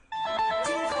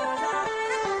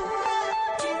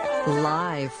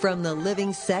Live from the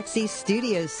Living Sexy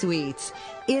Studio Suites,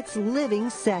 it's Living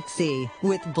Sexy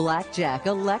with Blackjack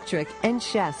Electric and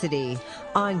Chastity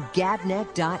on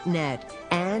Gabnet.net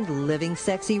and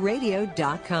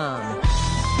LivingSexyRadio.com.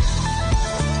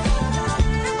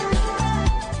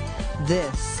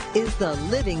 This is the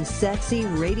Living Sexy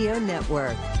Radio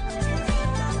Network.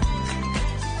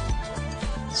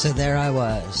 So there I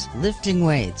was, lifting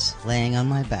weights, laying on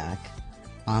my back,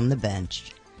 on the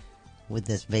bench, with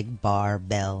this big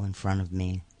barbell in front of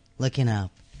me, looking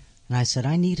up. And I said,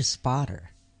 I need a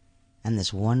spotter. And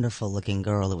this wonderful-looking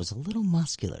girl that was a little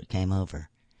muscular came over.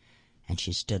 And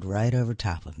she stood right over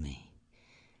top of me.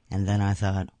 And then I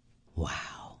thought,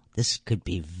 wow, this could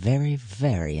be very,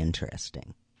 very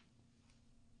interesting.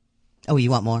 Oh,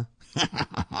 you want more?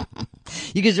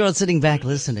 You guys are all sitting back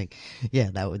listening. Yeah,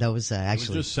 that was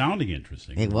actually... It was just sounding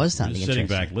interesting. It was sounding interesting.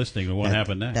 Sitting back listening, and what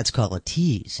happened next? That's called a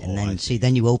tease. And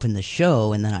then you open the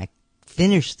show, and then I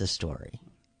finish the story.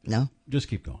 No? Just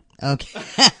keep going. Okay.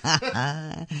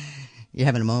 You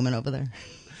having a moment over there?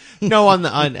 No,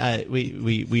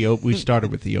 we started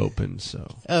with the open, so.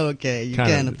 Oh, okay, you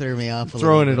kind of threw me off a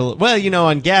throwing little it well,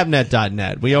 on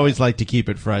Gabnet.net, we always like to keep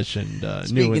it fresh and new.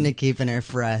 Speaking of keeping it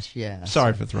fresh, yeah.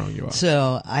 Sorry for throwing you off.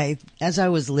 So as I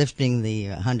was lifting the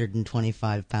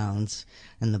 125 pounds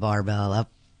and the barbell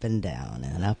up and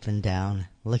down,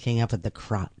 looking up at the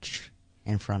crotch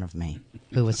in front of me,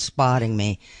 who was spotting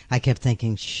me, I kept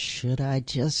thinking, should I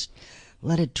just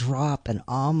let it drop and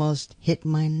almost hit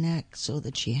my neck so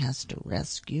that she has to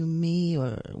rescue me,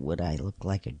 or would I look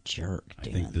like a jerk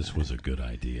doing I think this was a good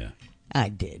idea. I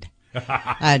did.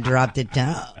 I dropped it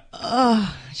down.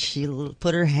 Oh, she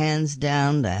put her hands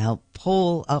down to help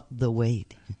pull up the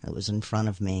weight that was in front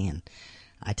of me, and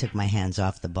I took my hands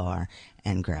off the bar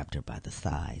and grabbed her by the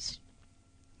thighs.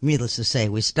 Needless to say,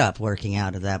 we stopped working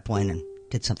out at that point and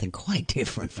did something quite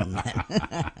different from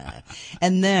that.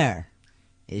 And there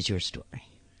is your story.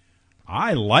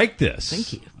 I like this.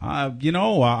 Thank you.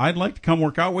 I'd like to come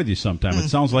work out with you sometime. It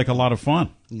sounds like a lot of fun.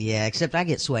 Yeah, except I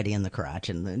get sweaty in the crotch.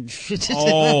 And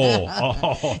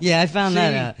Oh. Yeah, I found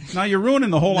that out. Now you're ruining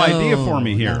the whole idea for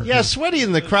me here. No. Yeah, sweaty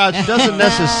in the crotch doesn't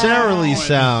necessarily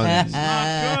sound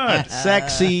Not good.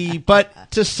 sexy,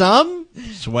 but to some,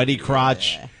 sweaty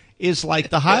crotch is like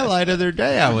the highlight of their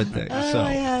day, I would think. So.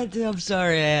 I'm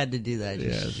sorry I had to do that.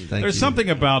 There's something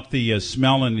about the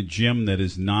smell in the gym that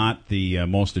is not the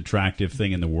most attractive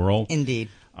thing in the world. Indeed.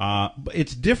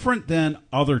 It's different than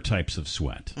other types of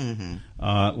sweat,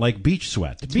 like beach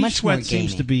sweat. It's Beach much sweat more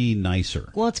seems gamey. to be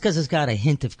nicer. Well, it's because it's got a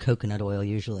hint of coconut oil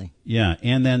usually. Yeah,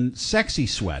 and then sexy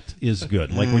sweat is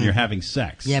good, like when you're having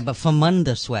sex. Yeah, but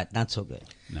famunda sweat, not so good.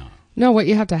 No, what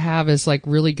you have to have is like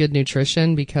really good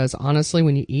nutrition, because honestly,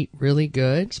 when you eat really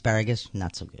good, Asparagus,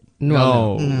 not so good.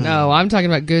 no, I'm talking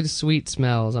about good sweet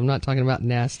smells. I'm not talking about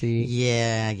nasty.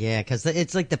 Yeah, because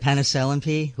it's like the penicillin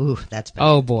pea. Ooh, that's bad.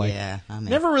 Oh, boy. Yeah,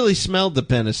 Never really smelled the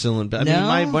penicillin. But No?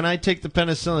 I mean, when I take the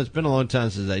penicillin, it's been a long time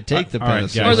since I take the All right,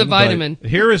 penicillin. guys, Or the vitamin.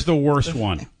 Here is the worst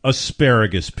one: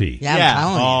 asparagus pea. Yeah, Yeah.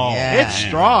 I'm telling you. Yeah. It's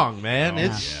strong, man.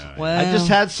 I just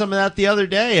had some of that the other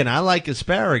day, and I like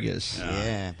asparagus.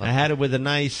 Yeah, I had it with a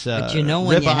nice but you know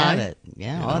when you ribeye. have it.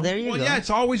 Yeah, oh, there you Well, go. yeah,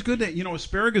 it's always good that,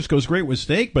 asparagus goes great with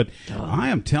steak, but I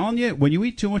am telling you, when you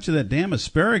eat too much of that damn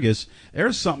asparagus,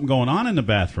 there's something going on in the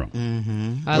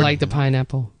bathroom. I like the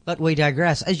pineapple. But we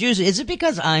digress. As usual, is it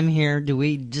because I'm here? Do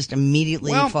we just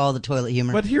immediately follow the toilet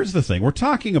humor? But here's the thing. We're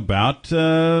talking about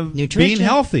Nutrition. being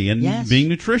healthy and Yes. being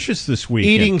nutritious this week.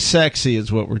 Eating sexy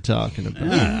is what we're talking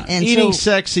about. And Eating so-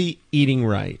 sexy, eating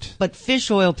right. But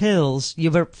fish oil pills, you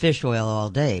burp fish oil all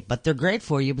day, but they're great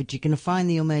for you, but you can find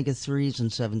the omega-3s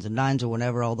and 7s and 9s or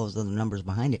whatever, all those other numbers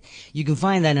behind it. You can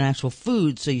find that in actual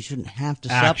food, so you shouldn't have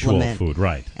to Actual supplement. food,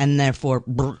 right. And therefore,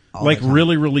 all Like the time.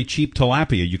 really, really cheap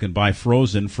tilapia you can buy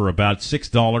frozen for about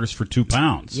 $6 for 2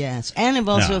 pounds. Yes, and I've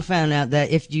also Yeah. found out that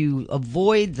if you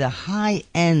avoid the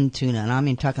high-end tuna, and I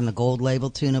mean talking the gold label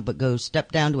tuna, but go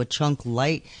step down to a chunk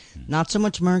light, not so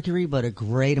much mercury, but a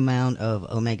great amount of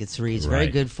omega-3s. Very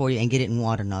Right. good for you, and get it in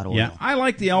water, not oil. Yeah, I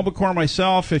like the albacore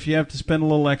myself if you have to spend a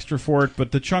little extra for it,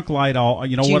 but the chunk light,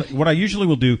 what I usually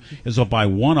will do is I'll buy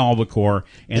one albacore,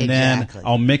 and Exactly. then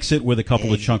I'll mix it with a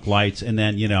couple of chunk lights, and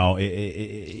then,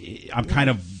 I'm kind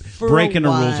of breaking the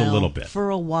rules a little bit. For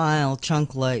a while,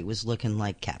 chunk light was looking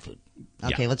like cat food.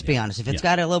 Okay, Yeah, let's be yeah, honest. If it's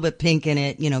yeah. got a little bit pink in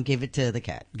it, give it to the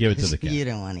cat. Give it to the cat. You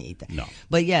don't want to eat that. No.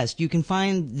 But yes, you can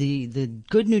find the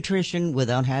good nutrition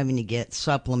without having to get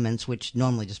supplements, which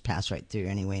normally just pass right through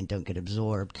anyway and don't get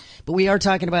absorbed. But we are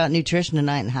talking about nutrition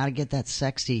tonight and how to get that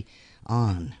sexy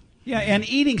on. Yeah, and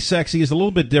eating sexy is a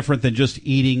little bit different than just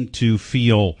eating to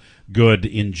feel good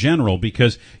in general,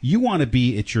 because you want to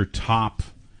be at your top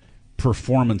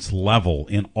performance level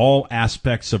in all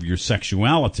aspects of your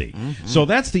sexuality. So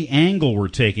that's the angle we're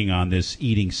taking on this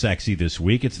eating sexy this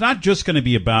week. It's not just going to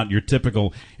be about your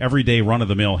typical everyday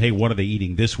run-of-the-mill, hey, what are they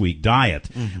eating this week diet,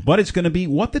 but it's going to be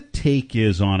what the take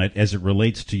is on it as it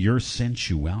relates to your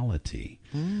sensuality,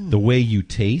 the way you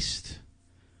taste,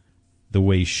 the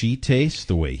way she tastes,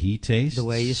 the way he tastes, The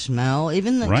way you smell,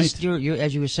 even just your,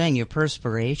 as you were saying, your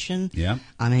perspiration. Yeah.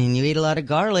 I mean, you eat a lot of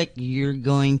garlic, you're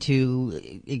going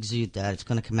to exude that. It's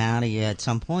going to come out of you at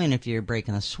some point if you're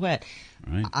breaking a sweat.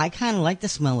 Right. I kind of like the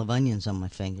smell of onions on my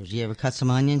fingers. You ever cut some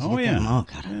onions? Oh, You yeah. think, oh,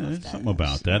 God, I Yeah, love there's that. something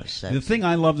about that. That's so The thing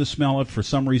I love the smell of, for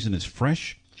some reason, is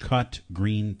fresh cut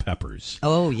green peppers.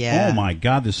 Oh, yeah. Oh, my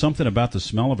God. There's something about the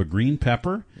smell of a green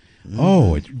pepper.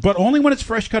 Oh, but only when it's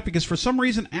fresh cut, because for some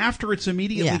reason, after it's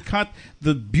immediately Yeah. cut,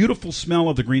 the beautiful smell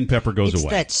of the green pepper goes It's away.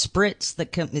 that spritz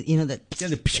that comes, the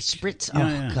spritz. Oh,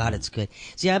 yeah. God, it's good.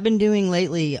 See, I've been doing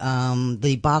lately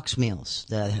the box meals,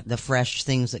 the fresh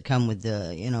things that come with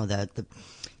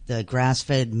the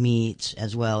grass-fed meats,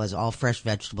 as well as all fresh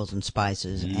vegetables and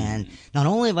spices. And not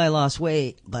only have I lost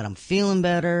weight, but I'm feeling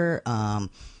better.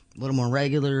 A little more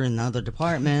regular in other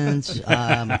departments.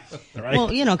 Well,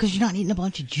 because you're not eating a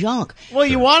bunch of junk. Well,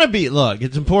 you want to be. Look,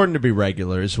 it's important to be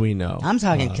regular, as we know. I'm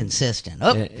talking consistent.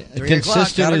 Oh, 3 o'clock,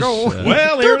 consistent gotta is, go.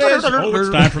 Well, here it is. Oh, it's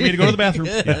time for me to go to the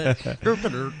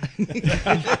bathroom.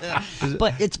 Yeah.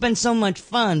 But it's been so much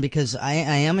fun because I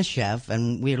am a chef,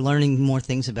 and we're learning more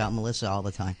things about Melissa all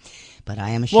the time. But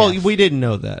I am a chef. Well, we didn't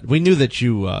know that. We knew that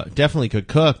you definitely could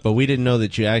cook, but we didn't know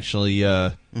that you actually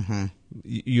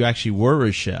you actually were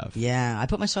a chef. Yeah, I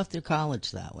put myself through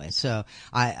college that way. So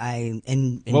I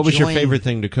What was your enjoying- favorite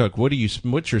thing to cook?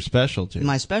 What's your specialty?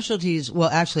 My specialties, well,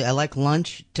 actually, I like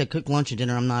to cook lunch and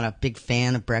dinner. I'm not a big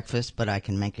fan of breakfast, but I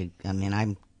can make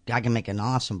I can make an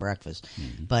awesome breakfast.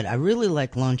 But I really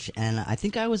like lunch, and I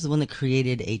think I was the one that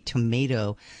created a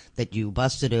tomato that you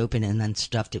busted open and then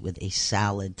stuffed it with a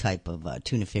salad type of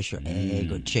tuna fish or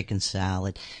egg or chicken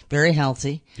salad. Very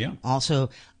healthy. Yeah. Also,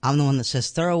 I'm the one that says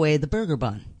throw away the burger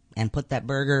bun and put that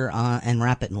burger on and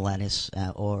wrap it in lettuce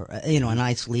or a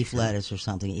nice leaf lettuce or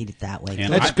something. Eat it that way.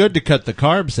 And That's good to cut the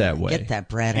carbs that way. Get that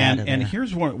bread out of there. And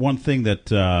here's one thing that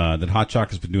Hot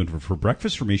Chocolate's been doing for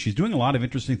breakfast for me. She's doing a lot of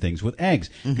interesting things with eggs,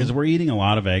 because we're eating a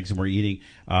lot of eggs, and we're eating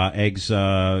eggs,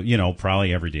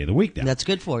 probably every day of the week now. That's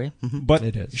good for you. But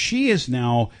It is. she is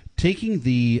now taking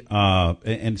the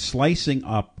and slicing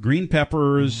up green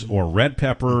peppers or red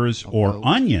peppers or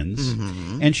onions,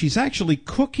 and she's actually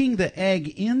cooking the egg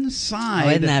inside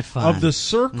isn't that fun? of the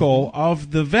circle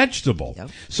of the vegetable. Yep.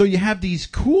 So you have these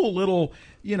cool little,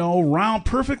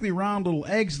 perfectly round little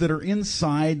eggs that are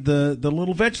inside the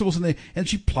little vegetables, and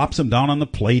she plops them down on the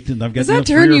plate. And I've got Does that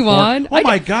 3 turn or you 4. on? Oh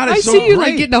my God! It's I so see you great.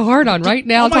 like getting a hard on right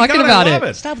now Oh my talking God, about I love it.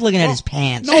 it. Stop looking at his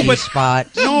pants, No, but- Spot.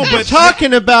 No, We're but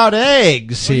talking about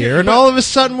eggs here, and all of a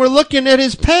sudden we're looking at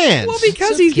his pants. Well,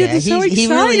 because he's getting so excited. He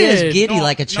really is giddy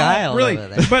like a child. really.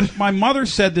 over there. But my mother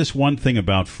said this one thing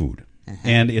about food,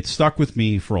 and it stuck with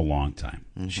me for a long time.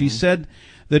 She said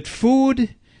that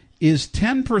food is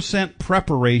 10%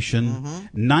 preparation,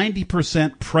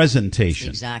 90% presentation.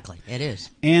 Exactly, it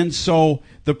is. And so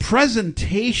the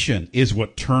presentation is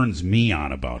what turns me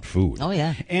on about food. Oh,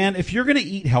 yeah. And if you're going to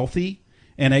eat healthy,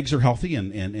 and eggs are healthy,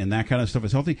 and that kind of stuff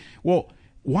is healthy, well,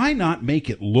 why not make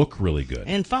it look really good?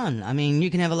 And fun. I mean, you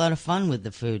can have a lot of fun with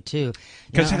the food, too.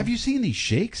 Because have you seen these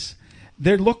shakes?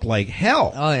 They look like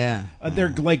hell. Oh, yeah. They're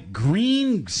like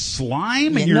green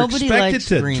slime, Yeah, and you're nobody expected likes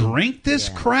to green. drink this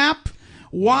crap?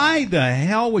 Why the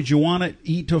hell would you want to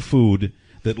eat a food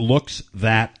that looks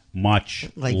that much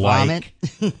Like vomit?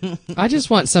 I just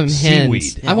want some Seaweed.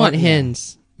 hens. I want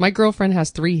hens. My girlfriend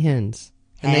has 3 hens.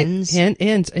 And Hens?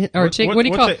 Hens. Or chicken. What do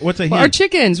you call what's a Or hen?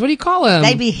 chickens. What do you call them?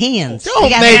 They be hens. Don't You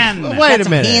got make. some- Wait got a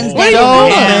some minute. hens What do down you Don't call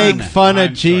there. make fun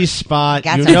I'm of G Spot.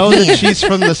 Got You some know that hens. she's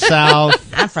from the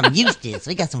South. I'm from Eustis.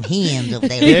 We got some hens over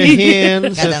there. They're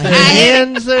hens. Got If some they're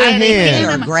hens, they're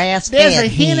They're hens. grass-fed There's a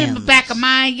hen in hens. the back of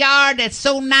my yard that's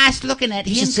so nice looking. That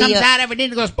You hen should see comes a- out every day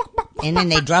and goes, "Buck, buck, buck." And then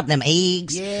they drop them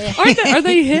eggs. Yeah. Are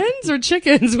they hens or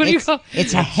chickens? What do you call?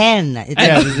 It's a hen. It's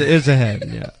Yeah, it's a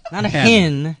hen. Yeah. not a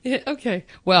hen. Yeah, okay.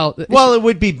 Well, Well, it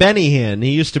would be Benny Hinn.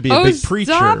 He used to be a Oh, big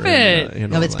preacher. stop and, it.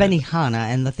 No, it's Benihana,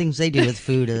 and the things they do with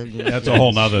food. That's a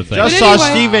whole nother thing. Just But saw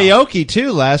anyway- Steve Aoki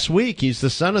too last week. He's the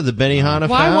son of the Benihana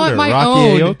Well, I founder, want my Rocky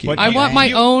own. Aoki. But I want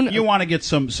my own- You want to get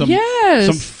some Yes.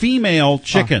 some female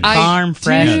chickens. Farm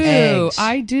fresh eggs.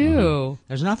 I do.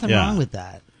 There's nothing Yeah. wrong with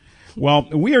that. Well,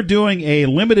 we are doing a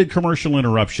limited commercial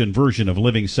interruption version of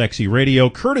Living Sexy Radio,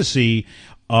 courtesy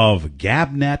of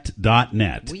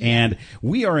Gabnet.net. And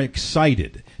we are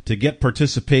excited to get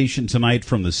participation tonight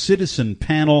from the citizen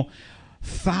panel,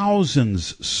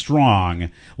 thousands strong,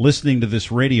 listening to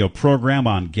this radio program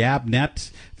on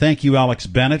Gabnet. Thank you, Alex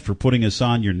Bennett, for putting us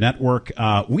on your network.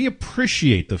 We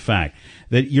appreciate the fact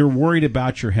that you're worried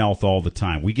about your health all the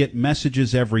time. We get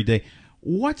messages every day.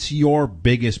 What's your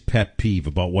biggest pet peeve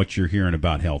about what you're hearing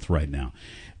about health right now?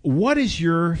 What is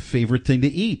your favorite thing to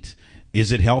eat?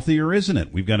 Is it healthy or isn't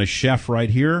it? We've got a chef right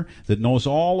here that knows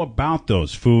all about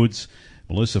those foods.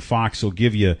 Melissa Fox will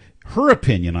give you her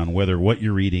opinion on whether what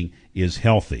you're eating is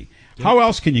healthy. How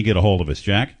else can you get a hold of us,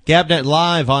 Jack? Gabnet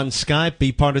Live on Skype.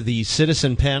 Be part of the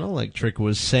citizen panel, like Trick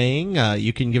was saying.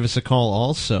 You can give us a call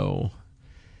also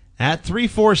at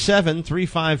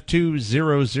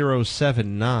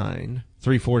 347-352-0079.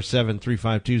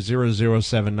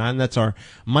 347-352-0079. That's our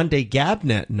Monday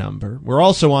Gabnet number. We're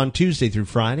also on Tuesday through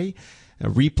Friday,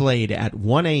 replayed at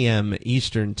 1 a.m.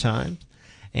 Eastern Time.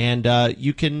 And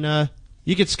you can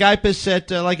Skype us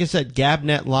at, like I said,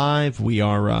 Gabnet Live. We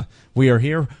are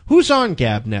here. Who's on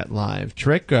Gabnet Live,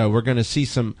 Trick? We're going to see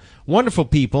some wonderful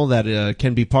people that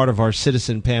can be part of our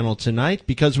citizen panel tonight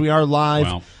because we are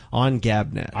live on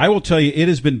Gabnet. I will tell you, it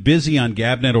has been busy on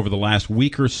Gabnet over the last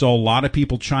week or so. A lot of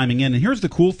people chiming in. And here's the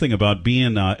cool thing about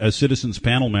being a citizens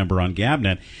panel member on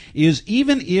Gabnet is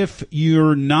even if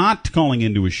you're not calling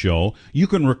into a show, you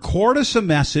can record us a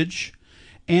message,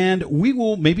 and we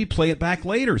will maybe play it back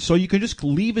later. So you can just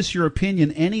leave us your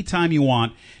opinion anytime you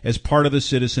want as part of the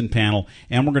citizen panel.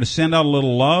 And we're going to send out a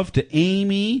little love to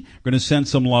Amy. We're going to send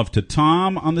some love to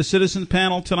Tom on the citizen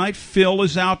panel tonight. Phil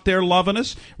is out there loving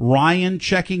us. Ryan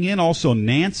checking in. Also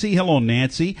Nancy. Hello,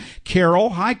 Nancy.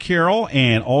 Carol. Hi, Carol.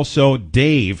 And also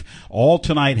Dave. All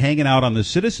tonight hanging out on the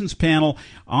citizens panel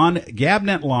on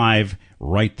Gabnet Live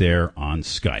right there on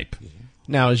Skype.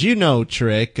 Now, as you know,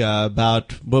 Trick,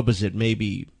 about, what was it,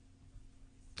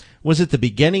 was it the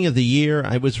beginning of the year?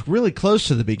 I was really close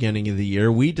to the beginning of the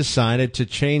year. We decided to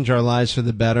change our lives for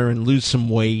the better and lose some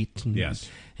weight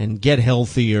and get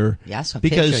healthier. Yeah, I saw a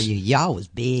picture of you. Y'all was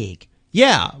big.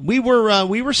 Yeah, we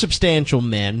were substantial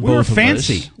men. We were both of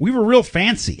fancy. us. We were real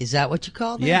fancy. Is that what you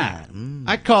call that? Yeah.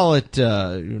 I call it,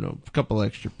 a couple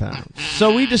extra pounds.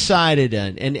 So we decided,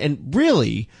 and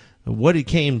really, what it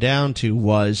came down to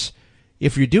was,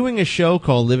 if you're doing a show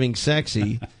called Living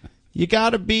Sexy, you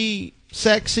got to be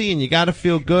sexy and you got to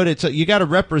feel good. You got to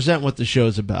represent what the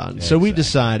show's about. Yeah, so we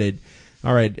decided,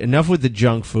 all right, enough with the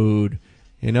junk food,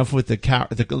 enough with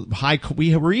the high.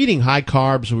 We were eating high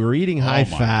carbs, we were eating high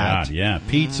fat. God, yeah,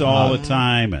 pizza all the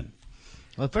time, and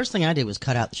well, the first thing I did was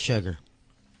cut out the sugar,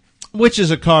 which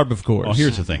is a carb, of course. Well,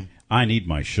 here's the thing. I need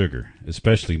my sugar,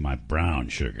 especially my brown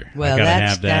sugar. Well, I gotta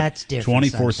have that that's different.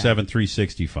 24/7,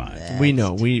 365. We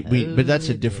know, but that's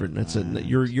a different.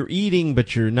 You're eating,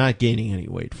 but you're not gaining any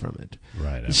weight from it.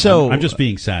 Right. So I'm just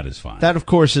being satisfied. That, of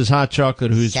course, is hot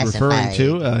chocolate. Who's referring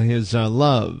to his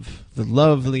love, the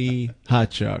lovely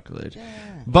hot chocolate. Yeah.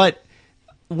 But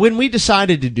when we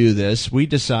decided to do this, we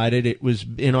decided it was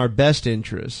in our best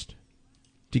interest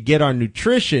to get our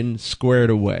nutrition squared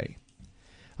away.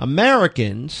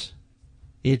 Americans,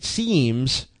 it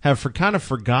seems, have kind of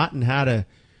forgotten how to,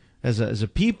 as a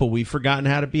people, we've forgotten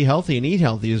how to be healthy and eat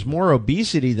healthy. There's more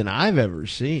obesity than I've ever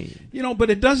seen. But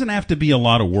it doesn't have to be a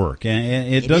lot of work.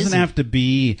 And it doesn't have to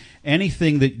be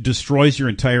anything that destroys your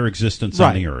entire existence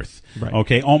on the earth. Right.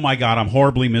 Okay? Oh, my God, I'm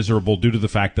horribly miserable due to the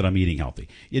fact that I'm eating healthy.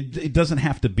 It doesn't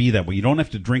have to be that way. You don't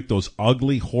have to drink those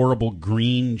ugly, horrible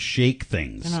green shake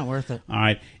things. They're not worth it. All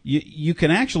right? You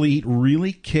can actually eat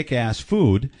really kick-ass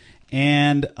food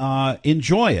and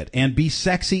enjoy it and be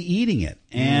sexy eating it.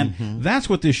 And that's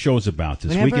what this show's about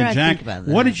this weekend. Jack,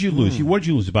 what did you lose? What did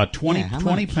you lose? About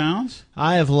 20 pounds?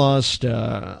 I have lost,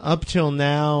 up till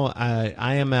now,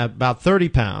 I am at about 30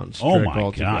 pounds. Oh,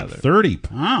 my God, 30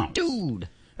 pounds. Dude.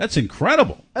 That's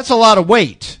incredible. That's a lot of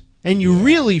weight. And you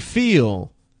really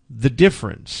feel the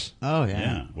difference. Oh,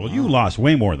 yeah. Well, you lost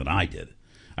way more than I did.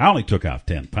 I only took off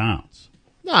 10 pounds.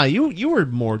 No, you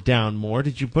were down more.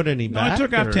 Did you put any back? No, I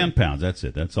took off 10 pounds. That's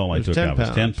it. That's all I took off was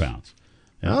 10 pounds.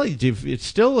 Yeah. Well, it's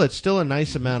still a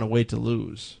nice amount of weight to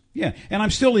lose. Yeah, and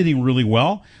I'm still eating really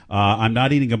well. I'm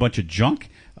not eating a bunch of junk.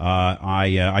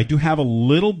 I do have a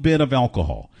little bit of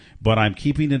alcohol, but I'm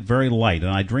keeping it very light.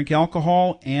 And I drink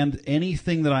alcohol and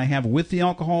anything that I have with the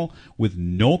alcohol with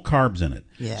no carbs in it.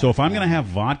 Yeah, so if I'm going to have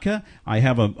vodka, I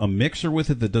have a mixer with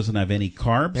it that doesn't have any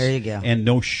carbs. There you go. And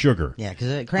no sugar. Yeah,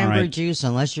 because cranberry juice,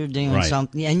 unless you're doing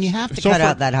something, and you have to cut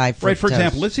out that high fructose. Right, for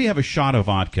example, let's say you have a shot of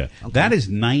vodka. Okay. That is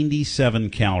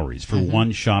 97 calories for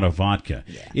one shot of vodka.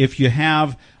 Yeah. If you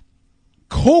have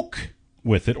Coke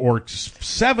with it, or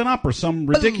 7-Up or some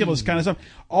ridiculous kind of stuff,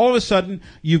 all of a sudden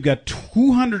you've got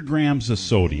 200 grams of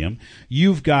sodium,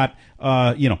 you've got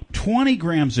 20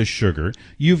 grams of sugar,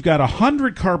 you've got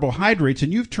 100 carbohydrates,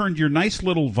 and you've turned your nice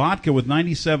little vodka with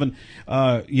 97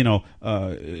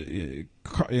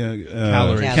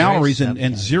 calories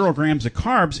and 0 grams of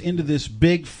carbs into this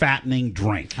big fattening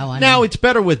drink. Oh, I know. Now it's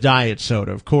better with diet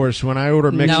soda, of course. When I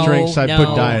order mixed drinks, I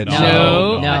put diet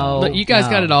soda. No. Look, you guys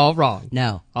got it all wrong.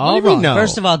 No. All What do you wrong. mean no?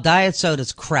 First of all, diet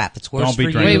soda's crap. It's worse Don't be for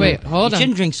you. drinking Wait, hold You on.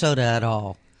 shouldn't drink soda at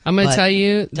all. I'm going to But tell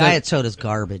you. Diet soda's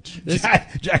garbage.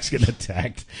 Jack's getting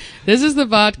attacked. This is the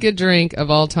vodka drink of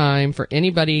all time for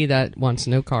anybody that wants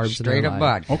no carbs in Straight their up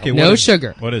life. vodka. Okay, No what is-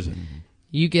 sugar. What is it?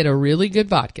 You get a really good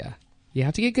vodka. You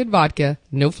have to get good vodka,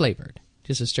 no flavored.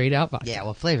 Just a straight out vodka. Yeah,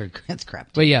 well, flavored. That's crap.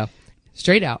 But yeah,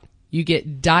 straight out. You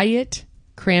get diet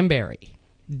cranberry.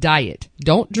 Diet.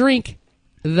 Don't drink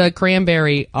the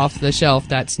cranberry off the shelf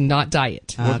that's not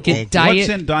diet. Okay. Get diet. What's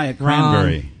in Diet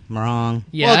Cranberry? Wrong.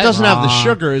 Yeah, Well, it doesn't have the Wrong.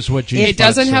 sugar, is what you. It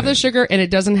doesn't have the sugar and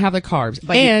it doesn't have the carbs.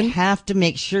 But and you have to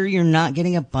make sure you're not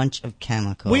getting a bunch of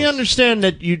chemicals. We understand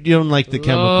that you don't like the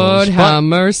chemicals. Lord but have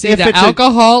mercy. if The it's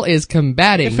alcohol is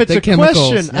combating if it's the a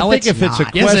chemicals. question, No, I think it's if it's a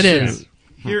not. Yes, question, it is.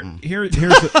 Here's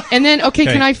the, And then, okay,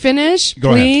 Okay. can I finish,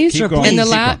 Go ahead. please? Keep going. And the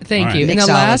Keep going. thank All you. right. And the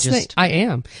last thing, Mixologist. I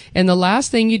am. And the last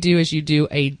thing you do is you do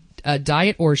a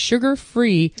diet or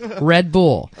sugar-free Red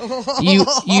Bull.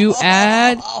 You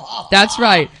add. That's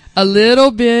right. A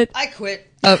little bit. I quit.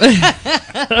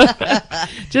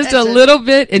 Just a little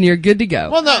bit, and you're good to go.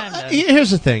 Well, no.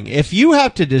 Here's the thing: if you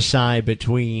have to decide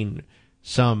between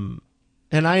some,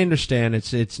 and I understand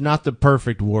it's not the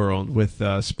perfect world with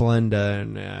Splenda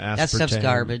and aspartame. That stuff's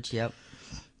garbage. Yep.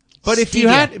 But if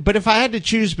Stevia. if I had to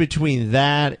choose between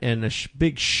that and a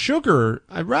big sugar,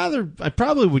 I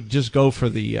probably would just go for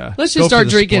the. Let's go just for start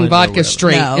the drinking Splenda or vodka whatever.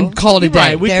 straight No. and call it a You're right,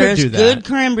 day. we could There's do that. good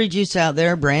cranberry juice out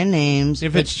there, brand names.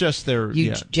 If but it's just their,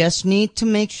 you just need to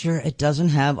make sure it doesn't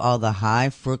have all the high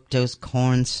fructose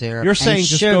corn syrup. you're saying and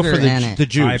just sugar go for in it. the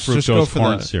juice. high Just go fructose for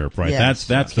corn the syrup, right? Yes,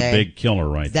 That's okay. the big killer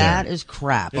right That there. is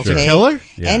crap. It's a Okay? killer?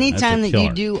 Yeah, Anytime that's a that you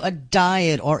killer. do a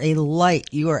diet or a light,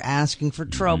 you are asking for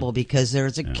Mm-hmm. trouble because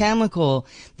there's a chemical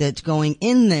that's going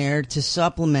in there to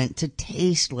supplement to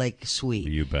taste like sweet.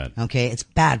 You bet. Okay, it's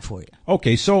bad for you.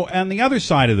 Okay, so on the other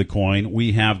side of the coin,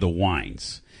 we have the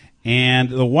wines. And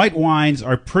the white wines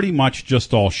are pretty much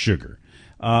just all sugar.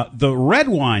 The red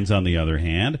wines, on the other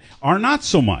hand, are not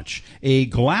so much. A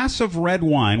glass of red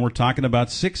wine, we're talking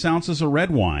about 6 ounces of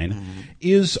red wine,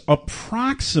 is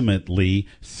approximately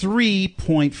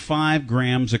 3.5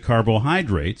 grams of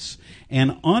carbohydrates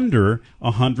and under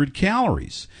 100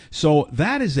 calories. So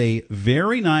that is a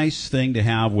very nice thing to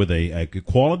have with a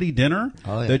quality dinner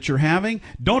that you're having.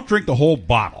 Don't drink the whole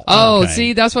bottle. Oh, okay?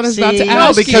 see, that's what I was See, about to no,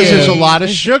 ask because you. there's a lot of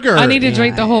sugar. I need to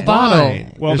drink the whole bottle.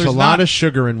 Wine. Well, there's a there's lot not- of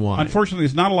sugar in wine. Unfortunately,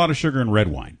 there's not a lot of sugar in red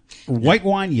wine. White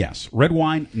wine, yes. Red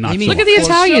wine, not so Look at much. the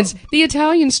Italians. The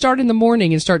Italians start in the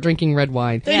morning and start drinking red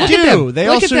wine. They Look do. at them. They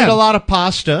Look also at eat them. a lot of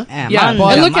pasta. Yeah, Manja,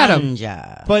 and look at 'em.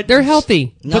 manja. But They're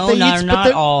healthy. No, they they're eat- not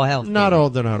they're all healthy. They're not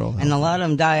all. And a lot of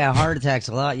them die of heart attacks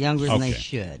a lot younger than they Okay.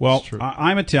 should. Well,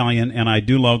 I'm Italian, and I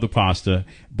do love the pasta,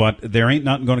 but there ain't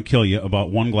nothing going to kill you about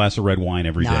one glass of red wine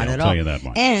every day. Not I'll at tell all. you that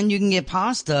much. And you can get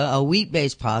pasta, a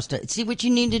wheat-based pasta. See, what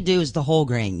you need to do is the whole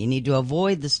grain. You need to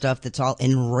avoid the stuff that's all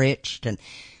enriched and.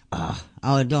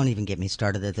 Oh, don't even get me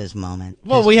started at this moment.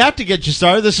 Well, we have to get you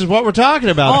started. This is what we're talking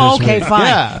about. Oh, this okay, week. fine.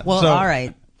 Yeah. Well, So, all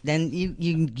right. Then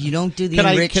you don't do the do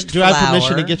enriched I have permission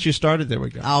to flour. get you started? There we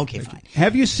go. Okay, fine.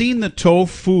 Have you seen the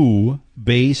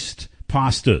tofu-based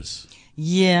pastas?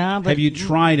 Yeah, but Have you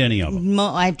tried any of them?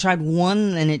 I've tried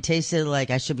one, and it tasted like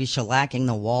I should be shellacking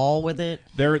the wall with it.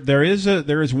 There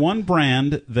is one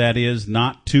brand that is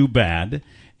not too bad,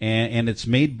 and it's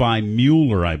made by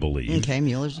Mueller, I believe. Okay,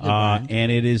 Mueller's a good brand.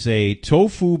 And it is a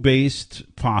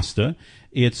tofu-based pasta.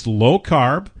 It's low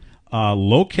carb,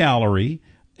 low calorie,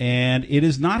 and it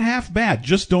is not half bad.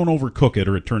 Just don't overcook it,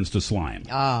 or it turns to slime.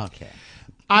 Oh, okay.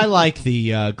 I like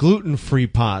the gluten-free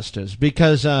pastas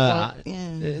because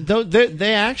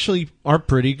they actually are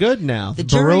pretty good now. The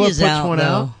jury Barilla is puts out, one though.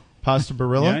 out. Pasta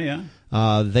Barilla.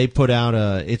 Yeah. They put out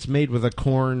it's made with a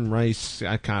corn rice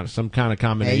some kind of There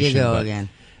combination. you go but, again.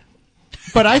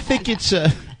 But I think it's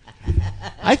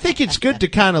good to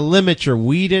kind of limit your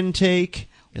wheat intake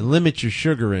and limit your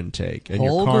sugar intake and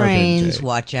Whole your carb grains, intake.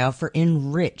 watch out for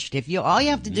enriched. All you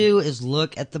have to do is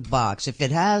look at the box. If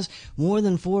it has more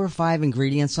than 4 or 5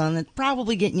 ingredients on it,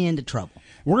 probably getting you into trouble.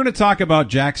 We're going to talk about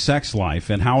Jack's sex life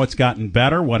and how it's gotten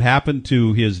better, what happened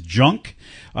to his junk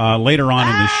later on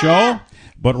in the show.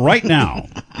 But right now,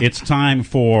 it's time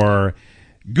for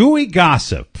Gooey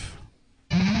Gossip.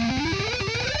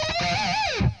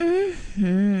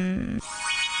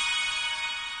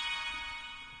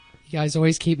 You guys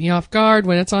always keep me off guard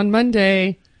when it's on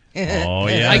Monday. Oh,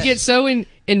 yeah. I get so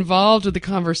involved with the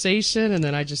conversation, and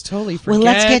then I just totally forget.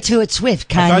 Well, let's get to it swift,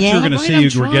 Kanye. I thought you were going to Right, say I'm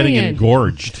you were getting trying.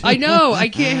 engorged. I know. I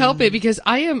can't help it because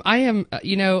I am.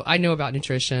 I know about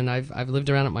nutrition. I've lived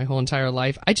around it my whole entire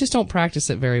life. I just don't practice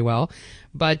it very well.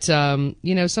 But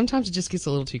sometimes it just gets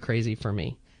a little too crazy for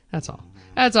me. That's all.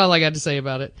 That's all I got to say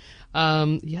about it.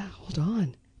 Hold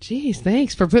on. Jeez,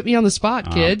 thanks for putting me on the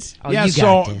spot, kids. Yeah, you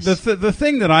so got this. the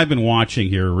thing that I've been watching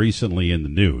here recently in the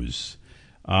news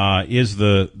is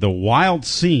the wild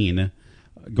scene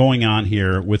going on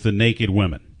here with the naked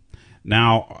women.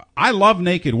 Now, I love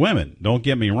naked women, don't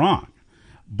get me wrong,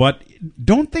 but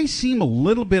don't they seem a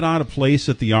little bit out of place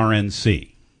at the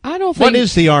RNC? I don't think. What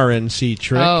is the RNC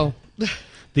trick? Oh,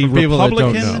 The For people that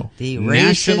don't Republican know. The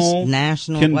National racist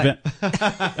national Conven-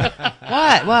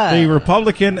 what? the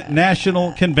Republican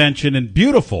National Convention in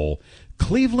beautiful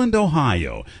Cleveland,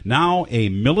 Ohio, now a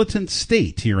militant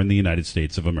state here in the United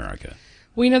States of America.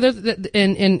 well, that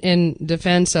in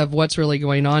defense of what's really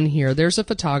going on here, there's a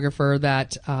photographer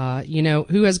that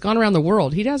who has gone around the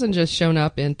world. He hasn't just shown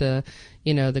up at the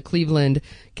Cleveland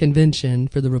convention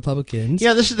for the Republicans.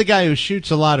 Yeah, this is the guy who shoots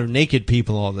a lot of naked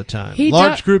people all the time. He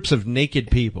Large groups of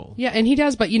naked people. Yeah, and he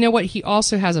does, but you know what? He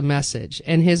also has a message.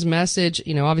 And his message,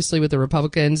 obviously with the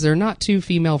Republicans, they're not too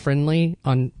female friendly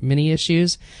on many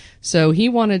issues. So he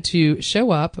wanted to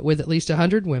show up with at least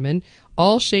 100 women,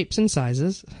 all shapes and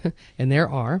sizes, and there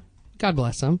are. God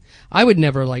bless them. I would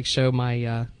never show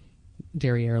my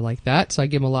derriere like that, so I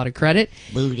give him a lot of credit.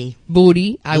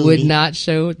 Booty. I would not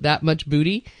show that much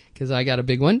booty because I got a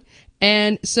big one.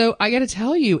 And so I got to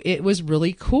tell you, it was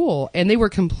really cool. And they were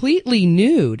completely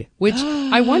nude, which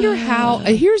I wonder how.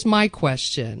 Here's my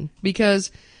question,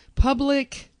 because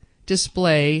public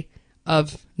display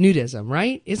of nudism,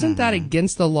 right? Isn't that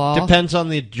against the law? Depends on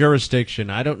the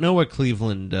jurisdiction. I don't know what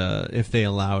Cleveland, if they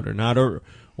allow it or not,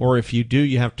 or if you do,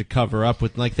 you have to cover up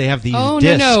with, they have these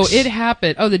discs. No, it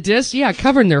happened. Oh, the discs, yeah,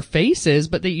 covering their faces,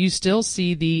 but you still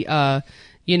see the,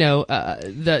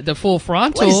 the full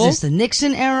frontal. What is this, the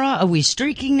Nixon era? Are we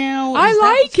streaking now? I Is that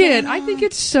like what's going it. I on? think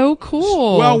it's so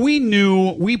cool. Well,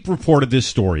 we reported this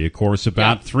story, of course,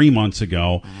 about 3 months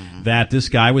ago, that this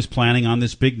guy was planning on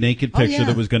this big naked picture yeah.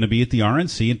 that was going to be at the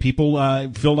RNC, and people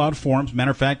filled out forms.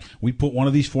 Matter of fact, we put one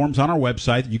of these forms on our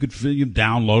website that you could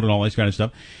download and all this kind of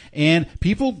stuff. And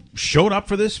people showed up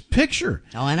for this picture.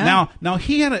 Oh, I know. Now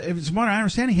he had as far as I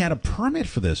understand, he had a permit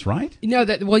for this, right?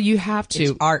 You have to.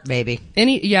 It's art, baby.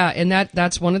 And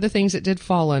that's one of the things it did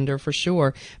fall under for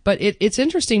sure. But it's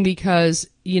interesting because,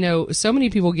 so many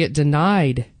people get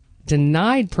denied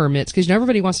permits because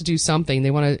everybody wants to do something.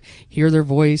 They want to hear their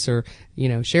voice or,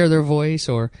 share their voice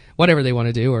or whatever they want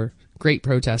to do, or great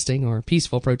protesting or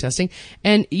peaceful protesting.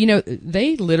 And,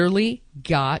 they literally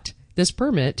got this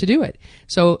permit to do it.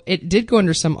 So it did go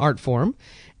under some art form.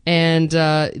 And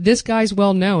this guy's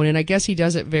well known, and I guess he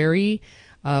does it very,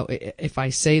 if I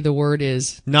say the word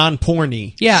is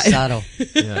non-porny. Yeah. Subtle.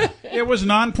 It was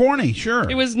non-porny, sure.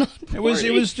 It was not. It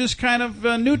was just kind of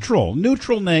neutral nudes.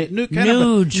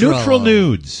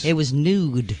 It was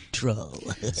nude-troll.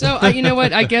 So you know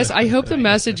what? I guess I hope the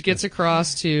message gets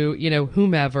across to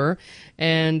whomever,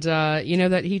 and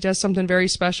that he does something very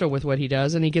special with what he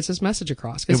does, and he gets his message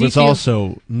across. It was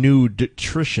also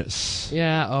nutritious.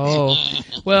 Yeah. Oh.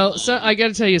 Well, so I got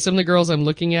to tell you, some of the girls I'm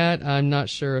looking at, I'm not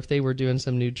sure if they were doing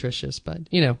some nutritious, but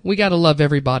we got to love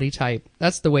every body type.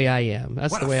 That's the way I am.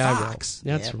 That's the way I roll.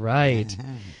 That's right.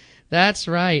 That's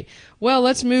right. Well,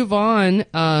 let's move on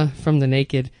from the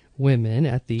naked women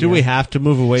at the. Do we have to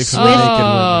move away from the naked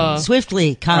women?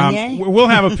 Swiftly, Kanye. We'll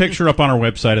have a picture up on our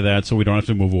website of that, so we don't have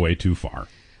to move away too far.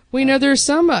 Well, there's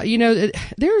some,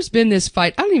 there's been this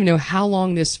fight. I don't even know how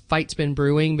long this fight's been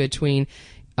brewing between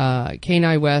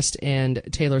Kanye West and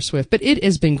Taylor Swift, but it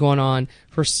has been going on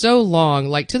for so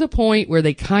long, to the point where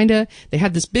they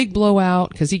had this big blowout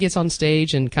because he gets on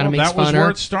stage and kind of makes fun of her. That was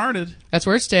where it started. That's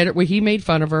where it started, where he made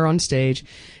fun of her on stage.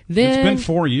 Then, it's been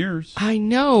 4 years. I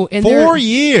know. And 4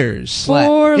 years?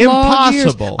 4 long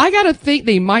Impossible. years. I gotta think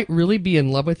they might really be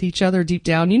in love with each other deep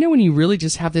down. When you really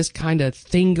just have this kind of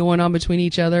thing going on between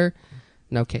each other?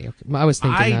 Okay. I was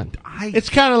thinking that. It's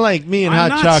kind of like me and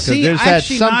I'm Hot not Chocolate. There's that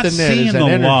actually not something there. There's seeing that the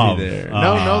energy love. there.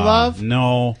 No love?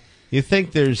 No. You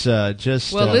think there's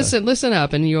just... Well, listen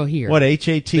up and you'll hear. What,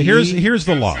 H-A-T-E? Here's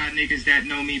the love. Outside niggas that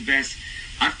know me best,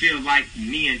 I feel like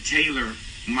me and Taylor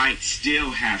might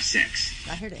still have sex.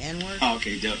 I heard the N-word. Oh,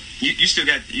 okay, dope. You still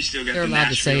got They're the allowed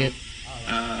to say it.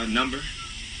 Number?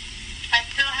 I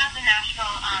still have the national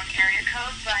area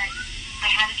code, but I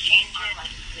had to change it.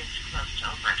 It's close to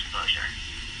overexposure.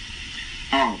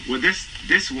 Oh, well,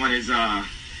 this one is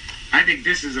I think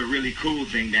this is a really cool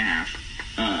thing to have.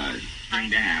 I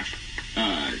know.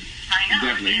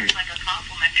 Definitely. It's like a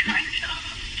compliment, kind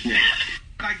of. Yeah.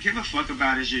 What I give a fuck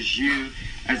about is just you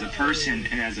as a person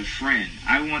and as a friend.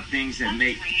 I want things that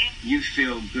make you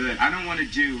feel good. I don't want to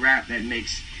do rap that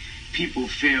makes people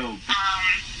feel.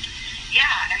 Yeah,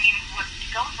 I mean,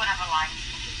 go with whatever line you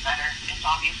think is better. It's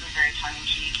obviously very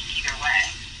tongue-in-cheek either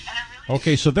way. And I really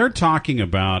Okay, so they're talking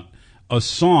about a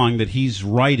song that he's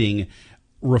writing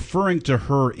referring to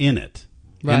her in it.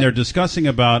 Right. And they're discussing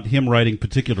about him writing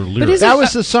particular lyrics. That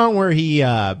was the song where he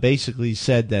basically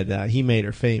said that he made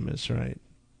her famous, right?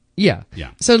 Yeah.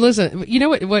 Yeah. So listen, you know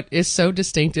what is so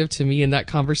distinctive to me in that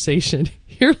conversation?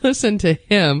 Here, listen to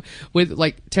him with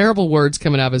like terrible words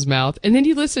coming out of his mouth, and then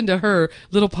you listen to her,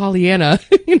 little Pollyanna,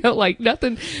 like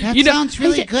nothing. That you know, sounds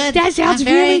really good. That sounds I'm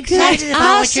very really excited good.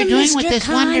 about what you're doing with this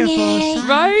wonderful song.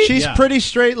 Right? She's pretty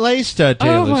straight-laced, Taylor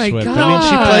Oh, my Swift. God. I mean,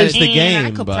 she plays the And game,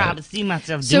 I could but... probably see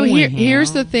myself So doing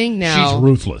here's the thing now. She's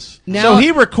ruthless. Now, So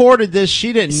he recorded this,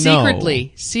 she didn't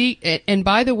secretly. See, and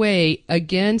by the way,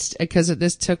 because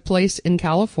this took place in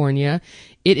California,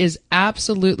 it is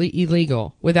absolutely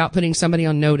illegal without putting somebody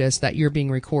on notice that you're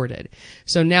being recorded.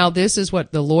 So now this is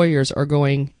what the lawyers are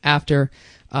going after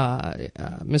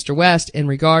Mr. West in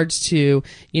regards to,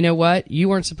 you know what? You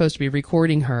weren't supposed to be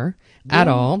recording her at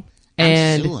all.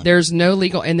 And suing. there's no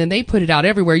legal, and then they put it out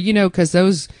everywhere, because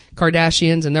those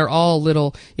Kardashians, and they're all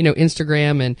little,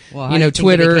 Instagram and, Well, how do you think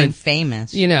Twitter they became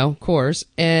and famous. of course.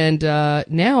 And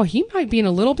now he might be in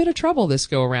a little bit of trouble this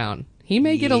go around. He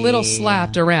may get a little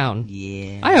slapped around.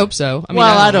 Yeah. I hope so. I mean,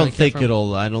 I really don't think care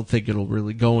for- I don't think it'll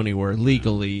really go anywhere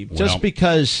legally. Well, just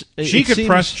because She could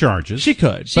press charges. She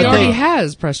could. She already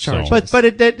has press charges. But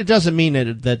it doesn't mean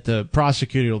that the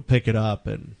prosecutor will pick it up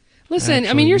and. Listen, I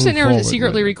actually mean, you're sitting move there forward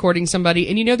secretly with it. recording somebody,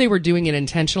 and they were doing it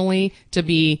intentionally to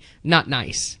be not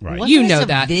nice. Right. Wasn't You this know a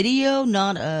that. video,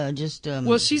 not just.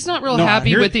 Well, she's not real No,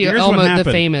 happy with the here's what the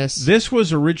happened. famous. This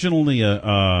was originally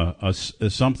a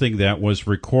something that was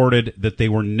recorded that they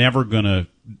were never going to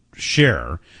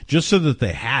share, just so that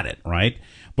they had it, right?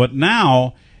 But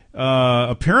now,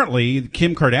 apparently,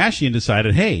 Kim Kardashian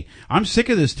decided, hey, I'm sick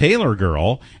of this Taylor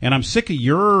girl, and I'm sick of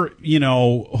your,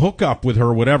 hookup with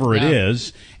her, whatever it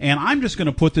is, and I'm just going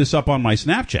to put this up on my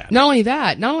Snapchat. Not only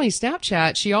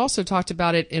Snapchat, she also talked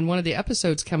about it in one of the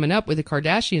episodes coming up with the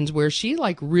Kardashians, where she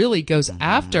really goes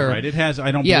after. Right? It has.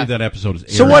 I don't Yeah. believe that episode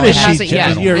is. So aired what yet. is It she?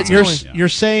 hasn't yet. It's going. You're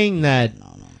saying that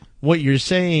what you're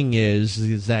saying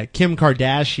is that Kim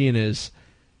Kardashian is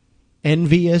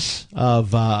envious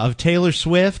of Taylor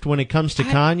Swift when it comes to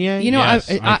Kanye? Yes,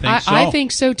 I think so. I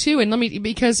think so too. And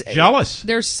because Jealous.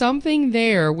 there's something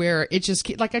there where it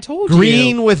just, like I told you.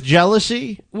 Green with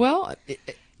jealousy? Well,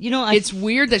 I it's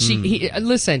weird that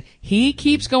listen, he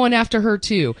keeps going after her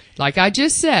too. Like I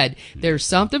just said, there's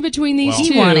something between these Well,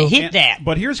 two. He wanna hit that.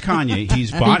 But here's Kanye.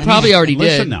 He's body. probably already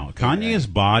listen did. now. Kanye is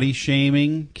body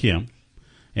shaming Kim,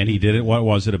 and he did it. What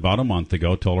was it about a month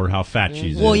ago? Told her how fat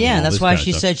she's. Well, and yeah, all that's this why kind of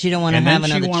she stuff. said she didn't want to And have then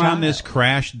another she went child. on this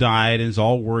crash diet and is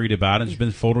all worried about it. Has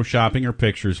been photoshopping her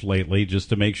pictures lately just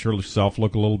to make sure herself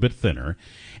look a little bit thinner.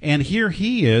 And here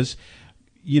he is,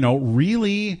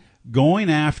 really going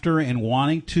after and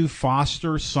wanting to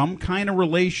foster some kind of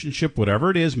relationship, whatever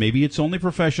it is. Maybe it's only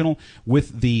professional,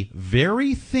 with the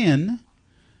very thin,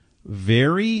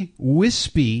 very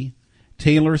wispy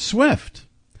Taylor Swift.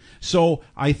 So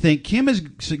I think Kim is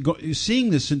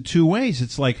seeing this in two ways.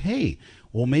 It's like, hey,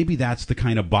 well, maybe that's the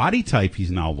kind of body type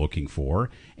he's now looking for,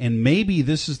 and maybe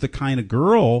this is the kind of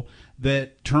girl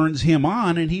that turns him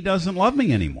on and he doesn't love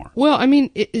me anymore. Well, I mean,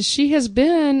 she has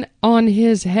been on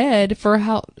his head for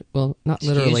not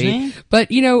literally, me? but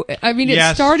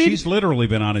it started. She's literally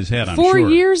been on his head, I'm 4 sure.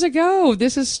 years ago.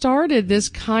 This has started this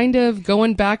kind of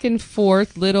going back and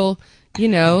forth little,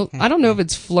 I don't know if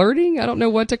it's flirting. I don't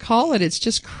know what to call it. It's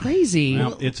just crazy.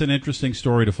 Well, it's an interesting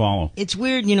story to follow. It's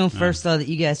weird, first thought that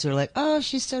you guys were like, oh,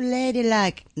 she's so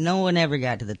ladylike. No one ever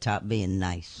got to the top being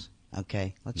nice.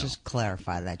 Okay, let's just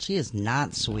clarify that. She is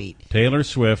not sweet. Taylor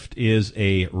Swift is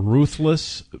a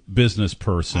ruthless business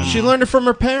person. She learned it from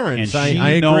her and parents. she I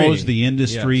agree. knows the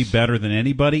industry Yes. better than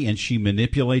anybody, and she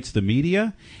manipulates the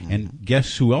media. And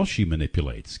guess who else she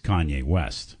manipulates? Kanye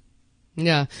West.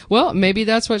 Yeah. Well, maybe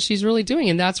that's what she's really doing.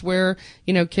 And that's where,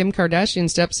 Kim Kardashian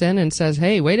steps in and says,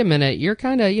 hey, wait a minute. You're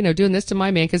kind of, doing this to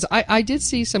my man. Because I did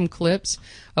see some clips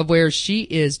of where she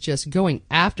is just going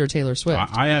after Taylor Swift.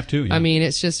 I have too. Yeah. I mean,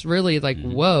 it's just really like,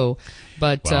 whoa.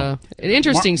 But Well, an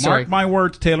interesting story. Mark my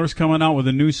words, Taylor's coming out with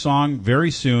a new song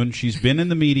very soon. She's been in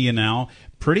the media now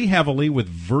pretty heavily with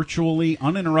virtually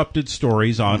uninterrupted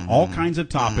stories on all kinds of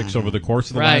topics over the course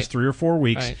of the Right. last 3 or 4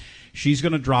 weeks. Right. she's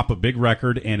going to drop a big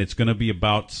record, and it's going to be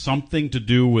about something to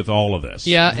do with all of this.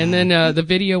 Yeah, and then the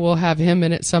video will have him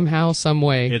in it somehow, some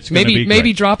way. It's gonna be maybe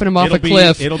great. dropping him off a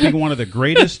cliff. It'll be one of the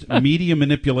greatest media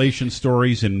manipulation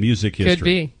stories in music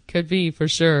history. Could be for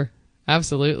sure.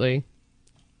 Absolutely.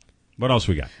 What else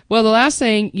we got? Well, the last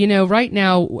thing, right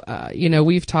now,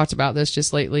 we've talked about this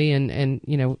just lately, and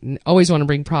always want to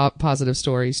bring positive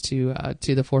stories to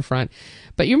the forefront.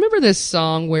 But you remember this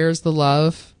song, "Where's the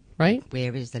Love," right?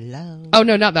 Where is the love? Oh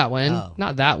no, not that one. Oh.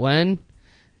 Not that one.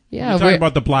 Yeah, You're talking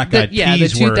about the Black Eyed Peas. Yeah, the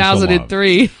Where's the Love?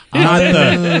 2003.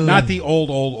 Not the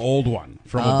old one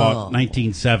from about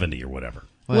 1970 or whatever.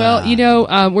 Well,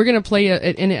 we're going to play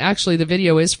it, and actually the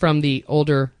video is from the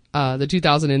older, the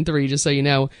 2003, just so you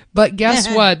know. But guess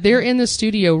what? They're in the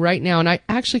studio right now, and I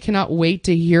actually cannot wait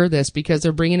to hear this because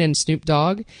they're bringing in Snoop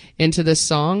Dogg into this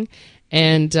song.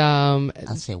 And I'll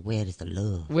say, where is the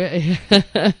love?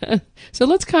 So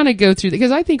let's kind of go through,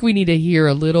 because I think we need to hear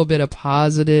a little bit of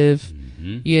positive,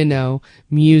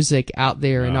 music out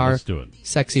there in our let's do it.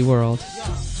 sexy world.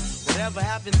 Whatever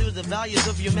happened to the values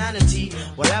of humanity?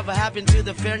 Whatever happened to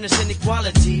the fairness and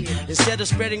equality? Instead of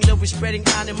spreading love, we're spreading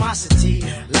animosity.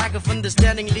 Lack of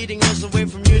understanding leading us away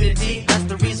from unity. That's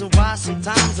the reason why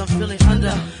sometimes I'm feeling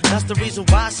under. That's the reason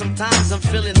why sometimes I'm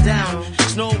feeling down.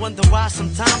 It's no wonder why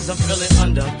sometimes I'm feeling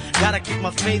under. Gotta keep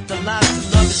my faith alive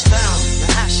till love is found.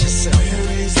 Now ask yourself,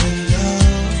 where is the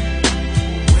love?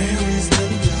 Where is the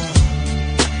love?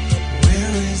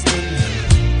 Where is the love?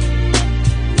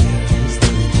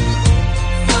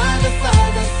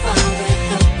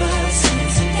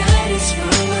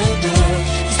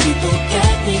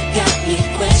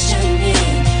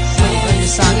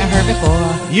 Song I heard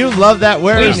before. You love that.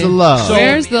 Where's the love?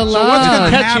 Where's the love? What's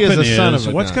going to Catchy as a son of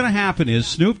a What's gun. going to happen is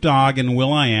Snoop Dogg and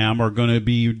will.i.am are going to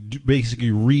be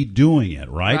basically redoing it,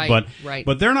 right? Right.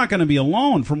 But they're not going to be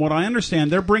alone. From what I understand,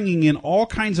 they're bringing in all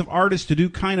kinds of artists to do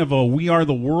kind of a "We Are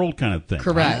the World" kind of thing.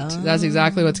 Correct. That's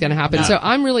exactly what's going to happen. So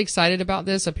I'm really excited about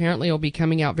this. Apparently it'll be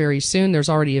coming out very soon. There's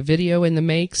already a video in the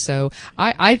make. So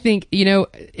I think,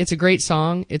 it's a great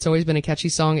song. It's always been a catchy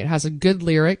song. It has a good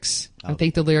lyrics. I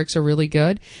think the lyrics are really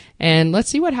good. And let's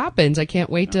see what happens. I can't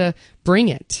wait to bring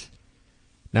it.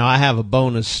 Now I have a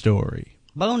bonus story.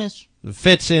 Bonus. It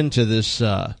fits into this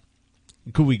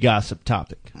gooey gossip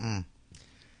topic.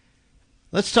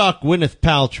 Let's talk Gwyneth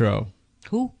Paltrow.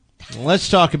 Who? Let's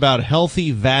talk about healthy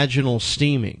vaginal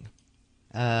steaming.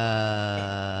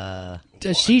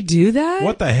 Does she do that?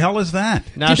 What the hell is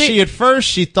that? Now, at first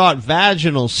she thought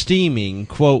vaginal steaming,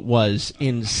 quote, was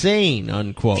insane,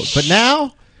 unquote. But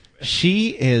now she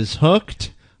is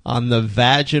hooked on the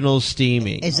vaginal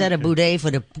steaming. Is that a boudet for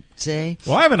the say?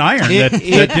 Well, I have an iron that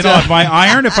if I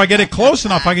iron, if I get it close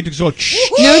enough, I can just go.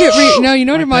 You know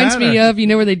what it reminds that, me or- of? You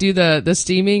know where they do the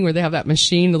steaming, where they have that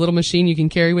machine, the little machine you can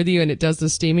carry with you, and it does the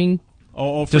steaming?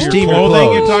 Oh, for To your steam your clothing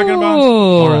clothes. you're talking about?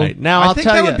 Oh. All right. Now, I I'll think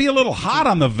tell that you. would be a little hot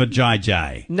on the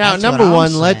vajayjay. Now, That's number what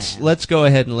I'm one, saying. let's go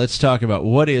ahead and let's talk about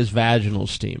what is vaginal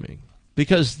steaming.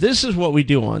 Because this is what we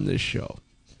do on this show.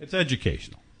 It's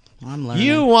educational. I'm learning.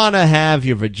 You want to have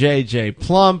your vajayjay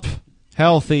plump,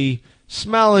 healthy,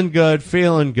 smelling good,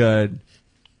 feeling good.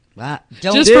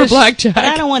 Don't Just for blackjack. But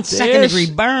I don't want This-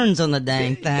 second-degree burns on the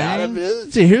dang thing.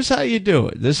 See, here's how you do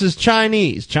it. This is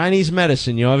Chinese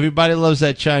medicine. Everybody loves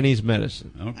that Chinese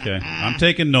medicine. Okay. I'm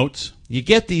taking notes. You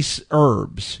get these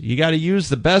herbs. You got to use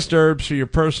the best herbs for your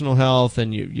personal health,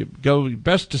 and you go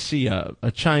best to see a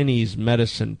Chinese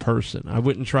medicine person. I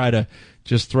wouldn't try to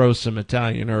just throw some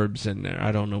Italian herbs in there.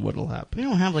 I don't know what'll happen. We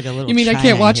don't have like a little. You mean I China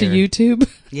can't watch here. a YouTube?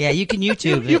 Yeah, you can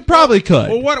YouTube You it. probably could.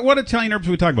 Well, what Italian herbs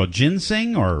are we talking about?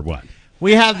 Ginseng or what?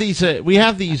 We have these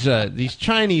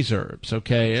Chinese herbs,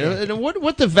 okay? And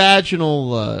what the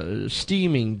vaginal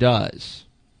steaming does,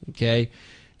 okay,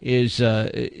 is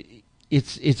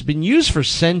it's been used for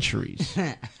centuries.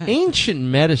 Ancient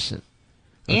medicine.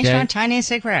 Okay? Ancient Chinese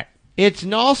secret. It's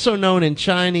also known in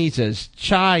Chinese as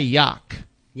chai yak.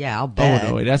 Yeah, I'll Oh bet.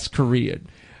 no, that's Korean.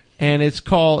 And it's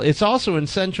also in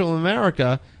Central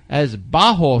America as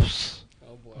bajos.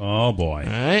 Oh boy.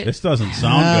 All right. This doesn't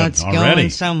sound good It's already. going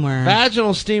somewhere.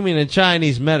 Vaginal steaming in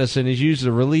Chinese medicine is used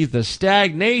to relieve the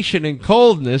stagnation and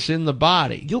coldness in the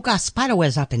body. You got spider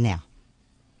webs up in there.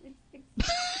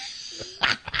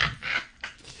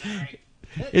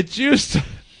 It's used to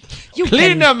You clean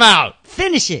can them out,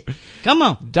 Finish it. Come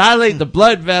on. dilate the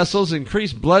blood vessels,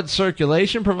 increase blood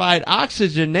circulation, provide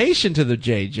oxygenation to the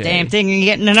JJ. Damn thing, you're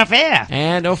getting enough air.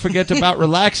 And don't forget about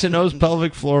relaxing those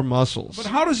pelvic floor muscles. But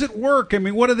how does it work? I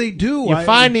mean, what do they do? You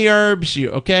find the herbs, you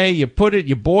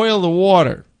boil the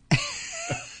water.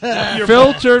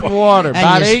 Filtered water, And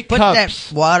about you 8 put cups.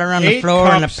 that water on the 8 floor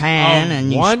in a cups pan, of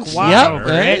and you One, squat yep,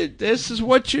 over it. this is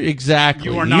what you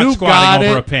exactly. You are not squatting got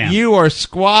over it. a pan. You are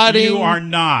squatting. You are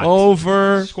not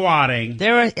over squatting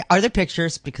Are there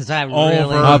pictures? Because I really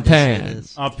Over need a to see pan.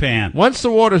 this. a pan. Once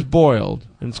the water's boiled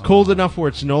and it's cooled enough where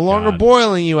it's no longer God.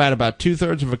 boiling, you add about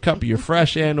 2/3 of a cup of your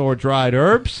fresh and/or dried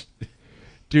herbs.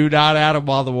 Do not add them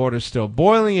while the water's still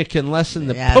boiling. It can lessen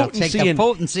the Yeah, it'll take potency the and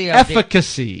potency of the-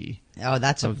 efficacy. Oh,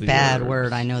 that's a of the bad herbs.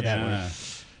 word. I know that Yeah. word.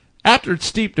 After it's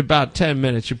steeped about 10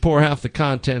 minutes, you pour half the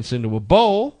contents into a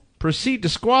bowl. Proceed to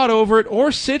squat over it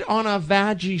or sit on a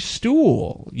veggie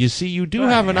stool. You see, you do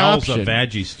have an Hell's option. a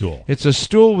veggie stool. It's a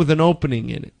stool with an opening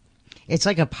in it. It's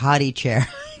like a potty chair.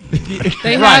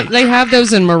 They have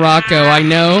those in Morocco. I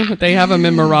know they have them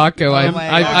in Morocco.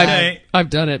 my God. I've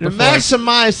done it To before.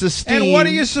 maximize the steam. And what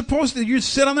are you supposed to? You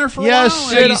sit on there for a Yes,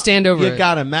 while? Yeah, you stand over You it.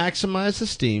 got to maximize the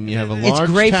steam. You have a large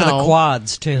It's great for the towel.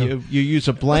 quads too. You use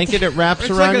a blanket that wraps It's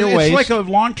around like your waist. It's like a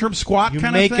long-term squat You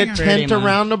kind make of a thing. tent much.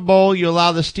 around the bowl. You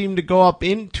allow the steam to go up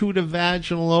into the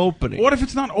vaginal opening. What if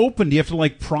it's not open? Do you have to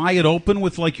like pry it open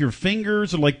with like your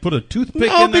fingers, or like put a toothpick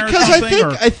No, in there? because or something,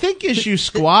 I think as you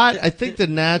squat, I think it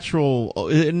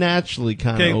naturally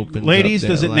kind of Okay, opens. ladies, up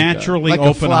there, does it like naturally like open a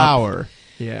up? flower?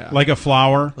 Yeah, like a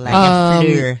flower. Like a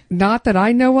fleur. Not that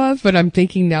I know of, but I'm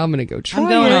thinking now I'm going to go try I'm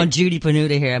going it. on Judy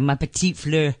Panuta here. My petite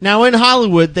fleur. Now in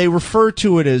Hollywood, they refer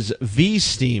to it as V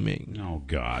steaming. Oh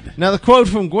God! Now the quote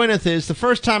from Gwyneth is, "The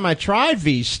first time I tried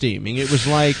V steaming, it was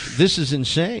like, this is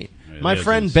insane. My is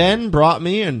friend insane. Ben brought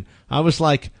me, and I was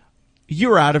like,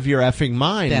 you're out of your effing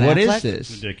mind. Ben What is Affleck?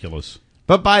 this?" Ridiculous.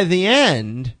 But by the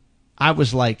end, I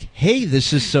was like, hey,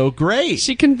 this is so great.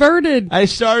 She converted. I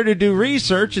started to do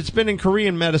research. It's been in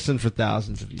Korean medicine for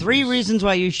thousands of years. 3 reasons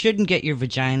why you shouldn't get your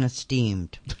vagina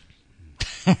steamed.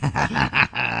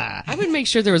 I would make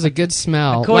sure there was a good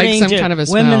smell, According like some to kind of a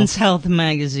smell. Women's Health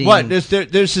magazine. What? This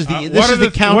is the What are the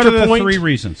What counterpoint. are the 3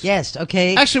 reasons? Yes.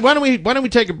 Okay. Actually, why don't we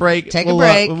take a break? Take We'll, a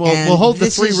break. We'll and hold the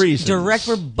this 3 is reasons. Direct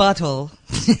rebuttal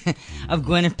of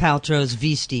Gwyneth Paltrow's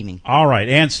V steaming. All right,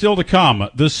 and still to come,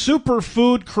 the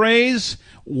superfood craze.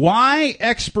 Why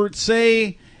experts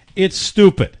say it's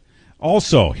stupid.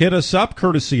 Also, hit us up,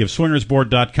 courtesy of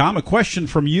swingersboard.com. A question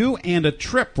from you and a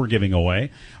trip we're giving away.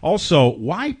 Also,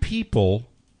 why people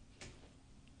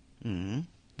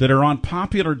that are on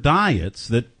popular diets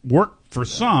that work for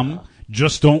some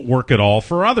just don't work at all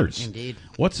for others. Indeed.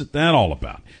 What's that all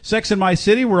about? Sex in My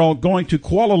City, we're all going to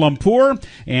Kuala Lumpur,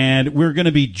 and we're going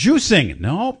to be juicing.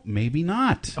 No, maybe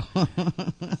not.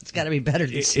 It's got to be better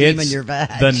than steaming It's your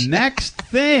vag. the next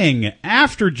thing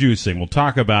after juicing. We'll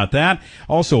talk about that.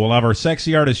 Also, we'll have our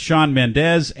sexy artist Shawn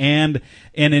Mendes and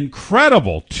an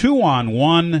incredible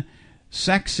 2-on-1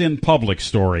 sex in public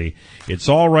story. It's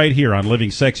all right here on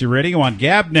Living Sexy Radio on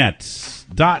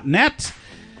Gabnet.net.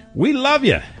 We love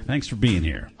you. Thanks for being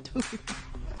here.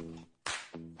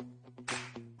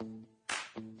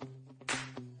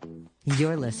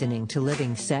 You're listening to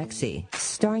Living Sexy,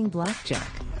 starring Blackjack,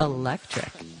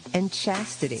 Electric, and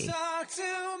Chastity.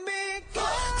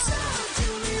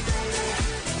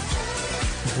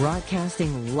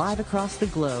 Broadcasting live across the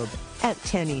globe at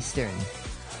 10 Eastern.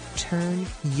 Turn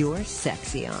your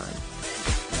sexy on.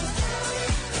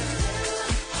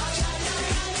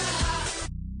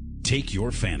 Take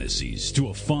your fantasies to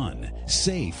a fun,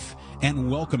 safe, and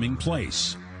welcoming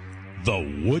place.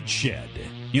 The Woodshed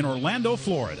in Orlando,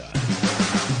 Florida.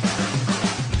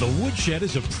 The Woodshed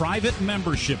is a private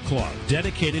membership club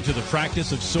dedicated to the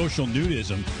practice of social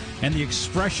nudism and the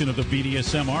expression of the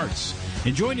BDSM arts.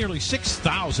 Enjoy nearly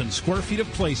 6,000 square feet of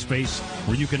play space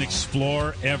where you can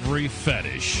explore every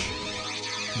fetish.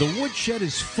 The Woodshed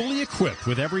is fully equipped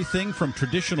with everything from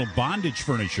traditional bondage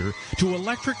furniture to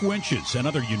electric winches and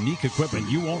other unique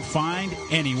equipment you won't find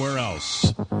anywhere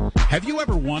else. Have you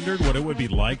ever wondered what it would be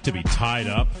like to be tied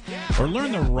up? Or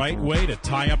learn the right way to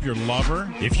tie up your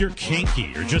lover? If you're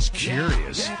kinky or just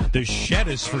curious, the Shed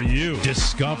is for you.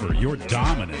 Discover your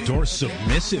dominant or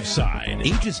submissive side.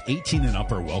 Ages 18 and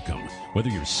up are welcome, whether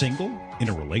you're single, in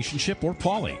a relationship, or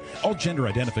poly. All gender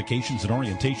identifications and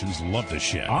orientations love the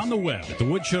Shed. On the web at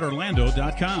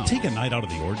thewoodshedorlando.com. Take a night out of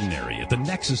the ordinary at the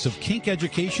nexus of kink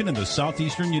education in the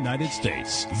southeastern United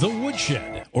States. The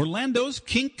Woodshed, Orlando's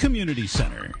Kink Community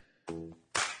Center.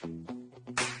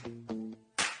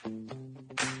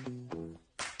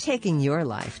 Taking your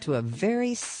life to a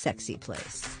very sexy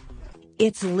place.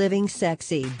 It's Living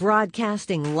Sexy,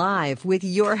 broadcasting live with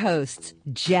your hosts,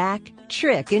 Jack,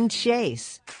 Trick, and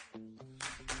Chase.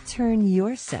 Turn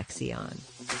your sexy on.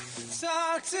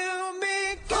 Talk to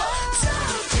me,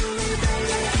 talk to me,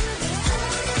 baby.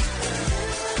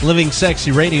 Living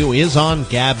Sexy Radio is on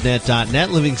Gabnet.net,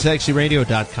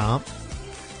 livingsexyradio.com.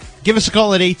 Give us a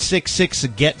call at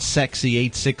 866-GET-SEXY,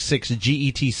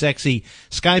 866-GET-SEXY.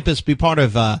 Skype us, be part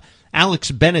of Alex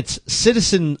Bennett's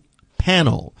Citizen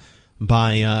Panel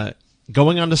by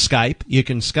going onto Skype. You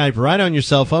can Skype right on your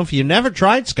cell phone. If you've never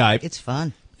tried Skype, It's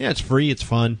fun. yeah, it's free, it's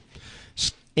fun.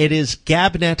 It is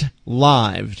Gabnet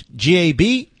Live,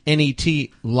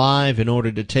 Gabnet Live, in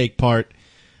order to take part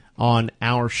on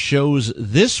our shows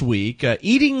this week.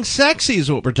 Eating sexy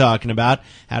is what we're talking about,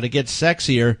 how to get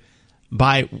sexier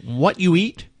by what you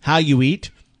eat, how you eat,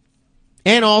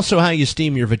 and also how you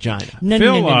steam your vagina.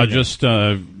 Phil just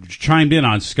chimed in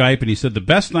on Skype, and he said the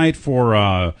best night for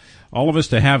all of us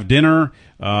to have dinner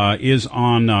is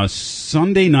on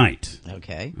Sunday night.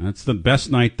 Okay. That's the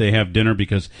best night they have dinner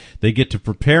because they get to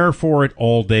prepare for it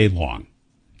all day long.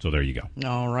 So there you go.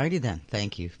 All righty then.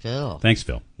 Thank you, Phil. Thanks,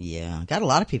 Phil. Yeah, got a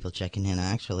lot of people checking in,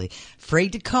 actually.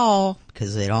 Afraid to call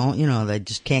because they don't, they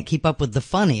just can't keep up with the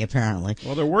funny, apparently.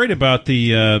 Well, they're worried about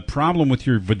the problem with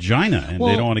your vagina, and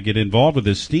they don't want to get involved with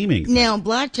this steaming thing. Now,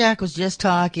 Blackjack was just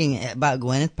talking about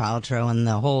Gwyneth Paltrow and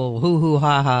the whole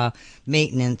hoo-hoo-ha-ha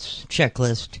maintenance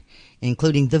checklist,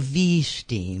 including the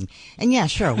V-steam. And yeah,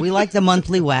 sure, we like the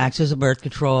monthly waxes of birth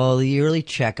control, the yearly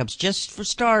checkups, just for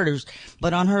starters.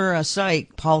 But on her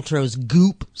site, Paltrow's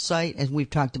Goop site, as we've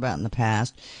talked about in the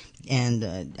past, and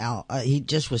he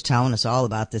just was telling us all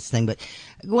about this thing. But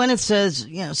Gwyneth says,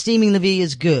 steaming the V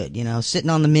is good.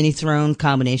 Sitting on the mini throne,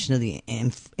 combination of the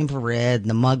infrared and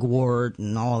the mugwort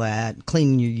and all that,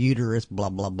 cleaning your uterus, blah,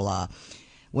 blah, blah.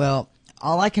 Well,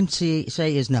 all I can say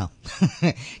is no.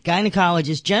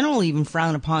 Gynecologists generally even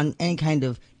frown upon any kind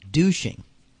of douching,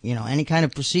 any kind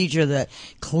of procedure that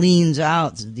cleans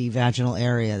out the vaginal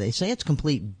area. They say it's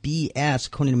complete BS,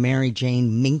 according to Mary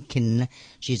Jane Minkin.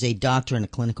 She's a doctor and a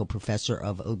clinical professor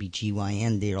of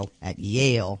OBGYN deal at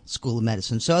Yale School of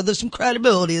Medicine. So there's some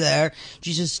credibility there.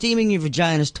 She says steaming your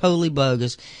vagina is totally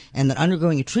bogus, and that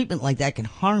undergoing a treatment like that can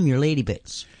harm your lady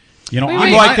bits. Because you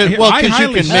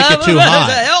can make it too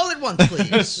hot. Hold it once,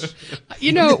 please.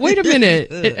 Wait a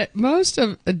minute. Most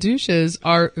of douches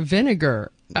are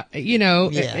vinegar.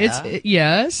 It's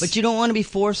yes. But you don't want to be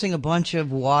forcing a bunch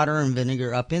of water and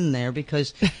vinegar up in there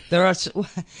because there are.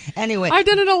 Anyway, I've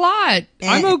done it a lot.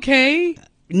 I'm okay.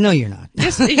 No, you're not.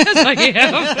 Yes, I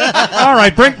am. All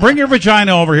right, bring your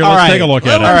vagina over here. Let's take a look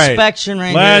at it. All right. Inspection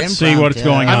right Let's see what's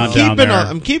going on down there.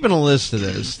 I'm keeping a list of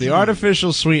this. The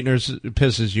artificial sweeteners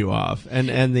pisses you off,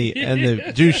 and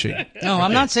the douching. No,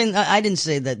 I'm not saying. I didn't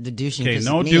say that the douching. Okay, pisses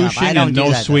no me douching off. and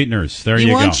no sweeteners. There you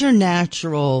go. You want your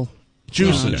natural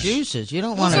juices. Juices. You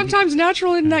don't want. Sometimes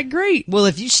natural isn't that great. Well,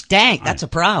 if you stank, that's a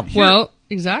problem. Well,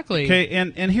 exactly. Okay,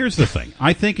 and here's the thing.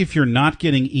 I think if you're not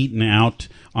getting eaten out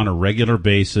on a regular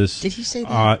basis, did he say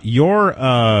that? Your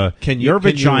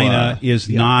vagina is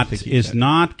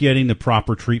not getting the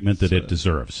proper treatment that it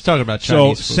deserves. Talking about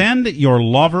Chinese food. Send your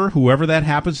lover, whoever that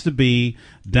happens to be,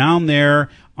 down there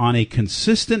on a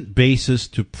consistent basis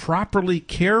to properly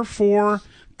care for,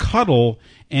 cuddle,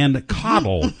 and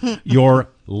coddle your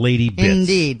lady bits.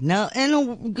 Indeed. Now, and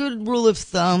a good rule of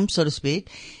thumb, so to speak,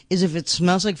 is if it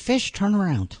smells like fish, turn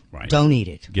around. Right. Don't eat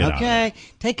it. Get okay? out of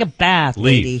it. Take a bath,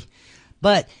 Leave. lady.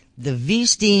 But the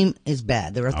V-steam is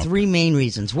bad. There are three main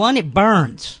reasons. One, it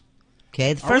burns.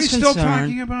 Okay? The first Are we still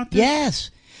talking about this?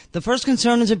 Yes. The first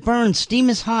concern is it burns.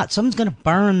 Steam is hot. Someone's going to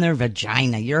burn their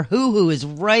vagina. Your hoo-hoo is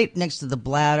right next to the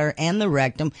bladder and the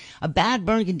rectum. A bad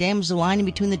burn can damage the lining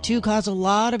between the two, cause a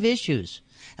lot of issues.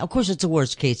 Of course, it's a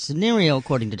worst-case scenario,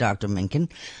 according to Dr.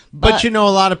 Minkin. But a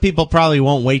lot of people probably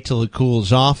won't wait till it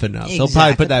cools off enough. They'll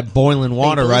probably put that boiling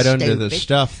water right under the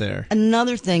stuff there.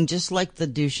 Another thing, just like the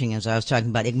douching, as I was talking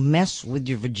about, it messes with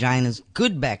your vagina's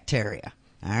good bacteria.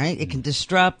 All right? It can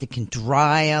disrupt. It can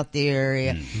dry out the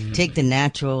area. Take the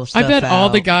natural stuff I bet out. all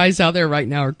the guys out there right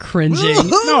now are cringing.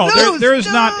 No, there is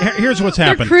not. Here's what's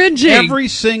happened. They're cringing. Every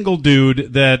single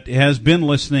dude that has been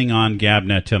listening on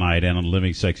Gabnet tonight and on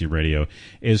Living Sexy Radio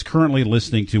is currently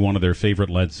listening to one of their favorite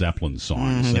Led Zeppelin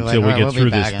songs until we get through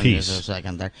this piece. Just a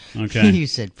second there. Okay. You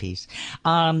said peace.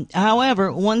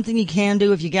 However, one thing you can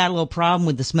do if you got a little problem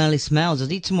with the smelly smells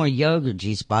is eat some more yogurt,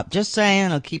 G-Spot. Just saying,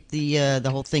 it'll keep the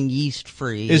whole thing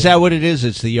yeast-free. Is that what it is?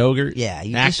 It's the yogurt? Yeah.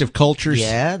 Active cultures?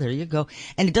 Yeah, there you go.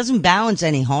 And it doesn't balance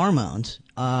any hormones.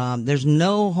 There's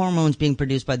no hormones being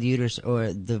produced by the uterus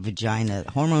or the vagina.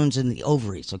 Hormones in the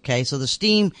ovaries, okay? So the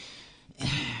steam...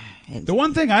 The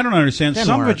one thing I don't understand,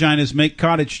 some vaginas make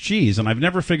cottage cheese, and I've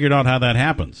never figured out how that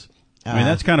happens. I mean,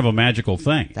 that's kind of a magical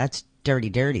thing. That's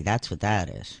dirty. That's what that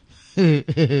is.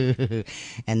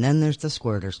 And then there's the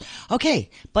squirters. Okay,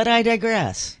 but I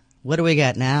digress. What do we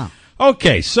got now?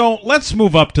 Okay, so let's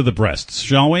move up to the breasts,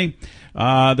 shall we?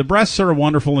 The breasts are a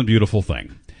wonderful and beautiful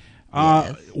thing.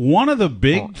 One of the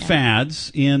big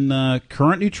fads in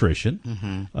current nutrition,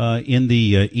 in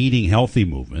the eating healthy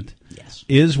movement,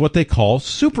 is what they call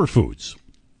superfoods.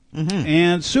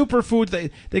 And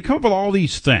superfoods, they come up with all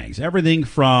these things, everything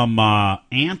from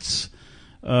ants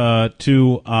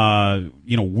to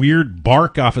weird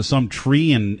bark off of some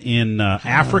tree in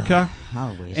Africa.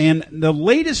 And the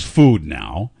latest food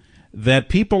now that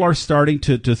people are starting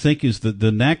to think is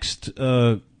the next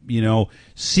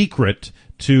secret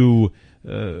to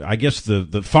I guess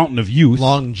the fountain of youth,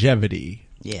 longevity,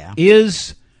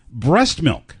 is breast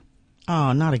milk.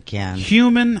 Oh, not again.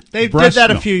 Human They breast did that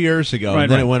milk. a few years ago,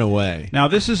 and then it went away. Now,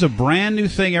 this is a brand new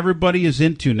thing everybody is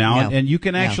into now, and you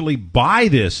can actually buy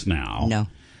this now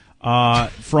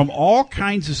from all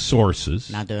kinds of sources.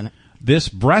 Not doing it. This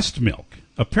breast milk.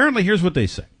 Apparently, here's what they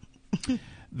say.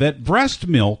 That breast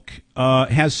milk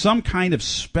has some kind of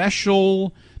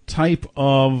special type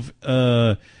of,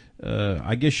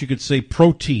 I guess you could say,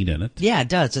 protein in it. Yeah, it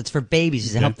does. It's for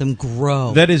babies to help them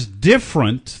grow. That is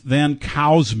different than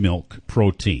cow's milk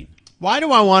protein. Why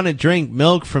do I want to drink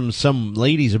milk from some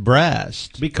lady's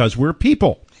breast? Because we're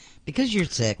people. Because you're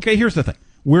sick. Okay, here's the thing.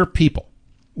 We're people.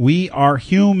 We are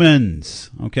humans,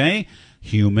 okay?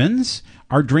 Humans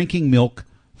are drinking milk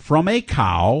from a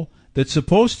cow that's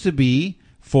supposed to be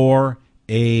for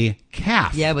a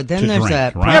calf. Yeah, but then to there's drink,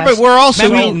 that. right? Yeah, but we're also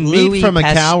Remember eating Louis meat from a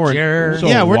cow. Pasteur? So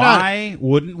yeah, we're why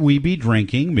wouldn't we be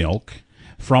drinking milk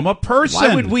from a person?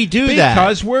 Why would we do that?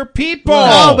 Because we're people.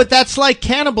 No, but that's like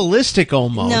cannibalistic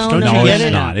almost. No, Don't no, you No, get it's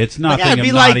it? not. It's nothing. Yeah, it'd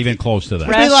be not like- even close to that.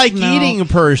 It'd be like Breast eating a milk.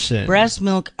 person. Breast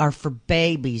milk are for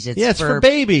babies. Yeah, it's for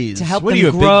babies. To help What are them you,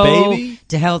 a big grow, baby?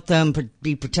 to help them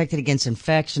be protected against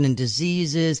infection and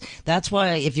diseases. That's why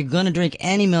if you're going to drink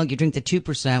any milk, you drink the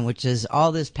 2%, which is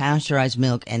all this pasteurized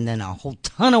milk and then a whole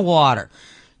ton of water.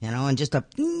 And just a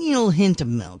little hint of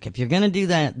milk. If you're going to do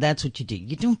that, that's what you do.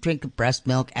 You don't drink breast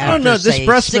milk after, I don't know. This say,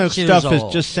 breast 6 milk years stuff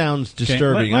old. just sounds Okay,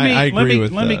 disturbing. let me- I agree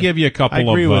with. Let me give you a I couple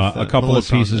agree with, of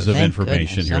Melissa on pieces this. of Thank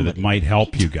information goodness, here that somebody. might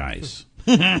help you guys.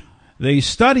 The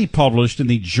study published in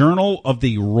the Journal of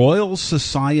the Royal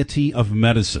Society of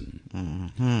Medicine.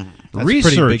 That's a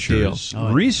pretty big deal.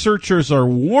 Researchers are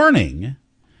warning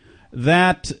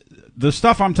that the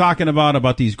stuff I'm talking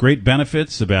about these great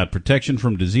benefits, about protection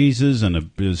from diseases and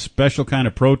a special kind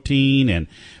of protein and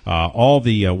all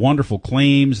the wonderful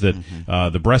claims that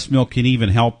the breast milk can even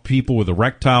help people with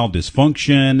erectile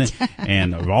dysfunction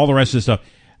and all the rest of the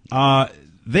stuff.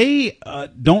 They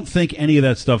don't think any of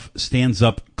that stuff stands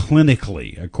up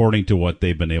clinically, according to what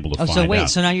they've been able to find so wait, out.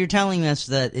 so now you're telling us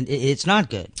that it's not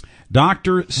good.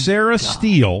 Dr. Sarah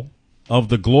Steele of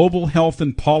the Global Health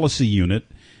and Policy Unit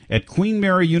at Queen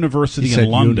Mary University He in said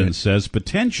London unit. says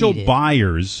potential He did.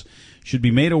 buyers should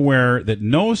be made aware that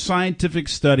no scientific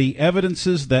study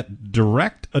evidences that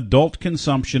direct adult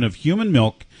consumption of human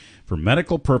milk for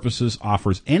medical purposes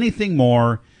offers anything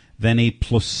more than a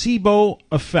placebo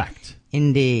effect.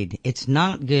 Indeed. It's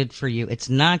not good for you. It's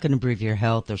not going to improve your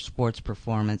health or sports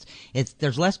performance.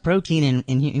 There's less protein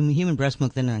in human breast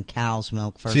milk than in cow's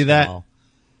milk, first See that? of all.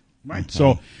 Right.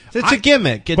 So It's a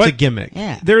gimmick. It's but a gimmick.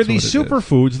 Yeah. there are That's these what it is.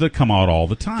 superfoods that come out all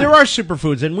the time. There are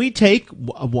superfoods, and we take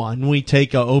one. We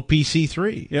take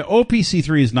OPC3. Yeah,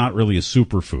 OPC3 is not really a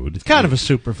superfood. It's Kind of a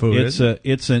superfood.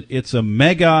 It's a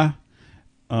mega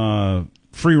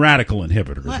free radical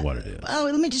inhibitor is what it is. Well,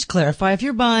 let me just clarify. If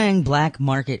you're buying black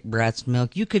market breast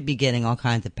milk, you could be getting all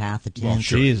kinds of pathogens.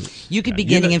 Jesus. You could be Yeah,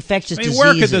 getting know- infectious I mean, diseases.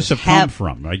 where could this have come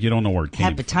from? Right? You don't know where it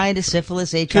came from. Hepatitis,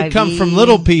 syphilis, HIV. Could come from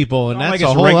little people, and Not that's like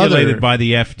a it's whole regulated other. by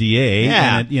the FDA,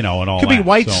 Yeah. and and all Could that. be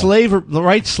white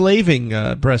So- slaving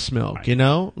breast milk.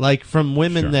 Right. Like from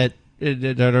women Sure. that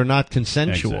are not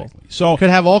consensual. Exactly. So-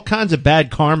 could have all kinds of bad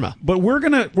karma. But we're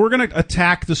gonna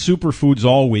attack the superfoods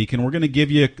all week, and we're gonna give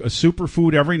you a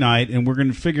superfood every night, and we're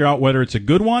gonna figure out whether it's a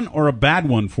good one or a bad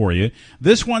one for you.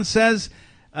 This one says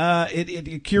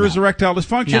it cures erectile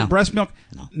dysfunction. No. Breast milk,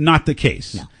 not the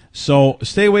case. So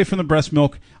stay away from the breast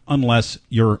milk unless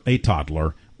you're a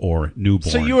toddler or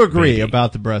newborn. So you agree baby.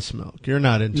 about the breast milk? You're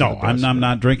not into No, the breast I'm milk.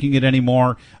 not drinking it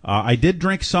anymore. I did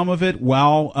drink some of it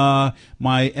while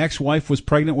my ex-wife was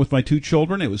pregnant with my 2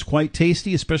 children. It was quite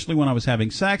tasty, especially when I was having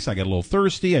sex. I got a little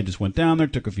thirsty. I just went down there,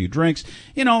 took a few drinks,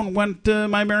 and went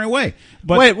my merry way.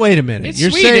 But Wait a minute. It's You're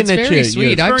sweet. saying It's that very you,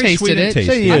 sweet. it's I've very tasted sweet and it.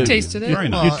 tasty. I've tasted it. Very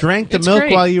nice. You drank the It's milk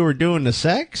great. while you were doing the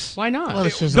sex? Why not? Well,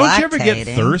 she's Don't you ever get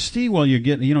lactating. thirsty while you're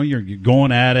getting, you're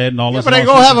going at it and all Yeah, this? but I and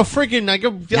go all have a this? freaking. I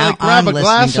go Now like, grab I'm a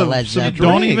glass to Led some Zeppelin.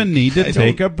 Don't even need to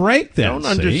take a break then. I don't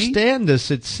understand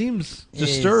this. It seems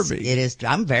disturbing. It is.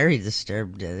 I'm very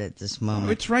disturbed at this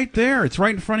moment. It's right there. It's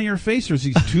right in front of your face. There's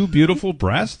these two beautiful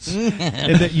breasts.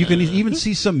 And that you can even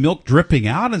see some milk dripping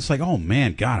out. And it's like, oh,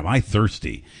 man, God, am I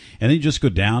thirsty. And then you just go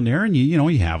down there and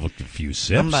you have a few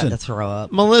sips. I'm about to throw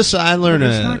up. Melissa, I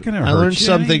learned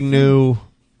something new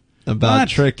about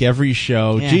Trick every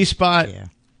show. Yeah. G-Spot. Yeah.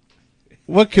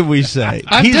 What can we say?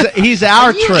 He's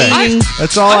our Trick.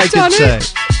 That's all I can say.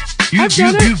 You've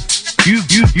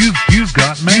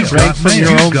got mail. Drank from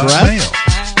your own breath.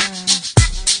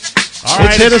 All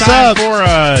right, hit us time up for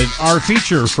our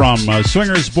feature from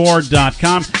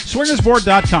swingersboard.com.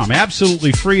 Swingersboard.com,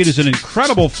 absolutely free. It is an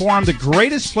incredible forum, the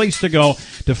greatest place to go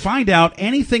to find out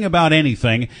anything about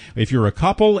anything. If you're a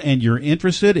couple and you're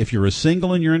interested, if you're a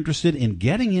single and you're interested in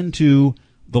getting into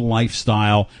the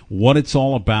lifestyle, what it's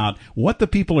all about, what the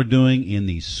people are doing in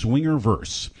the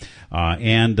swingerverse.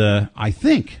 And I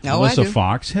think Melissa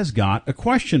Fox has got a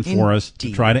question for us to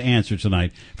try to answer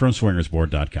tonight from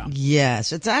swingersboard.com.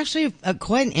 Yes, it's actually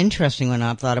quite an interesting one.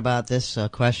 I've thought about this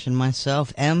question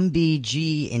myself.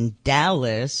 MBG in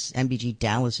Dallas. MBG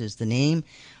Dallas is the name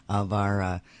of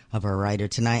our writer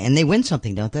tonight. And they win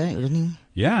something, don't they?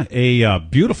 Yeah, a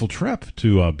beautiful trip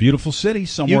to a beautiful city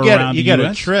somewhere around the U.S. You get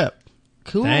a trip.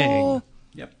 Cool. Dang.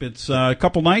 Yep, it's a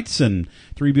couple nights and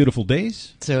 3 beautiful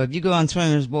days. So if you go on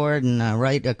Swingers Board and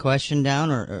write a question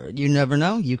down, or you never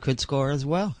know, you could score as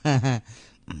well. I'm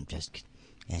just kidding.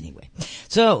 Anyway.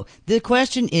 So the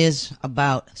question is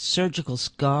about surgical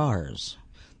scars.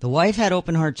 The wife had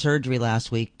open heart surgery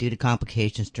last week due to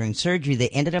complications. During surgery, they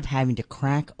ended up having to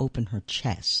crack open her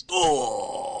chest.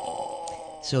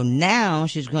 So now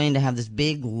she's going to have this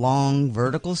big, long,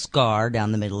 vertical scar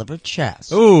down the middle of her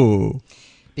chest. Ooh.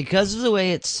 Because of the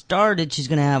way it started, she's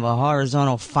going to have a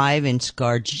horizontal 5-inch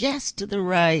scar just to the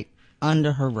right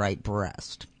under her right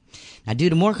breast. Now, due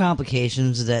to more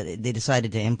complications, that they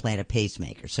decided to implant a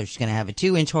pacemaker. So she's going to have a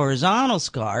 2-inch horizontal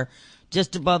scar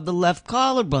just above the left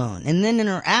collarbone. And then in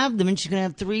her abdomen, she's going to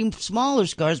have 3 smaller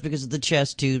scars because of the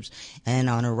chest tubes. And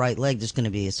on her right leg, there's going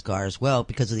to be a scar as well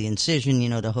because of the incision,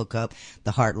 to hook up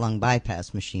the heart-lung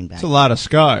bypass machine back. It's a lot of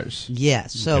scars.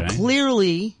 Yes. So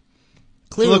clearly,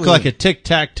 look like a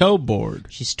tic-tac-toe board.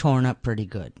 She's torn up pretty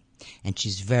good. And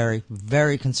she's very,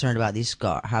 very concerned about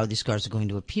how these scars are going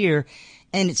to appear.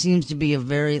 And it seems to be a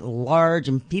very large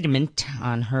impediment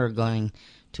on her going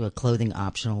to a clothing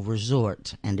optional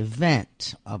resort and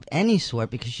event of any sort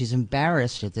because she's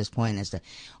embarrassed at this point as to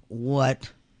what,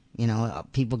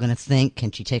 people going to think.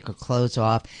 Can she take her clothes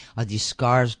off? Are these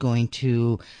scars going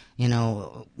to,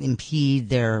 impede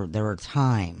their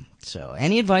time? So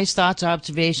any advice, thoughts,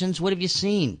 observations? What have you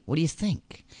seen? What do you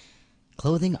think?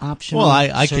 Clothing optional. Well,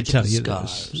 I could tell you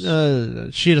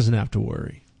this. She doesn't have to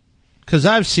worry. Because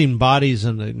I've seen bodies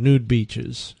on the nude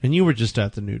beaches, and you were just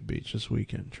at the nude beach this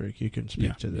weekend, Trick. You can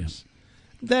speak to this.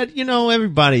 Yeah. That,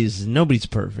 nobody's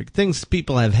perfect.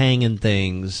 People have hanging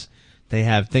things. They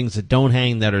have things that don't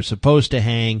hang that are supposed to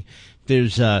hang.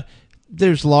 There's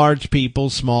large people,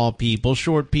 small people,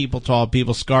 short people, tall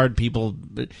people, scarred people.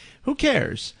 But who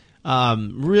cares?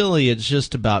 Really, it's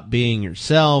just about being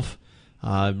yourself.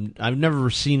 I've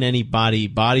never seen anybody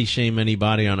body shame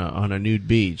anybody on a nude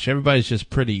beach. Everybody's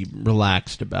just pretty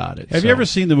relaxed about it. Have you ever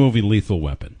seen the movie Lethal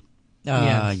Weapon?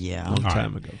 Yeah. Long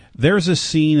time ago. There's a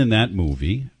scene in that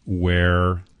movie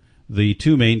where the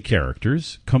 2 main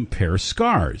characters compare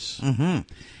scars. Mm-hmm.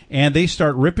 And they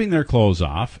start ripping their clothes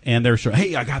off, and they're sure,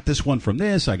 hey, I got this one from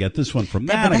this, I got this one from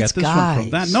that, I got this one from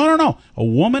that. No. A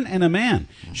woman and a man.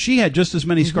 She had just as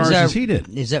many scars as he did.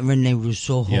 Is that Rene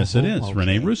Russo? Yes, it is. Okay.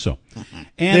 Rene Russo.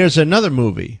 And there's another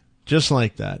movie just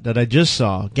like that I just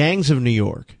saw, Gangs of New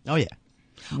York. Oh, yeah.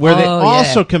 Where they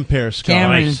also compare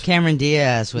scars. Cameron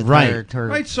Diaz with her.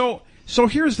 Right, so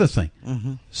here's the thing.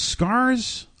 Mm-hmm.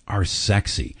 Scars are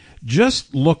sexy.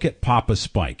 Just look at Papa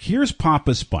Spike. Here's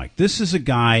Papa Spike. This is a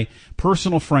guy,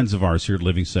 personal friends of ours here at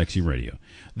Living Sexy Radio.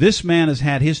 This man has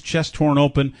had his chest torn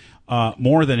open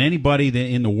more than anybody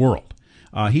in the world.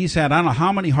 He's had, I don't know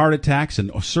how many heart attacks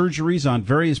and surgeries on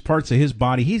various parts of his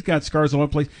body. He's got scars all over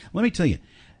the place. Let me tell you,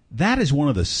 that is one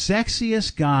of the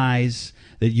sexiest guys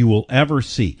that you will ever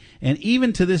see. And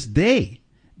even to this day,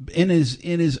 in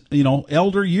his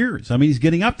elder years. I mean, he's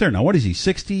getting up there now. What is he,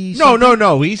 60?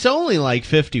 No. He's only like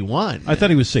 51. I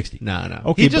thought he was 60. No.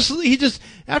 Okay, he just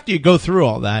after you go through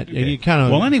all that, and you kind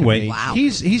of. Well, anyway,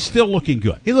 he's still looking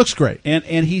good. He looks great, and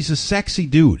he's a sexy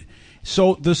dude.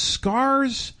 So the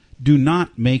scars do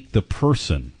not make the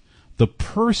person. The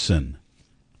person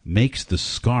makes the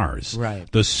scars.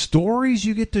 Right. The stories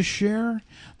you get to share,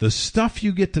 the stuff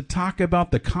you get to talk about,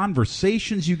 the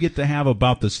conversations you get to have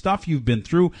about the stuff you've been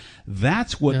through,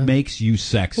 that's what makes you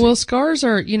sexy. Well, scars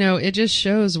are, it just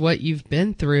shows what you've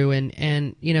been through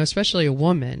and, especially a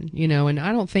woman, and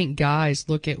I don't think guys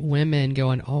look at women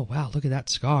going, oh, wow, look at that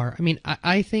scar. I mean,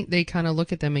 I think they kind of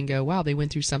look at them and go, wow, they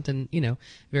went through something,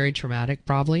 very traumatic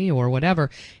probably or whatever.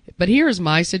 But here's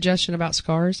my suggestion about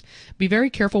scars. Be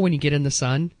very careful when you get in the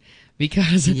sun.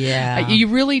 Because you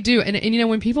really do. And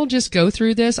when people just go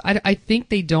through this, I think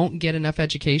they don't get enough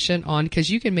education on,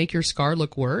 because you can make your scar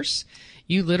look worse.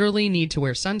 You literally need to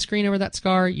wear sunscreen over that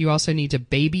scar. You also need to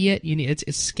baby it.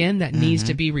 It's skin that needs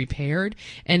to be repaired.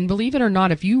 And believe it or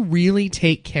not, if you really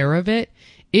take care of it,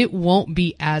 it won't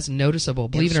be as noticeable,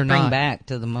 believe it or not. Spring back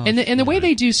to the most. And the way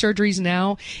they do surgeries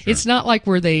now, it's not like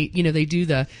where they do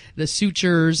the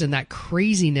sutures and that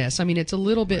craziness. I mean, it's a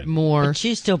little bit more. But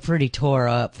she's still pretty tore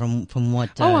up from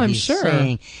what I'm he's sure.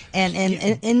 saying. And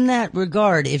in that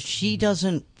regard, if she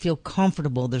doesn't feel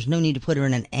comfortable, there's no need to put her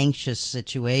in an anxious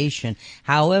situation.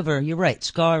 However, you're right,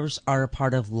 scars are a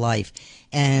part of life.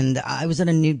 And I was at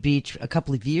a nude beach a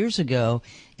couple of years ago,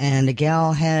 and a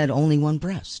gal had only one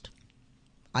breast.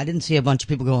 I didn't see a bunch of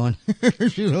people going,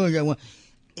 she only got one.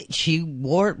 She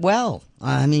wore it well.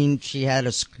 I mean, she had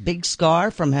a big scar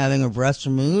from having her breast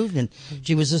removed, and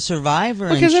she was a survivor.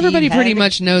 Because everybody pretty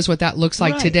much knows what that looks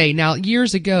like today. Now,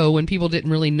 years ago, when people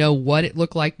didn't really know what it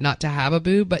looked like not to have a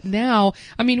boob, but now,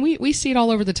 I mean, we see it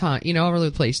all over the time, all over the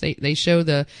place. They show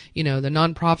the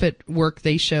nonprofit work.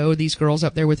 They show these girls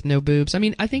up there with no boobs. I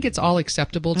mean, I think it's all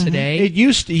acceptable today. It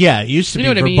used to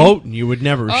be verboten. You would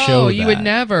never show that. You would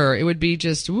never. It would be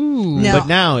just, ooh. But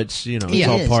now it's, it's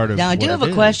all part of Now, I do what have it a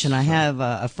is. question. I have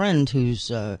a friend who's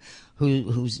a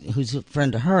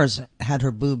friend of hers had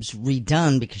her boobs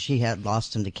redone because she had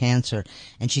lost them to cancer,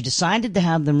 and she decided to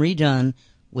have them redone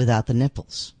without the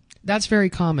nipples. That's very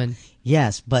common.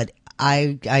 Yes, but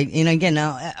and again,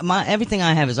 now everything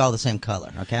I have is all the same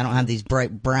color. Okay, I don't have these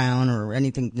bright brown or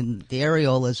anything. The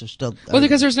areolas are still. Well,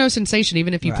 because there's no sensation.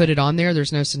 Even if you put it on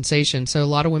there's no sensation. So a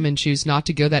lot of women choose not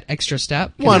to go that extra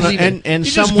step. Well, and you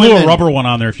some just glue women, a rubber one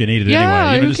on there if you need it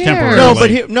anyway. Who Just cares?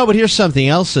 temporarily. but here's something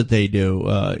else that they do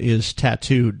is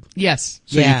tattooed. Yes.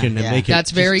 So you can make it. That's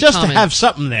very just common. to have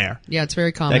something there. Yeah, it's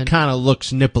very common. That kind of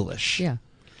looks nipplish. Yeah.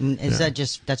 That's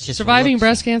just surviving looks.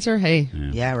 breast cancer? Hey,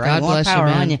 yeah, right. God More bless power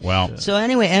you, man. on you. Well, so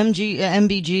anyway,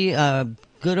 MBG,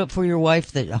 good up for your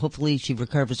wife that hopefully she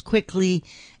recovers quickly,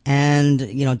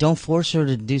 and don't force her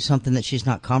to do something that she's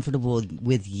not comfortable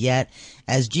with yet.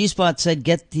 As G-Spot said,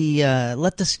 let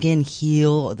the skin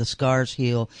heal, the scars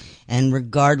heal, and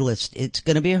regardless, it's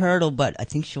going to be a hurdle, but I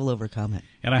think she'll overcome it.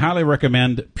 And I highly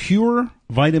recommend Pure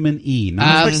Vitamin E.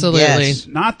 Absolutely.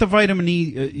 Not the vitamin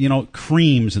E,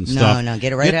 creams and stuff. No,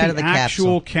 get it right out of the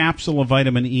actual capsule of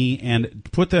vitamin E and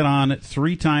put that on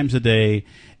 3 times a day,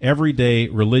 every day,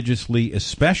 religiously,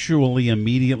 especially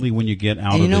immediately when you get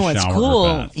out of the shower. What's or cool?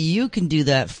 bath. You can do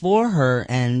that for her,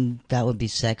 and that would be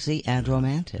sexy and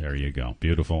romantic. There you go.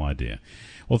 Beautiful idea.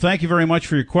 Well, thank you very much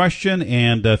for your question,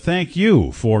 and thank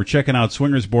you for checking out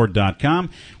swingersboard.com,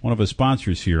 one of our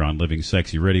sponsors here on Living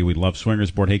Sexy Radio. We love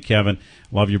Swingersboard. Hey, Kevin,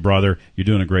 love you, brother. You're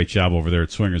doing a great job over there at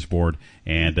Swingersboard,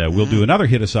 and we'll do another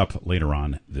Hit Us Up later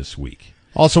on this week.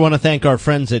 Also want to thank our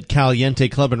friends at Caliente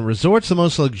Club and Resorts, the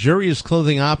most luxurious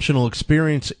clothing optional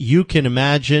experience you can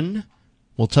imagine.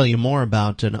 We'll tell you more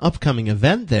about an upcoming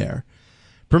event there.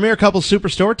 Premier Couples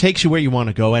Superstore takes you where you want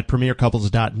to go at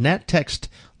premiercouples.net. Text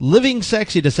Living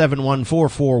Sexy to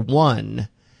 71441.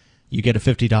 You get a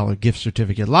 $50 gift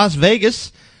certificate. Las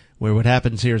Vegas, where what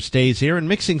happens here stays here. And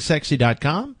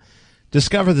MixingSexy.com.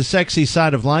 Discover the sexy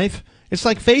side of life. It's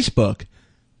like Facebook,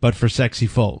 but for sexy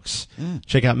folks.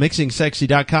 Check out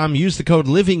MixingSexy.com. Use the code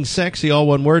LivingSexy, all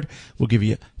one word. We'll give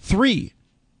you 3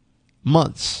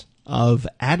 months of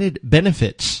added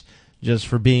benefits just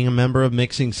for being a member of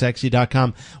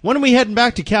MixingSexy.com. When are we heading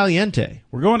back to Caliente?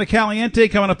 We're going to Caliente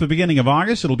coming up the beginning of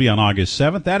August. It'll be on August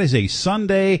 7th. That is a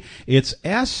Sunday. It's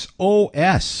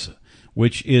SOS,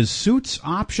 which is Suits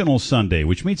Optional Sunday,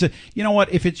 which means that, you know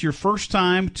what, if it's your first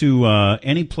time to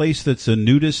any place that's a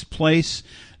nudist place,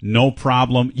 no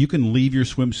problem. You can leave your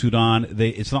swimsuit on.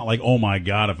 It's not like, oh, my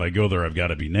God, if I go there, I've got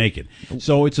to be naked.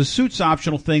 So it's a suits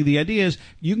optional thing. The idea is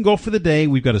you can go for the day.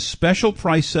 We've got a special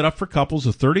price set up for couples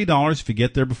of $30 if you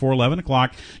get there before 11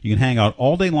 o'clock. You can hang out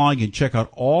all day long. You can check out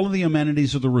all of the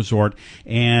amenities of the resort,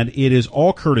 and it is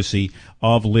all courtesy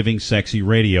of Living Sexy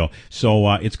Radio. So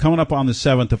it's coming up on the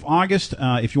 7th of August.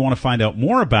 If you want to find out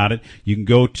more about it, you can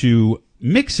go to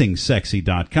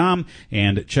mixingsexy.com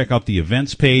and check out the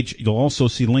events page. You'll also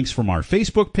see links from our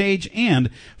Facebook page and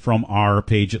from our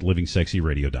page at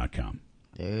livingsexyradio.com.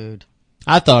 Dude.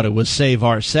 I thought it was Save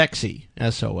Our Sexy,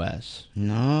 SOS.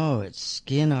 No, it's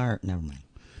Skin Art. Never mind.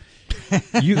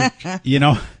 You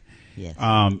know, Yes.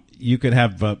 you could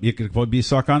have you could be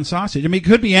suck on sausage. I mean, it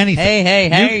could be anything.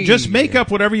 Hey. You just make up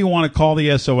whatever you want to call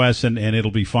the SOS, and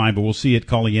it'll be fine. But we'll see at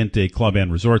Caliente Club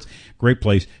and Resorts. Great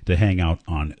place to hang out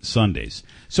on Sundays.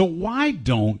 So why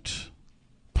don't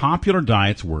popular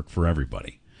diets work for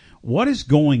everybody? What is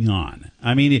going on?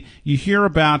 I mean, you hear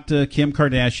about Kim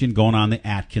Kardashian going on the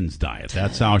Atkins diet.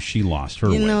 That's how she lost her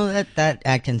weight. You know, that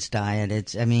Atkins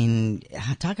diet,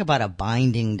 talk about a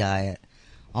binding diet.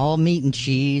 All meat and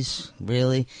cheese,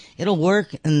 really. It'll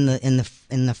work in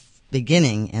the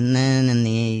beginning, and then in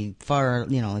the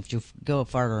if you go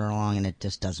farther along, and it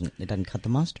doesn't cut the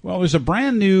mustard. Well, there's a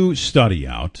brand new study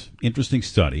out, interesting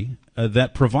study,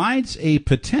 that provides a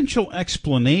potential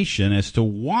explanation as to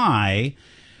why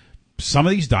some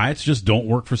of these diets just don't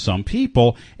work for some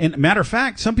people. And matter of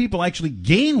fact, some people actually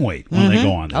gain weight when they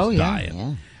go on this diet.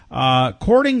 Yeah.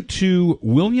 According to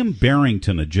William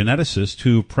Barrington, a geneticist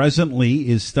who presently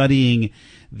is studying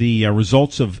the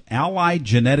results of Allied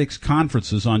Genetics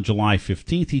conferences on July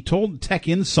 15th, he told Tech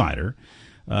Insider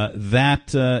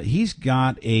that he's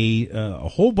got a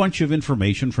whole bunch of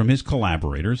information from his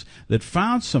collaborators that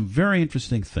found some very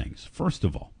interesting things. First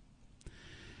of all,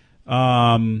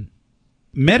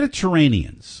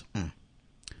 Mediterraneans.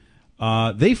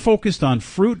 They focused on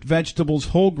fruit, vegetables,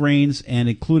 whole grains, and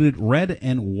included red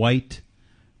and white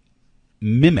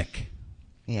mimic.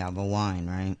 Yeah, the wine,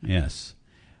 right? Yes.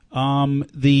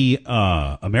 The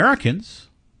Americans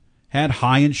had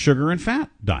high in sugar and fat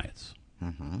diets.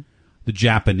 Mm-hmm. The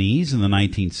Japanese in the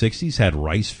 1960s had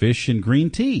rice, fish, and green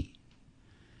tea.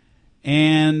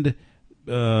 And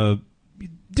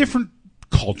different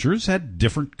cultures had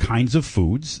different kinds of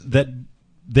foods that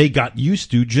they got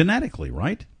used to genetically,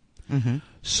 right? Mm-hmm.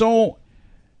 So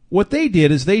what they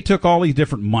did is they took all these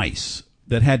different mice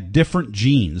that had different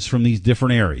genes from these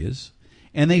different areas,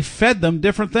 and they fed them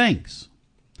different things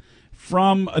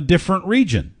from a different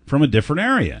region, from a different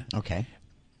area. Okay.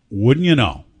 Wouldn't you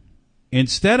know?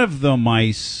 Instead of the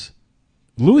mice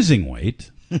losing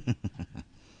weight,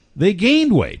 they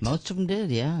gained weight. Most of them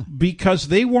did, yeah. Because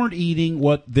they weren't eating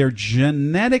what their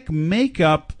genetic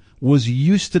makeup was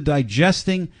used to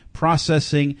digesting,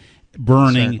 processing,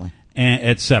 burning, Certainly.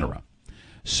 etc.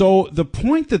 So the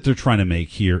point that they're trying to make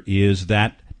here is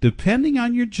that depending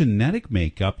on your genetic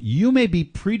makeup, you may be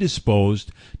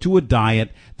predisposed to a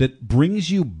diet that brings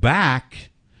you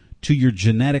back to your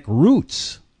genetic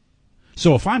roots.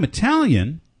 So if I'm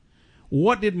Italian,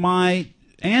 what did my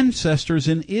ancestors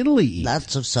in Italy eat?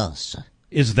 Lots of salsa.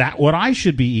 Is that what I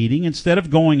should be eating instead of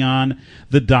going on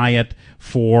the diet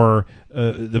for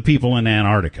the people in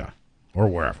Antarctica or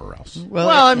wherever else? Well,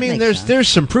 I mean, there's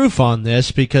some proof on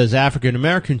this because African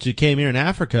Americans who came here in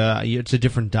Africa, it's a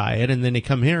different diet, and then they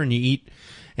come here and you eat,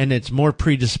 and it's more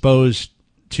predisposed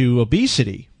to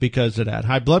obesity because of that,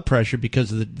 high blood pressure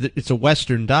because of it's a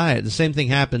Western diet. The same thing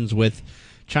happens with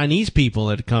Chinese people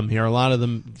that come here. A lot of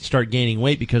them start gaining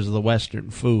weight because of the Western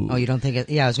food. Oh, you don't think it?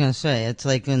 Yeah, I was going to say, it's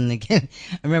like when I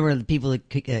remember the people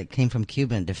that came from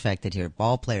Cuba and defected here,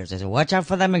 ball players. They said, watch out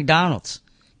for that McDonald's.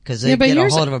 Because they get a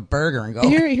hold of a burger and go.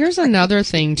 Here's another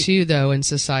thing, too, though, in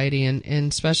society,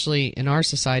 and especially in our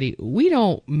society, we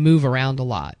don't move around a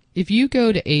lot. If you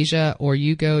go to Asia or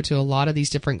you go to a lot of these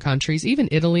different countries, even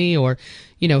Italy or,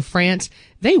 France,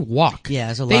 they walk. Yeah,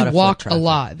 there's a lot They of walk foot traffic. a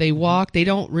lot. They walk. They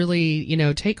don't really,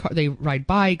 they ride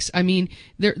bikes. I mean,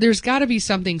 there's got to be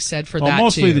something said for that,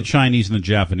 mostly too. the Chinese and the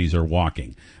Japanese are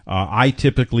walking. I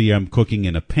typically am cooking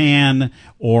in a pan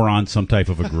or on some type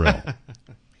of a grill.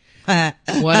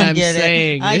 What I'm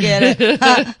saying. I get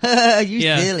it. You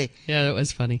Yeah. silly. Yeah, that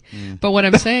was funny. But what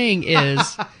I'm saying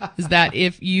is that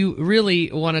if you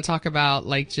really want to talk about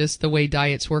like just the way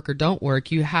diets work or don't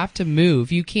work, you have to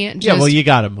move. You can't just. Yeah, well, you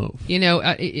got to move. You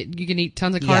can eat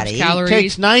tons of You gotta carbs, eat. calories. It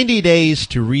takes 90 days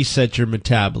to reset your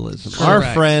metabolism. Correct.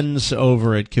 Our friends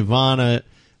over at Kivana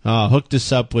hooked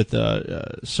us up with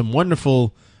some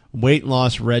wonderful weight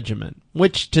loss regimen,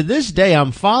 which to this day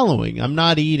I'm following. I'm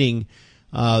not eating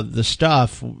the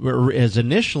stuff as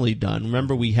initially done.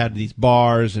 Remember, we had these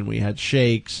bars and we had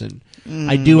shakes, and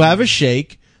I do have a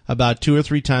shake about 2 or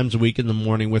 3 times a week in the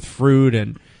morning with fruit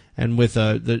and with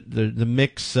the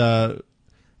mix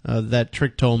that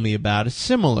Trick told me about. It's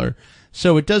similar.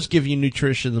 So it does give you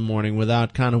nutrition in the morning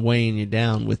without kind of weighing you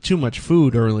down with too much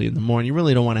food early in the morning. You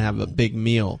really don't want to have a big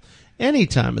meal any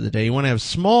time of the day. You want to have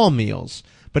small meals.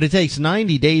 But it takes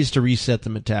 90 days to reset the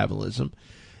metabolism.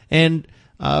 And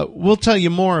we'll tell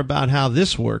you more about how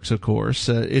this works, of course.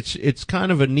 It's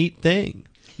kind of a neat thing.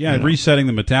 Yeah, resetting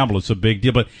the metabolism is a big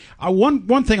deal. But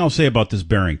one thing I'll say about this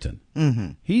Barrington,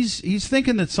 he's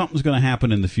thinking that something's going to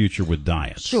happen in the future with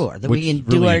diets. Sure, that we can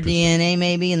do our DNA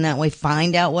maybe, and that way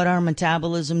find out what our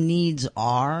metabolism needs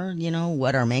are,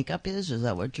 what our makeup is. Is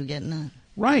that what you're getting at?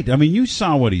 Right. I mean, you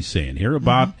saw what he's saying here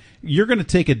about you're going to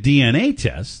take a DNA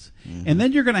test, and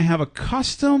then you're going to have a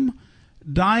custom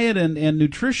diet and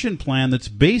nutrition plan that's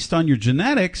based on your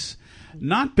genetics,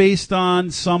 not based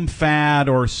on some fad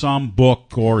or some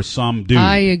book or some dude.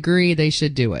 I agree they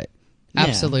should do it.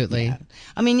 Absolutely. Yeah.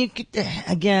 I mean, you could,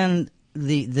 again,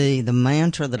 the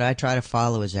mantra that I try to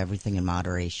follow is everything in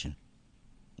moderation.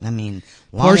 I mean,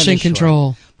 portion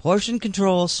control. Portion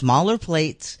control, smaller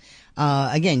plates.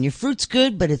 Again, your fruit's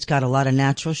good, but it's got a lot of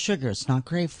natural sugar. It's not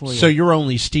great for you. So you're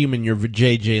only steaming your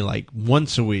JJ like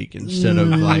once a week instead of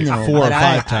like 4 or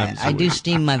 5 times a week. I do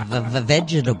steam my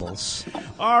vegetables.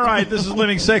 All right, this is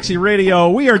Living Sexy Radio.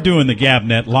 We are doing the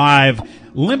Gabnet Live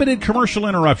limited commercial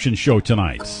interruption show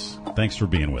tonight. Thanks for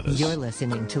being with us. You're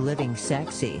listening to Living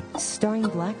Sexy, starring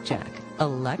Blackjack,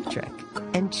 Electric,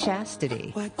 and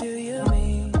Chastity. What do you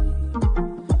mean?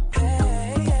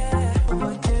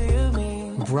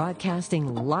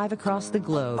 Broadcasting live across the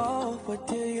globe. Oh, what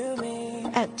do you mean?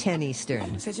 At 10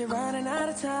 Eastern. Said you're running out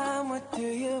of time. What do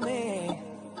you mean?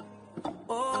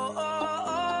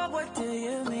 Oh, what do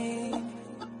you mean?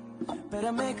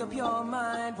 Better make up your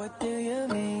mind. What do you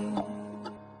mean?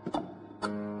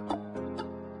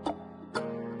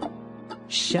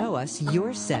 Show us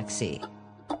you're sexy.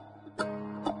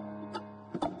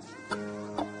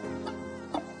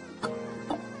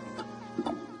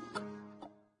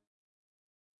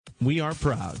 We are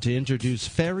proud to introduce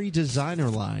Fairy Designer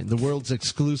Line, the world's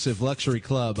exclusive luxury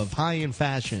club of high-end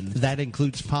fashion that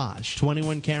includes Posh,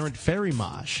 21-karat Fairy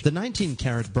Mosh, the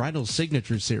 19-karat Bridal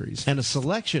Signature Series, and a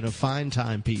selection of fine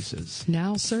timepieces.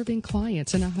 Now serving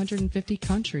clients in 150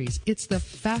 countries. It's the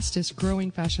fastest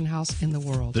growing fashion house in the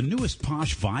world. The newest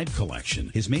Posh Vibe collection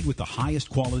is made with the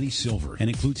highest quality silver and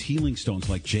includes healing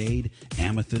stones like jade,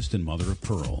 amethyst, and mother of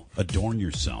pearl. Adorn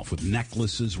yourself with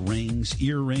necklaces, rings,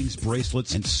 earrings,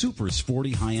 bracelets, and super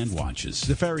sporty high-end watches.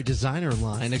 The Fairy Designer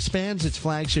Line expands its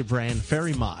flagship brand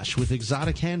Fairy Mosh with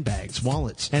exotic handbags,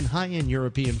 wallets, and high-end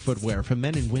European footwear for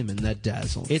men and women that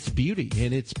dazzle. It's beauty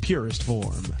in its purest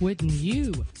form. Wouldn't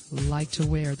you like to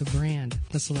wear the brand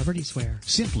the celebrities wear?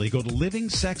 Simply go to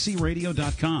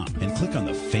livingsexyradio.com and click on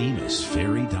the famous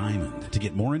Fairy Diamond to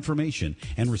get more information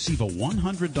and receive a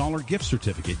 $100 gift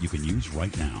certificate you can use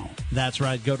right now. That's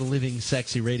right. Go to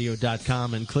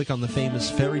livingsexyradio.com and click on the famous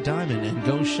Fairy Diamond and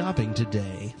go shopping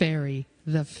today. Fairy,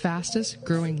 the fastest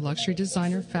growing luxury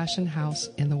designer fashion house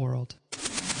in the world.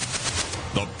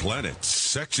 The planet's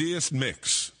sexiest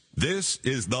mix. This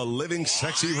is the Living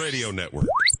Sexy Radio Network,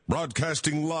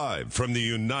 broadcasting live from the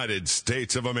United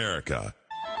States of America.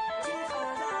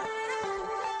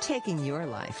 Taking your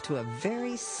life to a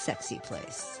very sexy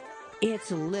place. It's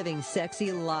Living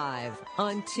Sexy Live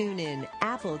on TuneIn,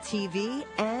 Apple TV,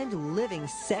 and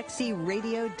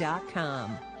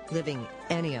livingsexyradio.com. Living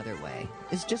any other way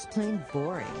is just plain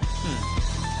boring.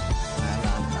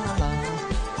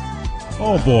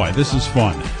 Oh boy, this is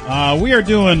fun. We are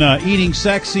doing Eating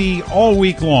Sexy all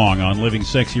week long on Living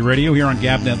Sexy Radio here on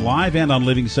Gabnet Live and on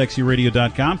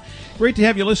livingsexyradio.com. Great to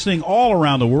have you listening all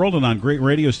around the world and on great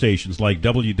radio stations like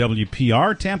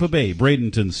WWPR, Tampa Bay,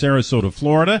 Bradenton, Sarasota,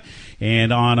 Florida,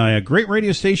 and on a great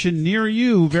radio station near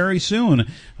you very soon.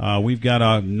 We've got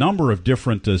a number of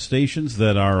different stations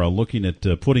that are looking at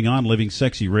putting on Living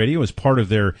Sexy Radio as part of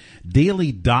their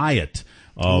daily diet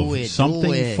of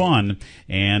something fun,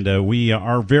 and we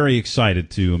are very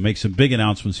excited to make some big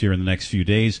announcements here in the next few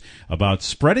days about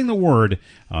spreading the word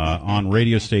on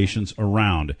radio stations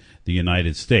around the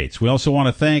United States. We also want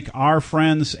to thank our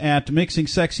friends at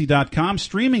MixingSexy.com,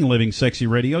 streaming Living Sexy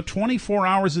Radio 24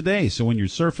 hours a day. So when you're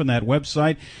surfing that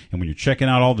website and when you're checking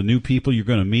out all the new people you're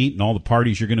going to meet and all the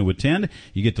parties you're going to attend,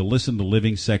 you get to listen to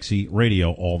Living Sexy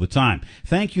Radio all the time.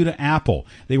 Thank you to Apple.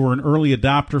 They were an early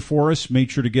adopter for us, made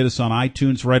sure to get us on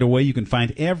iTunes right away. You can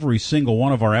find every single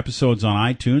one of our episodes on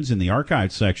iTunes in the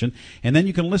archive section, and then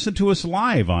you can listen to us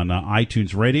live on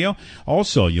iTunes Radio.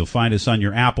 Also, you'll find us on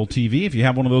your Apple TV. If you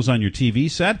have one of those on your TV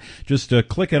set, just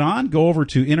click it on, go over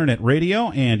to Internet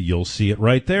Radio, and you'll see it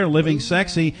right there, Living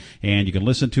Sexy, and you can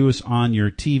listen to us on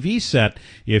your TV set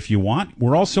if you want.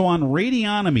 We're also on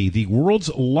Radionomy, the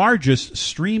world's largest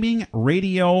streaming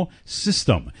radio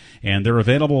system, and they're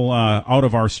available out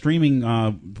of our streaming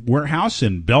warehouse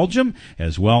in Belgium.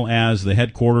 as well as the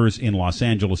headquarters in Los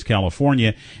Angeles,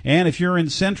 California. And if you're in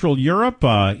Central Europe,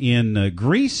 in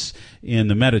Greece, in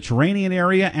the Mediterranean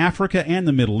area, Africa, and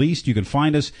the Middle East, you can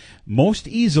find us most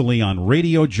easily on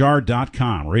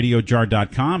radiojar.com.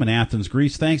 Radiojar.com in Athens,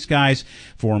 Greece. Thanks, guys,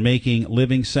 for making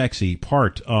Living Sexy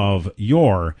part of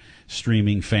your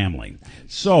streaming family.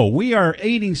 So we are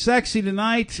eating sexy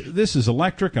tonight. This is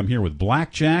Electric. I'm here with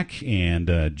Blackjack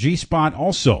and G-Spot.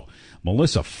 Also,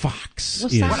 Melissa Fox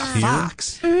is here.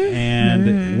 Fox?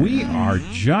 And we are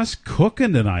just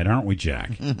cooking tonight, aren't we,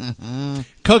 Jack?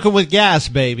 Cooking with gas,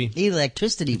 baby.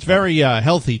 Electricity. It's very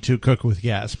healthy to cook with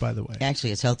gas, by the way.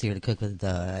 Actually, it's healthier to cook with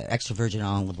extra virgin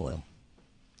olive oil.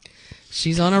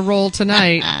 She's on a roll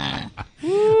tonight.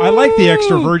 I like the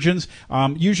extra virgins.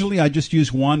 Usually I just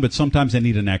use one, but sometimes I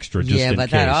need an extra just in but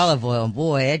case. that olive oil,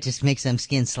 boy, it just makes them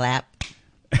skin slap.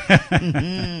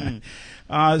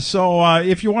 So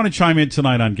if you want to chime in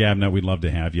tonight on Gabnet, we'd love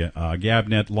to have you.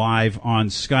 Gabnet live on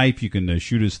Skype. You can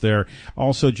shoot us there.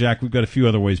 Also, Jack, we've got a few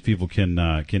other ways people can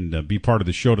be part of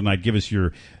the show tonight. Give us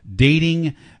your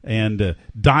dating and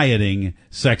dieting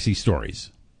sexy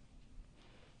stories.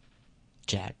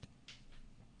 Jack.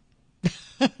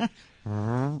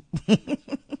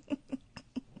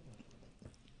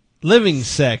 Living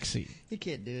sexy. You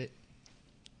can't do it.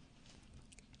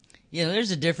 You know, there's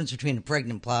a difference between a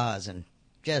pregnant pause and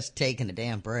just taking a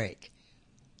damn break.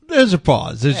 There's a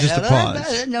pause. There's just a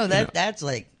pause. That's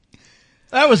like...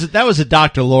 That was a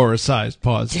Dr. Laura sized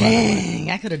pause.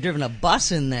 Dang, I could have driven a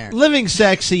bus in there. Living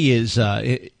sexy is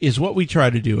what we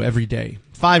try to do every day,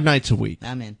 5 nights a week.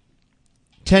 I'm in.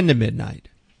 10 to midnight.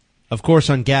 Of course,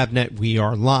 on Gabnet, we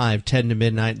are live 10 to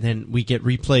midnight, and then we get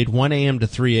replayed 1 a.m. to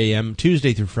 3 a.m.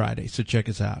 Tuesday through Friday, so check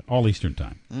us out. All Eastern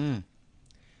time.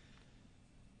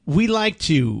 We like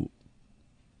to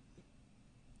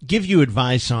give you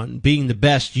advice on being the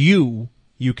best you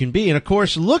can be, and of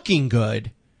course, looking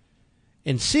good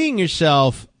and seeing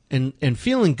yourself and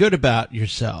feeling good about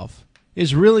yourself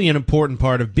is really an important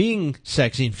part of being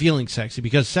sexy and feeling sexy,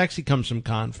 because sexy comes from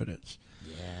confidence.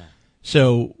 Yeah.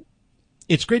 So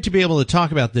it's great to be able to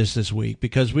talk about this week,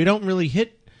 because we don't really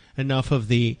hit enough of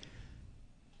the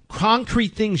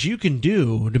concrete things you can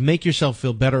do to make yourself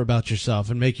feel better about yourself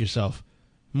and make yourself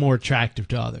more attractive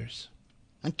to others.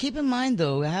 And keep in mind,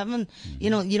 though, you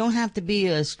don't have to be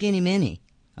a skinny mini,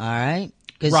 all right?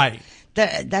 Right.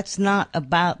 That's not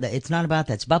about that. It's not about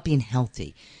that. It's about being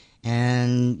healthy.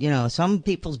 And, some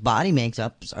people's body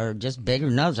makeups are just bigger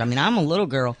than others. I mean, I'm a little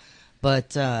girl,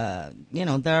 but,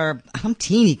 I'm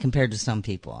teeny compared to some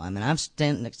people. I mean, I've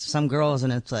stand next to some girls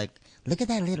and it's like, look at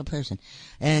that little person.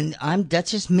 And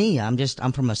that's just me. I'm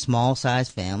from a small size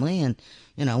family, and,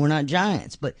 we're not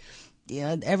giants, but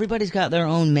everybody's got their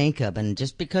own makeup, and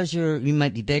just because you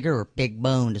might be bigger or big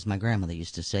boned, as my grandmother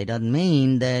used to say, doesn't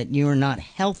mean that you're not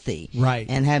healthy. Right.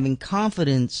 And having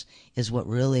confidence is what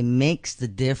really makes the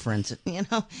difference.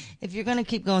 If you're going to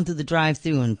keep going through the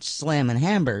drive-thru and slamming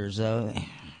hamburgers,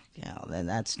 then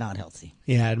that's not healthy.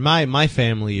 Yeah, in my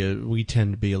family, we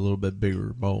tend to be a little bit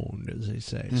bigger boned, as they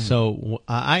say. Mm-hmm. So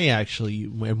I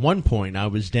actually, at one point, I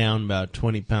was down about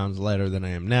 20 pounds lighter than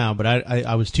I am now, but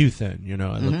I was too thin.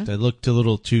 I looked a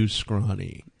little too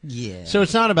scrawny. Yeah. So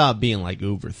it's not about being like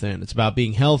uber thin. It's about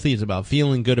being healthy. It's about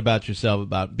feeling good about yourself.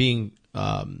 About being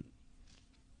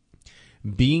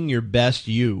your best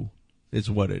you is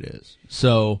what it is.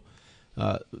 So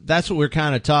that's what we're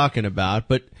kind of talking about.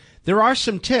 But there are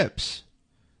some tips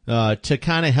to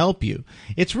kind of help you.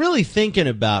 It's really thinking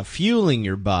about fueling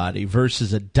your body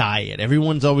versus a diet.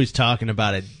 Everyone's always talking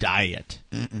about a diet.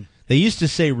 Mm-mm. They used to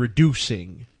say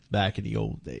reducing back in the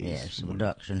old days. Yes,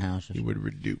 reduction houses. You would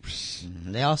reduce.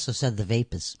 Mm-hmm. They also said the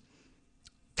vapors.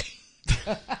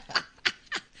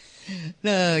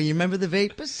 No, you remember the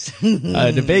vapors?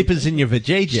 The vapors in your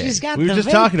vajayjay. We were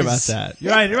just talking about that.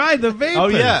 You're right, the vapors. Oh,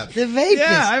 yeah. The vapors.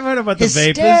 Yeah, I've heard about the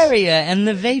vapors. Hysteria and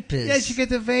the vapors. Yes, you get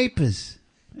the vapors.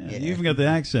 Yeah. You even got the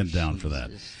accent down for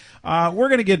that. We're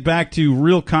going to get back to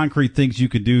real concrete things you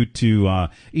can do to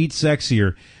eat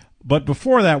sexier. But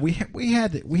before that, we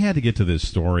had to get to this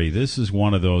story. This is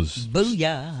one of those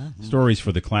Booyah. stories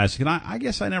for the classic, and I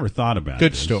guess I never thought about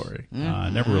Good this. story. I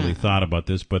never really thought about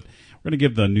this, but we're going to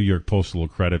give the New York Post a little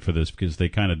credit for this, because they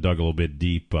kind of dug a little bit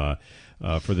deep for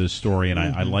this story, and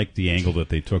I like the angle that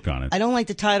they took on it. I don't like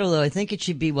the title, though. I think it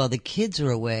should be, while the kids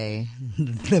are away,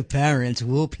 the parents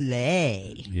will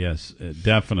play. Yes,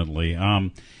 definitely.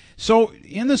 So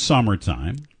in the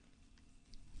summertime,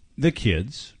 the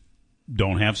kids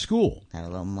don't have school. Have a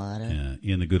little mother.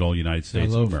 In the good old United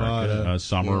States of America.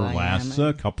 Summer lasts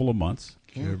a couple of months.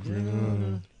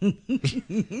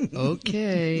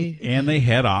 Okay. And they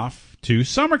head off to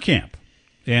summer camp.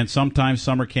 And sometimes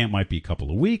summer camp might be a couple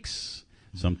of weeks.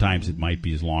 Sometimes it might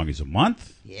be as long as a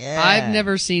month. Yeah. I've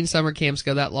never seen summer camps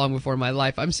go that long before in my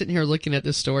life. I'm sitting here looking at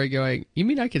this story going, you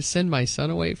mean I could send my son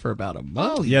away for about a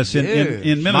month? Yes, in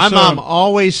Minnesota. My mom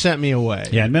always sent me away.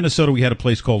 Yeah, in Minnesota we had a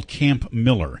place called Camp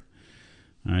Miller.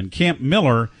 And Camp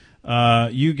Miller,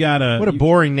 you got a... What a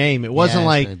boring name. It wasn't it's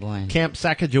like really boring. Camp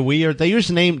Sacagawea.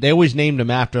 They always named them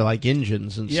after like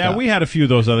engines and Yeah, stuff. we had a few of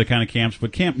those other kind of camps,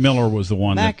 but Camp Miller was the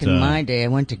one Back that... in my day, I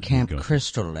went to Camp go.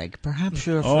 Crystal Lake. Perhaps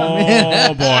you're from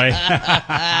Oh, boy.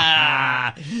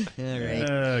 All right.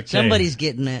 Okay. Somebody's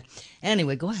getting it.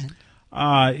 Anyway, go ahead.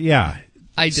 Yeah.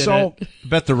 I did So, it.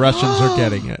 bet the Russians are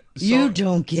getting it. You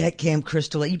don't get Camp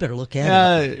Crystal Lake. You better look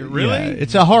at it. Really? Yeah,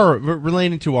 it's a horror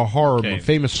relating to a horror, Okay.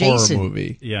 famous Jason. horror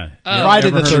movie. Yeah. Friday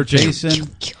Ever the heard of 13th.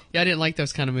 Jason? Yeah, I didn't like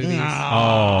those kind of movies.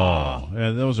 Oh,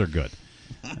 yeah, those are good.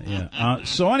 Yeah.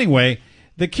 So anyway,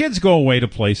 the kids go away to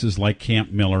places like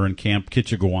Camp Miller and Camp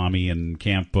Kichigawami and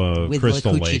Camp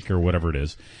Crystal Lakuchi. Lake or whatever it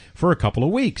is for a couple of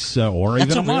weeks or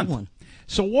That's even a a real month. one.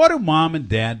 So what do mom and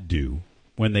dad do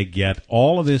when they get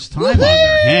all of this time on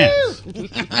their hands?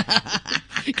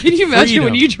 Can you imagine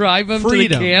when Freedom. you drive them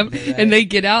Freedom. to the camp and they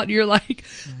get out and you're like,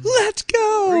 let's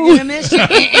go. We're gonna miss you.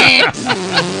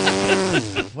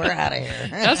 We're out of here.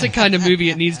 That's the kind of movie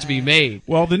it needs to be made.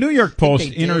 Well, the New York Post they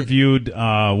did. interviewed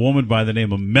a woman by the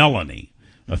name of Melanie,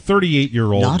 a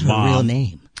 38-year-old Not her mom real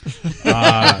name.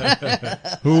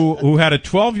 who had a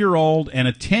 12-year-old and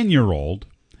a 10-year-old,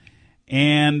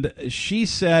 and she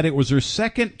said it was her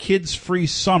second kids-free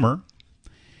summer,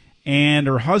 and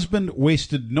her husband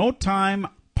wasted no time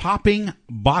popping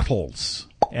bottles,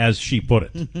 as she put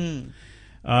it.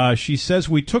 She says,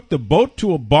 we took the boat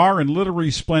to a bar and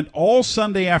literally spent all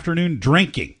Sunday afternoon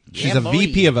drinking. She's a boy.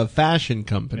 VP of a fashion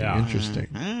company. Yeah. Interesting.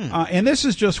 And this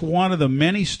is just one of the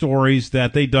many stories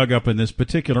that they dug up in this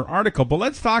particular article, but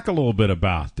let's talk a little bit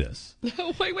about this.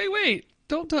 Wait.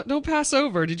 Don't pass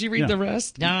over. Did you read Yeah. the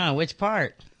rest? No, which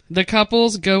part? The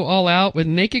couples go all out with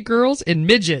naked girls and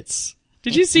midgets.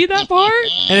 Did you see that part?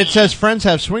 And it says friends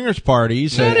have swingers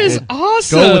parties. That is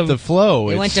awesome. Go with the flow.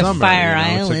 They It's went to summer, Fire It's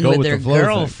a Island go with their the flow thing.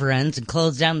 girlfriends and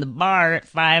closed down the bar at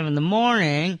 5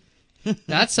 a.m.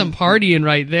 That's some partying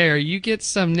right there. You get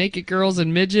some naked girls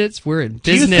and midgets, we're in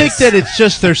Do you business. think that it's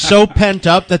just they're so pent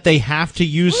up that they have to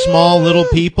use small little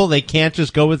people? They can't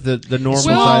just go with the normal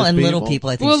Small size and people? little people,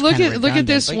 I think. Well, is look kinda at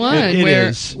this redundant, one but yeah. It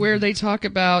is. where they talk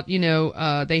about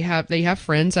they have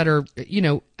friends that are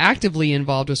actively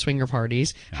involved with swinger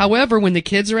parties. However, when the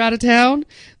kids are out of town,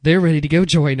 they're ready to go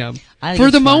join them I think for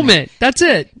it's the funny. moment. That's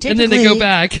it, and then they go Typically,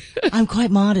 back. I'm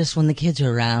quite modest when the kids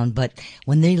are around, but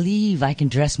when they leave, I can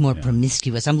dress more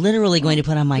promiscuous. I'm literally going to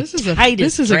put on my This is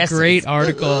tightest a dresses. great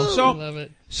article. So- I love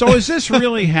it. So is this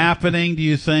really happening, do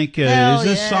you think? Hell Is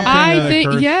this yeah. something I that think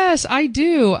occurs? yes, I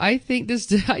do. I think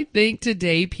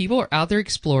today people are out there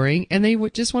exploring and they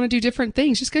would just want to do different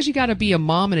things. Just because you got to be a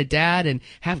mom and a dad and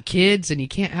have kids and you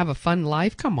can't have a fun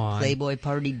life, come on. Playboy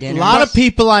party A dinner. lot of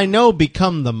people I know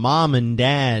become the mom and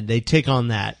dad. They take on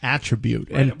that attribute.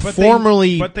 And But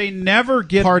formerly, but they never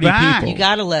get party back. people. You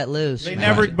got to let loose. They man.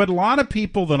 never. But a lot of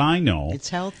people that I know It's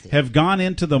healthy. have gone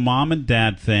into the mom and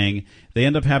dad thing. They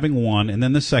end up having one, and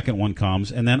then the second one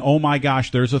comes, and then oh my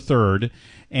gosh, there's a third,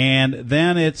 and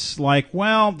then it's like,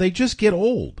 well, they just get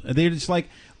old. They're just like,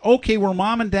 okay, we're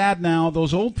mom and dad now.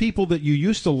 Those old people that you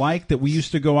used to like, that we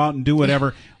used to go out and do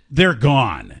whatever, they're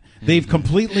gone. They've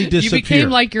completely You disappeared. became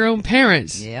like your own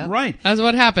parents. Yeah. Right. That's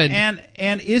what happened.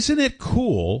 And isn't it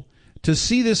cool to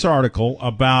see this article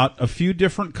about a few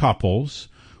different couples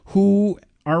who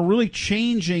are really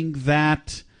changing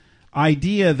that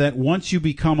idea that once you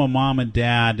become a mom and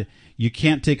dad, you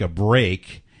can't take a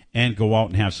break and go out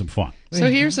and have some fun. So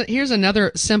here's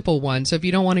another simple one. So if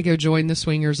you don't want to go join the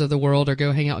swingers of the world or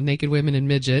go hang out with naked women and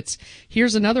midgets,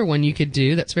 here's another one you could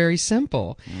do that's very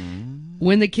simple.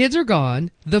 When the kids are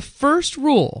gone, the first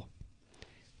rule,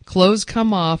 clothes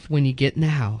come off when you get in the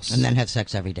house. And then have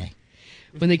sex every day.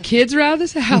 When the kids are out of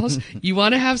this house, you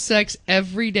want to have sex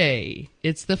every day.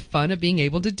 It's the fun of being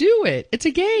able to do it. It's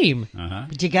a game.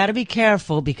 But you got to be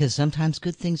careful because sometimes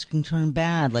good things can turn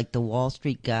bad, like the Wall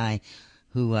Street guy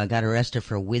who got arrested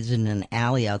for whizzing in an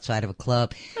alley outside of a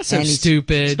club. That's so And he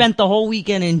stupid. Spent the whole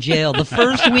weekend in jail. The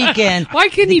first weekend, Why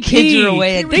couldn't the he kids pee? are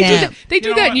away at They do camp. that, they do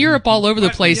You know that what? in Europe all over the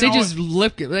But place. you They know just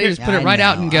lift it. They just put I it right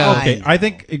out know. and go. Okay, I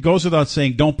think it goes without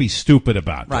saying, don't be stupid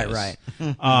about Right, this.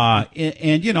 right.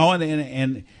 And you know,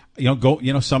 and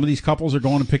Some of these couples are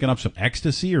going and picking up some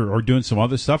ecstasy or doing some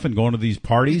other stuff and going to these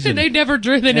parties. And they never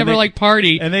drink. They never like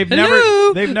party. And they've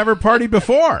Hello? never partied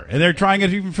before, and they're trying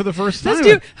it even for the first time.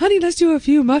 Let's do a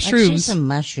few mushrooms. Let's do some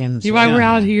mushrooms. While we're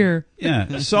out here.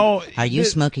 Yeah. So are you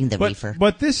smoking the reefer?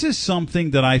 But this is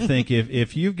something that I think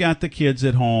if you've got the kids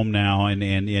at home now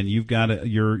and you've got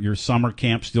your summer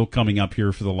camp still coming up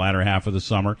here for the latter half of the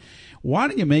summer, why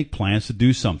don't you make plans to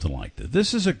do something like this?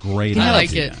 This is a great idea. I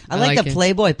like it. I like the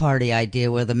Playboy party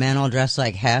idea where the men all dress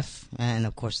like Hef, and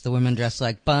of course the women dress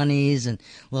like bunnies, and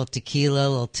a little tequila, a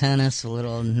little tennis, a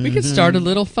little... We could start a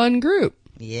little fun group.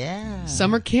 Yeah.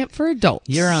 Summer camp for adults.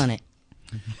 You're on it.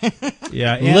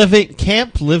 Yeah,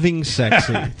 living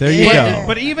sexy. There you go.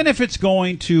 But even if it's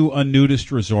going to a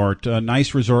nudist resort, a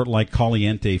nice resort like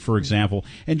Caliente, for example,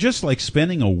 and just like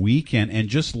spending a weekend and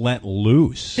just let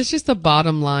loose. It's just the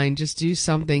bottom line. Just do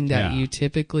something that you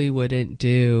typically wouldn't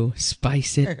do.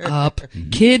 Spice it up.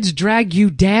 Kids drag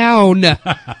you down.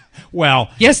 Well,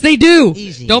 yes, they do.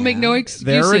 Easy Don't make no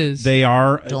excuses. They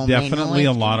are definitely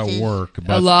a lot of work.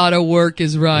 But, a lot of work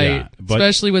is right, yeah,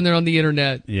 especially when they're on the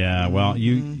internet. Yeah, well,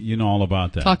 you know all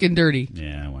about that. Talking dirty.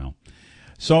 Yeah, well.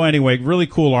 So anyway, really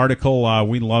cool article.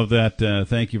 We love that.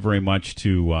 Thank you very much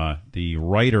to the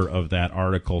writer of that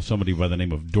article, somebody by the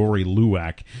name of Dory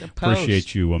Luwak.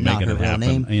 Appreciate you making it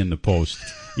happen in the Post.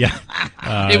 Yeah,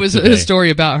 it was a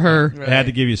story about her. I had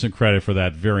to give you some credit for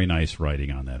that. Very nice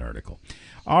writing on that article.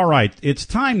 All right, it's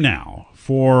time now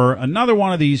for another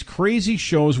one of these crazy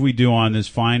shows we do on this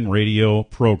fine radio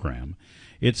program.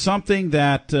 It's something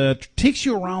that takes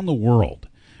you around the world,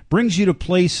 brings you to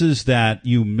places that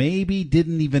you maybe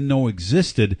didn't even know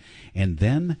existed, and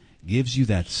then gives you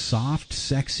that soft,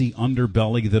 sexy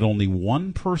underbelly that only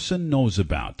one person knows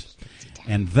about.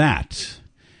 And that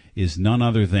is none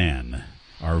other than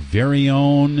our very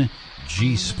own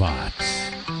G-Spot.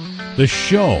 The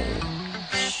show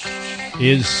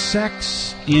is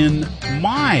Sex in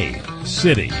My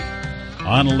City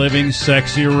on Living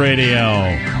Sexy Radio.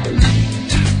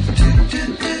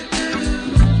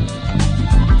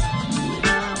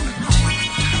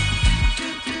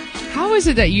 How is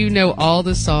it that you know all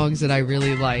the songs that I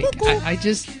really like? I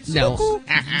just know.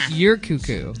 You're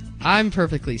cuckoo. I'm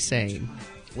perfectly sane.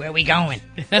 Where are we going?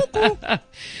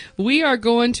 We are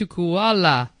going to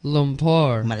Kuala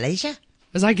Lumpur. Malaysia?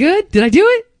 Was I good? Did I do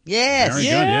it? Yes. Very good,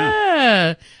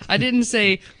 yeah. I didn't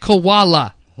say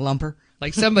Koala Lumper.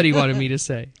 like somebody wanted me to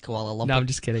say. Koala Lumpur. No, I'm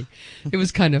just kidding. It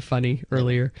was kind of funny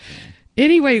earlier.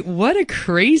 Anyway, what a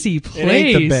crazy place. It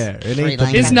ain't the bear. It ain't the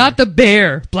bear. It's not the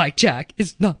bear, Blackjack.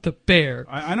 It's not the bear.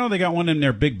 I know they got one in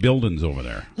their big buildings over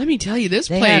there. Let me tell you, this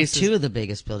They place have two of the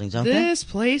biggest buildings, don't they? This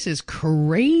place is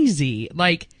crazy.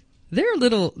 Like they're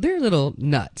little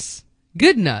nuts.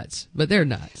 Good nuts, but they're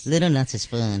nuts. Little nuts is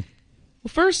fun. Well,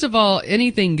 first of all,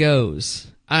 anything goes.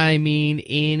 I mean,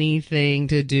 anything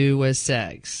to do with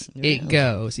sex. Really? It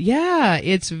goes. Yeah,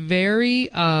 it's very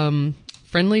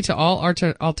friendly to all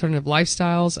alternative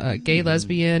lifestyles, gay,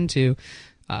 lesbian, to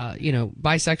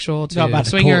bisexual, to about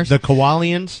swingers. The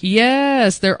Koalians?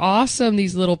 Yes, they're awesome,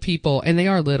 these little people, and they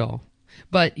are little.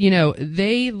 But,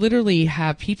 they literally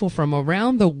have people from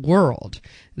around the world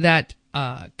that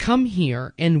come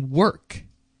here and work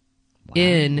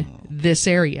in this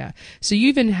area. So you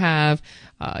even have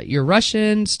your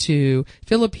Russians to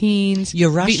Philippines, Your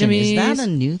Russian, Vietnamese. is that a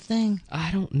new thing? I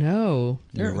don't know.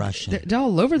 You're Russian. They're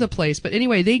all over the place. But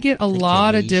anyway, they get a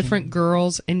lot of different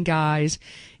girls and guys.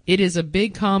 It is a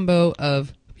big combo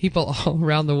of people all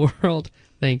around the world.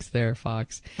 Thanks there,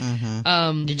 Fox.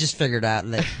 Mm-hmm. You just figured out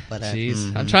that. But,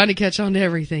 jeez, I'm trying to catch on to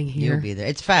everything here. You'll be there.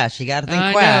 It's fast. You got to think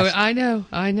fast. I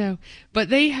know. But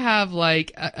they have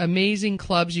like amazing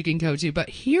clubs you can go to. But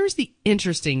here's the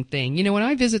interesting thing. When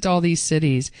I visit all these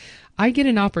cities, I get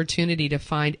an opportunity to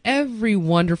find every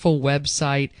wonderful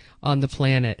website on the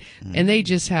planet. And they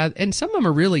just have, and some of them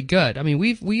are really good. I mean,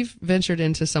 we've ventured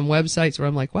into some websites where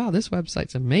I'm like, wow, this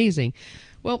website's amazing.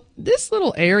 Well, this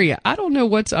little area, I don't know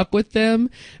what's up with them,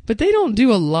 but they don't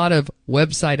do a lot of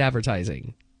website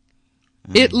advertising.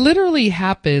 It literally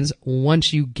happens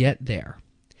once you get there.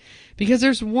 Because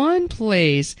there's one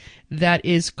place that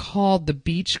is called the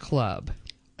Beach Club.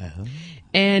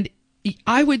 And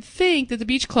I would think that the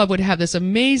Beach Club would have this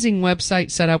amazing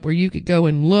website set up where you could go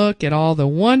and look at all the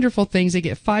wonderful things. They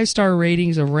get 5-star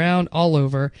ratings around all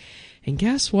over. And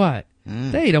guess what?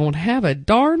 They don't have a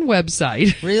darn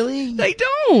website. Really? They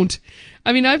don't.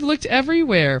 I mean, I've looked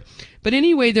everywhere. But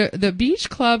anyway, the Beach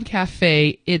Club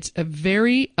Cafe, it's a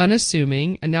very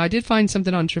unassuming. And now I did find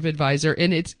something on TripAdvisor,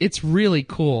 and it's really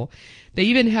cool. They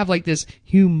even have like this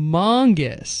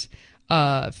humongous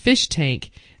fish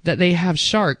tank that they have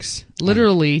sharks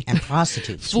literally and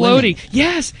prostitutes floating.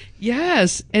 swimming.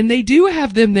 Yes, and they do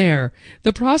have them there.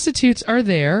 The prostitutes are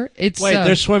there. It's Wait,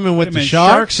 they're swimming with the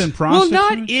sharks sharks? and well, prostitutes?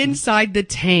 not inside the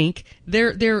tank.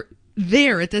 They're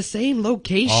there at the same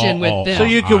location with them. So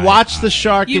you can watch the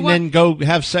shark You and then go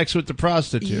have sex with the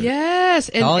prostitute. Yes,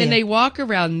 and, Oh, yeah. and they walk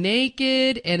around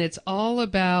naked, and it's all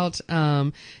about,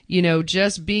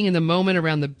 just being in the moment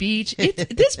around the beach.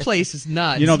 This place is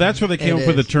nuts. That's where they came It up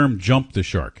with the is. term "jump the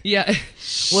shark." Yeah.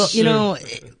 Well,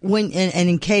 when and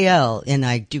in KL, and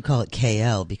I do call it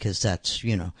KL because that's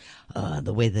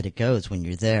the way that it goes when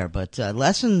you're there. But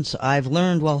lessons I've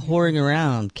learned while whoring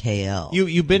around KL.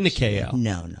 You've been to KL?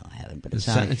 No, I haven't. But it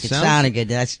sounds- sounded good.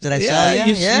 Did I sell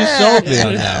you? You sold me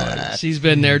on that one. She's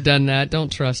been there, done that.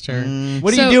 Don't trust her.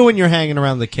 What do you do when you're hanging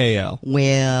around the KL?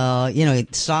 Well,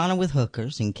 sauna with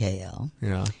hookers in KL.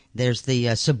 Yeah. There's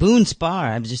the Saboon Spa.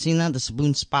 I've just seen that, the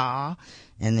Saboon Spa.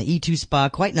 And the E2 Spa,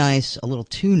 quite nice, a little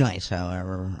too nice,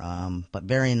 however, but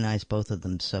very nice, both of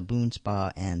them, Saboon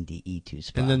Spa and the E2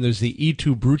 Spa. And then there's the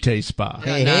E2 Brute Spa.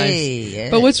 Hey, Nice.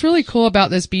 yes. But what's really cool about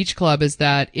this beach club is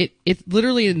that it's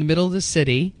literally in the middle of the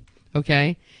city,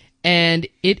 okay? And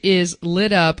it is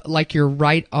lit up like you're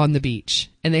right on the beach.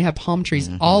 And they have palm trees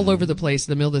all over the place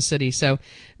in the middle of the city. So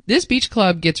this beach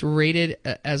club gets rated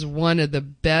as one of the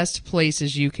best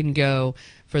places you can go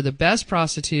for the best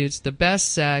prostitutes, the best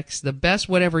sex, the best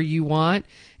whatever you want,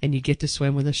 and you get to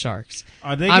swim with the sharks.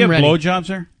 They I'm give ready. blowjobs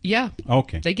there? Yeah.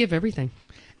 Okay. They give everything.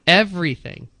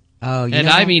 Everything. Oh, And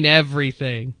I mean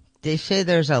everything. They say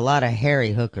there's a lot of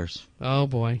hairy hookers. Oh,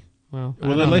 boy. Well, I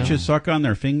Will they don't let know. you suck on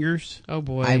their fingers? Oh,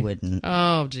 boy. I wouldn't.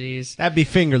 Oh, jeez. That'd be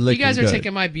finger You licking guys are good.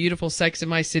 taking my beautiful Sex in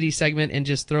My City segment and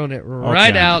just throwing it right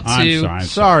Okay, out I'm to... sorry, I'm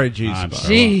Sorry, G-Spot. I'm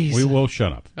sorry. Jeez. We will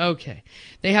shut up. Okay.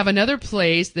 They have another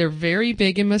place. They're very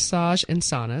big in massage and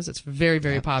saunas. It's very,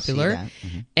 very popular. that.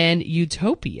 Mhm. And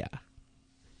Utopia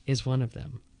is one of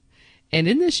them. And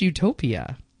in this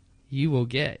Utopia, you will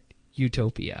get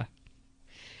Utopia.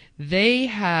 They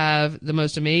have the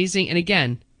most amazing, and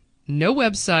again, no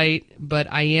website, but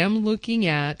I am looking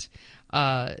at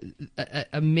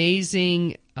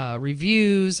amazing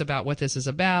reviews about what this is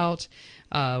about,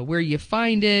 where you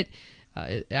find it.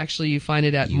 Actually, you find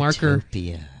it at Marker.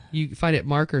 Utopia. You find it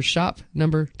Marker Shop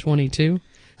number 22.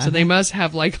 So they must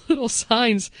have like little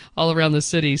signs all around the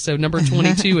city. So number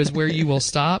 22 is where you will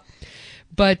stop.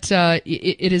 But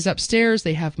it is upstairs.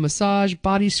 They have massage,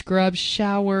 body scrubs,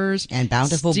 showers, And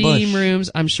bountiful steam bush. rooms.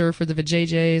 I'm sure for the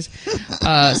vajayjays.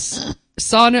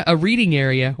 Sauna, a reading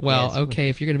area. Well, Yes. okay,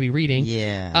 if you're going to be reading.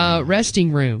 Yeah.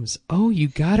 Resting rooms. Oh, you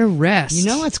gotta rest. You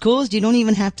know what's cool is you don't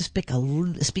even have to speak a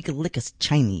lick of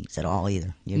Chinese at all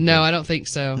either. You're No, good. I don't think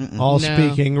so. All No.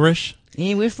 speak English?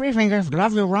 Yeah, we're free fingers.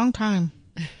 Love you wrong time.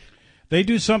 They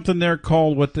do something there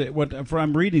called what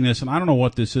I'm reading this, and I don't know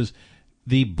what this is.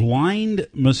 The blind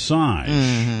massage.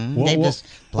 They just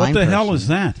What blind the hell person. is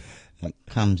that? It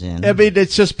comes in. I mean,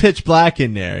 it's just pitch black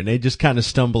in there, and they just kind of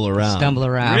stumble around. Stumble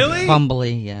around. Really?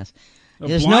 Fumbly, yes. A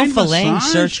There's no blind filleting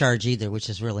massage? surcharge either, which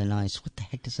is really nice. What the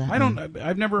heck does that mean?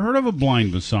 I've never heard of a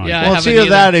blind massage. Yeah, I Well, it's haven't either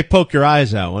that or either. they poke your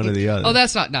eyes out, one or the other. Oh,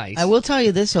 that's not nice. I will tell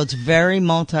you this, so it's very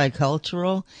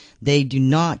multicultural. They do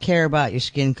not care about your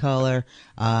skin color,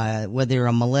 whether you're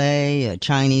a Malay, a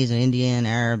Chinese, an Indian,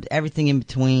 Arab, everything in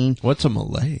between. What's a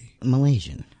Malay?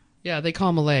 Malaysian. Yeah, they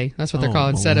call Malay. That's what they're Oh,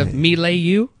 called. Instead of Malay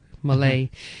you, Malay.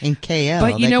 In KL,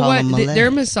 But you they know call what? them Malay. Their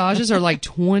massages are like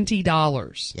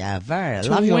 $20. Yeah, very. I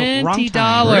love you wrong $20.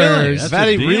 time. Really? That's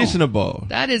Very a deal. reasonable.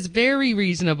 That is very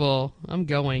reasonable. I'm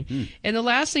going. And the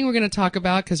last thing we're going to talk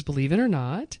about, because believe it or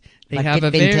not, they Like have a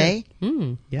Binte?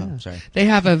 very yeah. Oh, sorry. They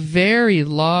have a very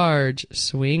large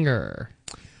swinger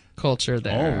culture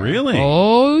there. Oh, really?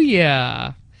 Oh,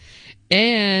 yeah.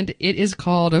 And it is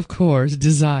called, of course,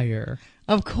 Desire.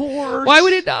 Of course. Why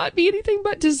would it not be anything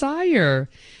but Desire?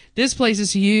 This place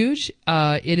is huge.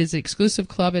 It is an exclusive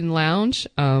club and lounge.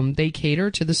 They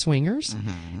cater to the swingers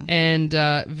and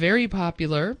very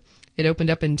popular. It opened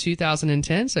up in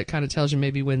 2010, so it kind of tells you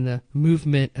maybe when the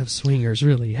movement of swingers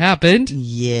really happened.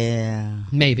 Yeah.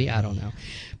 Maybe, I don't know.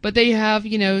 But they have,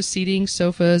 seating,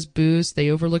 sofas, booths. They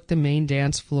overlook the main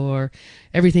dance floor.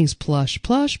 Everything's plush,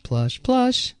 plush, plush,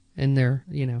 plush. And their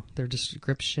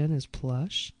description is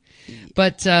plush.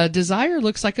 But Desire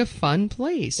looks like a fun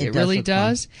place. It does really look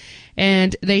does.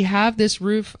 And they have this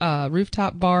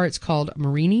rooftop bar. It's called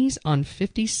Marini's on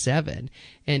 57.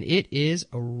 And it is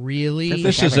really...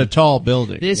 This is a tall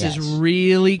building. This Yes. is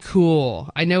really cool.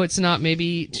 I know it's not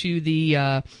maybe to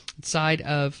the side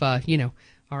of,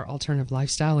 our alternative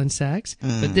lifestyle and sex,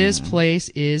 but this place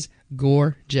is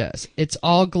gorgeous. It's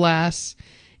all glass.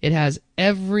 It has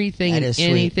everything That and is sweet.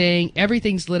 anything.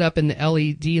 Everything's lit up in the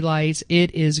LED lights.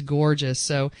 It is gorgeous.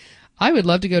 So I would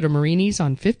love to go to Marini's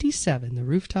on 57, the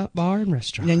rooftop bar and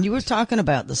restaurant. And you were talking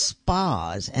about the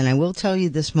spas, and I will tell you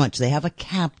this much. They have a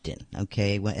captain,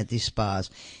 okay, at these spas.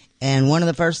 And one of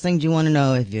the first things you want to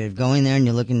know if you're going there and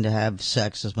you're looking to have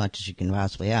sex as much as you can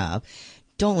possibly have,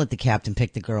 don't let the captain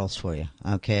pick the girls for you,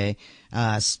 okay?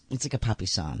 It's like a puppy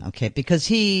son, okay? Because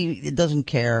he doesn't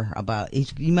care about,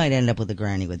 you might end up with a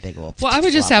granny with big old. Well, I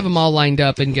would just have them all lined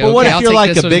up and go. Well, what okay, if you're I'll take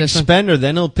like this a one, big this one. spender?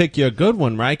 Then he'll pick you a good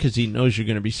one, right? Because he knows you're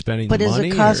going to be spending But the as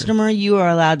money. a customer, you are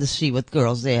allowed to see what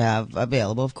girls they have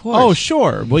available, of course. Oh,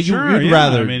 sure. Well, Sure, you'd yeah.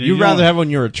 rather I mean, you'd you rather don't- have one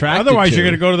you're attracted Otherwise, to. you're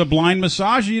going to go to the blind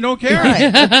massage and you don't care.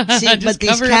 Right. But, see, Just but these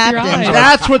cover up your captains, eyes.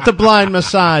 That's what the blind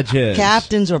massage is.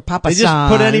 captains or papa They just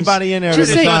put anybody in there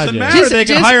Just to say- It massage doesn't you. matter. Just- They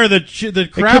can just- hire the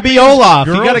It crappiest could be Olaf.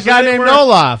 You girls got a guy that named were-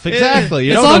 Olaf. Exactly.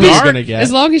 You As don't know long who you're as- going to get.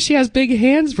 As long as she has big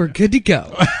hands, we're good to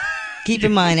go. Keep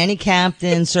in mind, any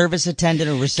captain, service attendant,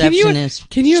 or receptionist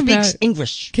can you speaks ima-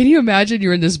 English. Can you imagine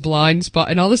you're in this blind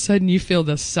spot and all of a sudden you feel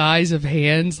the size of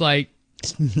hands like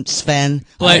Sven.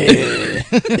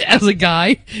 as a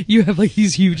guy, you have like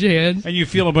these huge hands. And you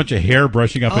feel a bunch of hair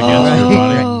brushing up against your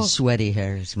body. Sweaty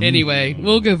hairs. Anyway,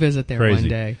 we'll go visit there Crazy. one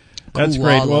day. That's Kuala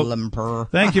great. Well, Lumpur.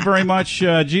 thank you very much,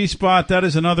 G-Spot. That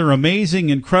is another amazing,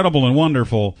 incredible, and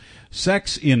wonderful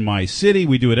Sex in My City.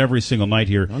 We do it every single night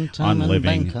here One time on in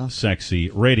Living Bangkok. Sexy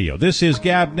Radio. This is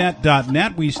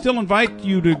Gabnet.net. We still invite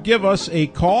you to give us a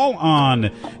call on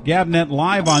Gabnet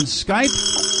Live on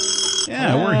Skype.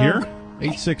 Yeah, we're here.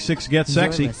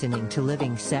 866-GET-SEXY. You're listening to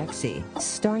Living Sexy,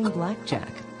 starring Blackjack,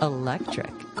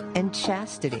 Electric, and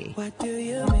Chastity. What do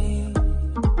you mean?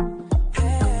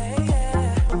 Hey,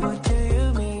 yeah. What do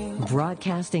you mean?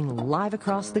 Broadcasting live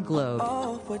across the globe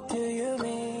Oh, what do you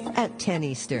mean? at 10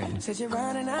 Eastern. Said you're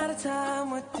running out of time.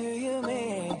 What do you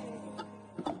mean?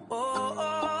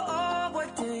 Oh,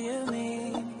 what do you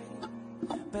mean?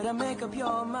 Better make up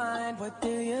your mind. What do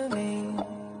you mean?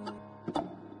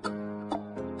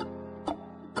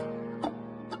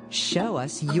 Show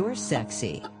us you're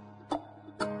sexy.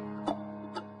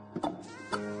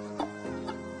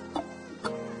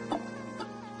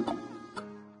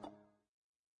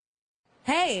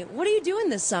 Hey, what are you doing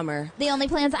this summer? The only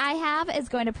plans I have is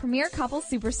going to Premier Couple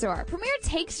Superstore. Premier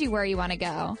takes you where you want to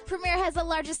go. Premier has the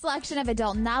largest selection of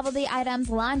adult novelty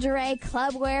items, lingerie,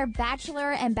 clubwear,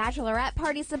 bachelor and bachelorette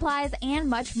party supplies,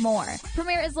 and much more.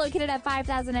 Premier is located at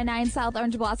 5009 South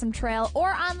Orange Blossom Trail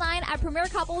or online at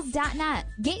premiercouples.net.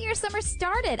 Get your summer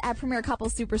started at Premier Couple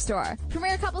Superstore.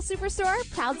 Premier Couple Superstore,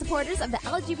 proud supporters of the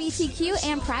LGBTQ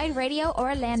and Pride Radio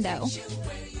Orlando.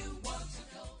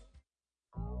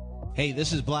 Hey,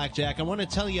 this is Blackjack. I want to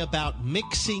tell you about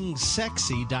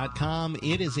MixingSexy.com.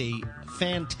 It is a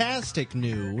fantastic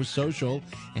new social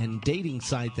and dating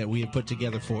site that we have put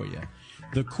together for you.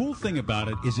 The cool thing about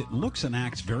it is it looks and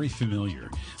acts very familiar,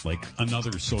 like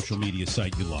another social media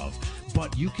site you love.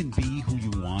 But you can be who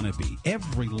you want to be.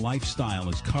 Every lifestyle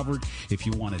is covered. If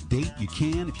you want to date, you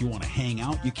can. If you want to hang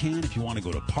out, you can. If you want to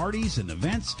go to parties and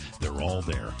events, they're all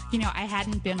there. You know, I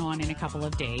hadn't been on in a couple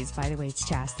of days. By the way, it's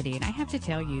Chastity. And I have to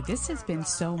tell you, this has been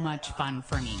so much fun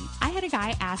for me. I had a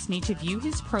guy ask me to view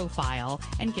his profile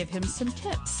and give him some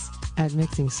tips. At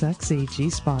Mixing Sexy,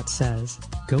 G-Spot says,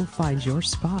 go find your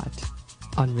spot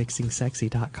on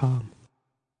MixingSexy.com.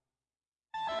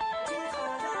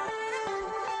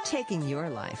 Taking your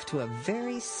life to a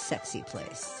very sexy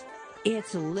place.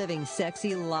 It's Living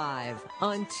Sexy Live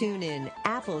on TuneIn,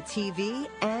 Apple TV,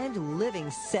 and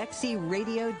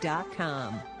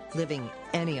LivingSexyRadio.com. Living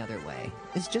any other way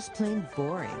is just plain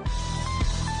boring.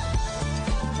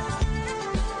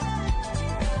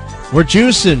 We're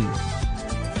juicing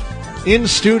in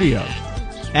studio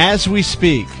as we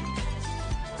speak.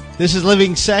 This is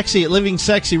Living Sexy at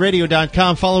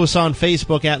LivingSexyRadio.com. Follow us on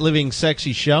Facebook at Living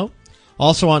Sexy Show.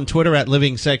 Also on Twitter at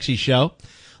Living Sexy Show.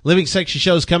 Living Sexy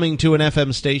Show is coming to an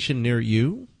FM station near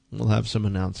you. We'll have some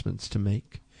announcements to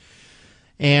make.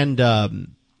 And I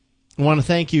want to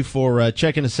thank you for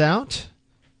checking us out.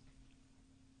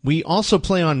 We also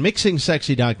play on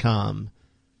MixingSexy.com,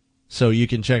 so you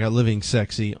can check out Living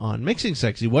Sexy on Mixing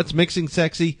Sexy. What's Mixing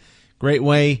Sexy? Great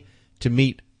way to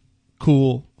meet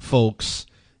cool folks.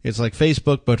 It's like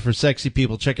Facebook, but for sexy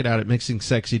people. Check it out at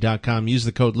MixingSexy.com. Use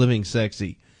the code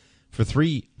LivingSexy for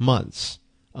 3 months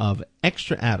of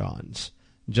extra add-ons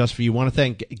just for you. Want to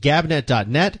thank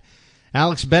Gabnet.net,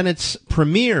 Alex Bennett's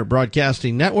premier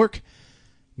broadcasting network,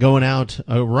 going out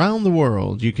around the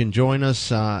world. You can join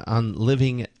us on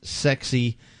Living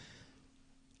Sexy.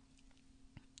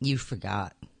 You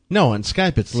forgot. No, on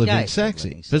Skype it's Living Skype, Sexy.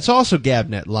 Living But it's also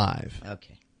Gabnet Live.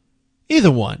 Okay.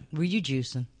 Either one. Were you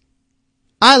juicing?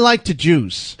 I like to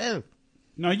juice. Oh.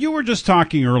 Now, you were just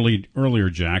talking earlier,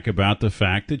 Jack, about the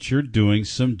fact that you're doing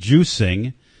some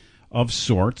juicing of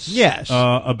sorts. Yes.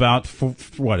 About,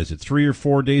 what is it, 3 or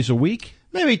 4 days a week?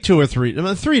 Maybe 2 or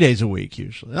 3, 3 days a week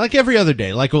usually. Like every other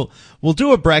day. Like we'll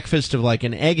do a breakfast of like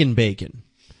an egg and bacon.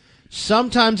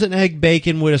 Sometimes an egg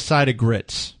bacon with a side of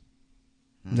grits.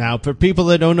 Now, for people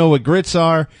that don't know what grits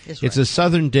are, it's a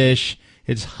southern dish.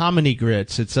 It's hominy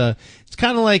grits. It's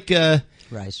kind of like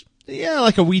rice. Yeah,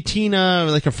 like a wheatina,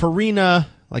 like a farina,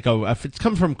 it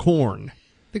comes from corn.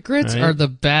 The grits right? are the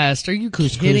best. Are you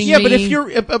kidding me? Yeah, but if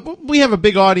you're, we have a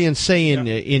big audience, say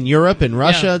in Europe and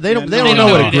Russia, they don't know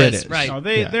what a grit is. Right? No,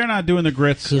 they're not doing the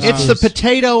grits. It's the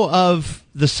potato of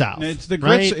the South. It's the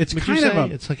grits. Right? It's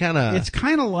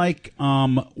kind of like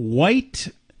white,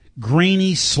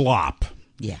 grainy slop.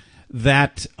 Yeah.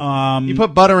 That you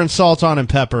put butter and salt on and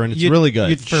pepper, and it's really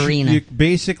good. Farina. You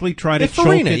basically try to choke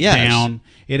it down.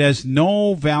 It has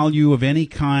no value of any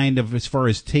kind of as far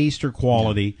as taste or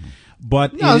quality.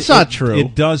 But it's not true.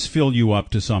 It does fill you up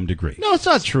to some degree. No, it's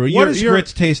not true. What does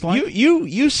grits taste like?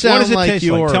 You sound what does it like taste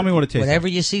like? Tell me what it tastes Whatever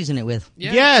like. you season it with.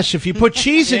 Yeah. Yes, if you put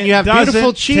cheese in, It you have beautiful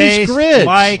doesn't cheese taste grits.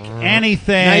 like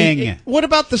anything. Now, what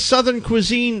about the Southern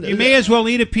cuisine? You may as well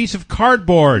eat a piece of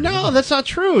cardboard. No, that's not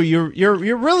true. You're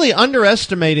really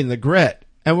underestimating the grit.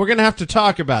 And we're going to have to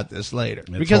talk about this later.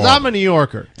 Because horrible. I'm a New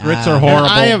Yorker. Grits are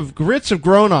horrible. Grits have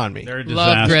grown on me. They're a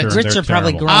Love disaster. grits. Grits They're are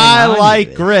probably terrible. growing I on like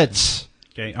you. grits.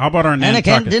 Okay, how about our And I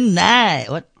can't Nantucket? deny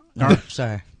what. Oh,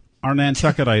 sorry. Our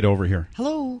Nantucketite over here.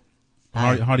 Hello.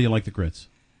 How do you like the grits?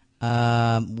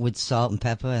 With salt and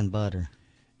pepper and butter.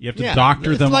 You have to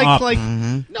doctor them up. No,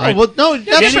 Right. no,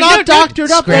 that's no, not no, doctored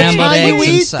up. That's Scrambled how you eggs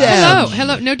and eat sausage. them.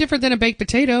 Hello. No different than a baked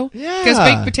potato. Yeah. Because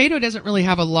baked potato doesn't really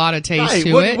have a lot of taste Right.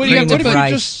 to What it. if You you need to put-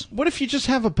 rice. what if you just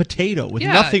have a potato with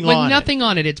yeah, nothing with on nothing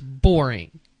on it, it's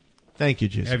boring. it? Thank you,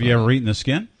 Jason. Have you ever eaten the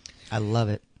skin? I love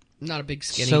it. Not a big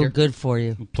skin So eater. good for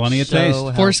you. Plenty of So taste.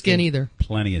 healthy. Foreskin either.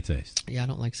 Plenty of taste. Yeah, I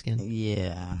don't like skin.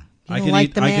 Yeah. I You can don't like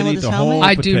eat- the I man can with eat his the helmet? whole-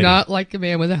 I potato. do not like a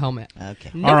man with a helmet.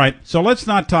 Okay. All right, so let's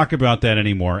not talk about that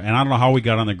anymore. And I don't know how we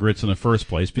got on the grits in the first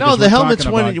place. Because No, the we're helmet's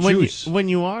talking about juice. when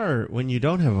you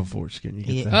don't have a foreskin. You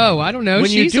get Yeah. the helmet. Oh, I don't know.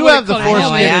 When you She's do the one have the that called it. I know,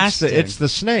 I foreskin, asked her. it's the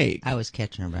snake. I was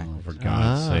catching her back. For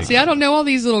God's sake. See, I don't know all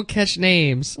these little catch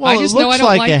names. Well, I just it know I looks don't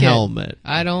like like a it. helmet.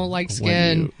 I don't like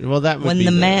When skin. well, that would When be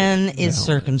the man the is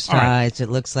helmet. circumcised, it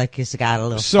looks like he's got a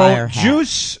little So fire hat.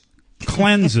 juice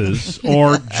cleanses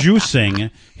or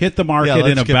juicing hit the market in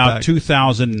let's get about back.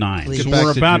 2009. Please. So Get we're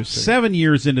back to about juicing. 7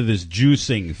 years into this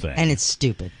juicing thing. And it's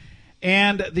stupid.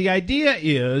 And the idea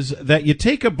is that you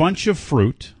take a bunch of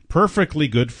fruit, perfectly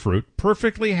good fruit,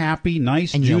 perfectly happy,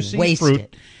 nice, And you juicy waste fruit,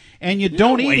 it. and you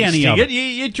don't eat any of it.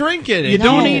 You drink it. You No,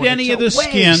 don't eat any it's of the a waste.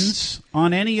 skins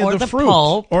on any Or of the the fruit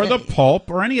pulp. or the pulp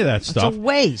or any of that stuff. It's a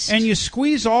waste. And you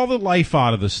squeeze all the life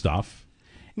out of the stuff.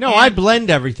 No, I blend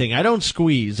everything. I don't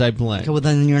squeeze. I blend. Okay, well,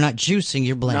 then you're not juicing,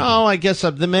 you're blending. No, I guess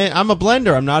I'm the man. I'm a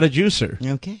blender. I'm not a juicer.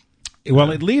 Okay.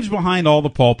 Well, it leaves behind all the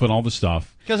pulp and all the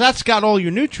stuff. Because that's got all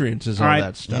your nutrients, is all Right.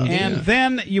 that stuff. And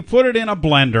then you put it in a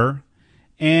blender,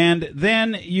 and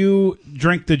then you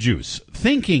drink the juice,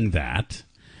 thinking that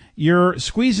you're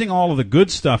squeezing all of the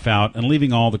good stuff out and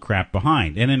leaving all the crap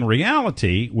behind. And in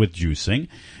reality, with juicing,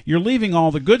 you're leaving all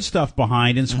the good stuff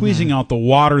behind and squeezing out the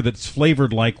water that's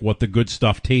flavored like what the good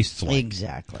stuff tastes like.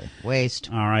 Exactly. Waste.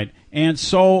 All right. And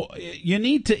so you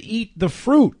need to eat the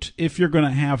fruit if you're going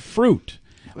to have fruit.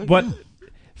 But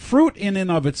fruit in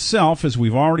and of itself, as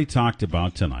we've already talked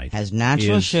about tonight, Has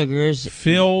natural is sugars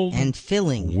filled and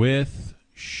filling. with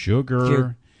sugar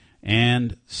Sure.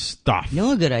 and stuff. The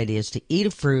only good idea is to eat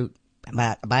a fruit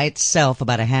by itself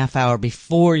about a half hour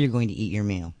before you're going to eat your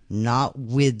meal, not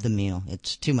with the meal.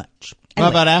 It's too much. How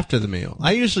Anyway, about after the meal?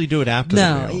 I usually do it after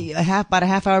no, the meal. about a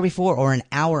half hour before or an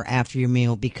hour after your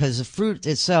meal, because the fruit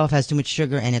itself has too much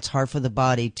sugar and it's hard for the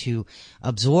body to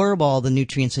absorb all the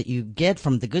nutrients that you get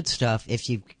from the good stuff if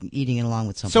you're eating it along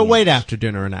with something. So wait else. after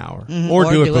dinner an hour, Mhm,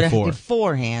 or do it before.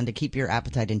 beforehand to keep your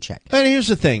appetite in check. And here's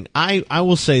the thing. I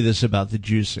will say this about the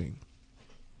juicing.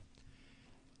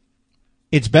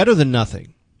 It's better than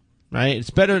nothing, right? It's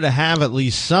better to have at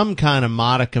least some kind of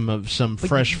modicum of some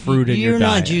fresh fruit in your You're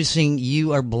diet. not juicing,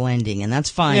 you are blending, and that's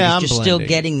fine. Yeah, because I'm you're still blending.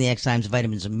 getting the enzymes,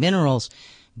 vitamins, and minerals,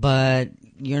 but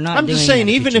you're not I'm just doing saying,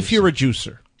 that even if you're you're a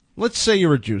juicer, let's say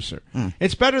you're a juicer,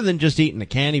 it's better than just eating a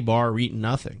candy bar or eating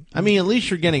nothing. I mean, at least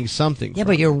you're getting something. Yeah, from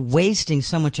but it. you're wasting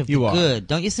so much of You the are. good.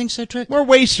 Don't you think so, Trick? We're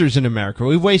wasters in America.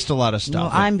 We waste a lot of No,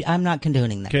 stuff. I'm not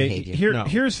condoning that Okay, behavior.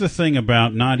 here's the thing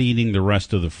about not eating the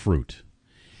rest of the fruit.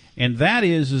 And that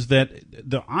is that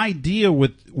the idea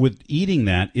with eating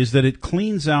that is that it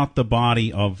cleans out the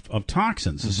body of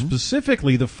toxins,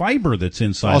 specifically the fiber that's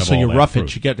inside Also, of all your that roughage.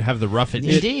 fruit. You get to have the roughage.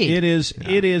 Indeed.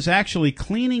 It is actually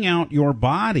cleaning out your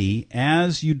body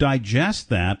as you digest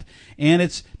that, and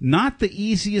it's not the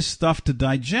easiest stuff to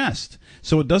digest.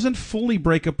 So it doesn't fully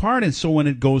break apart, and so when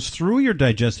it goes through your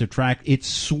digestive tract, it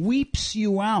sweeps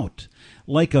you out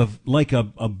like a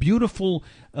beautiful,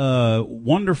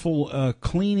 wonderful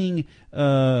cleaning.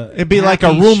 It'd be like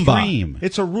a happy Roomba. stream.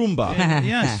 It's a Roomba.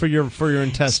 Yes, for your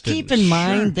intestines. Keep in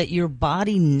mind that your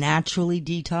body naturally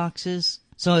detoxes.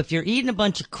 So if you're eating a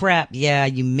bunch of crap, yeah,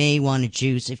 you may want to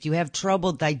juice. If you have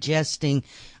trouble digesting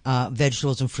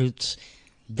vegetables and fruits,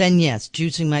 then yes,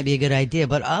 juicing might be a good idea.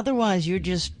 But otherwise, you're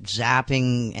just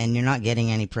zapping and you're not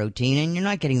getting any protein and you're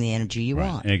not getting the energy you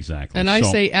want. Exactly. And I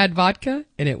say add vodka,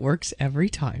 and it works every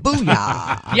time.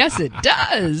 Booyah! Yes, it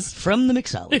does. From the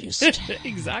mixologist.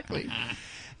 Exactly.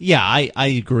 Yeah, I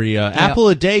agree. Apple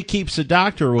a day keeps the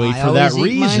doctor away I for that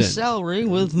always eat reason. my celery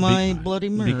with my Bloody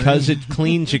Mary. Because it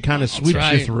cleans you, kind of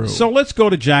sweeps you through. So let's go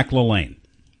to Jack LaLanne.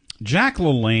 Jack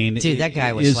LaLanne Dude, that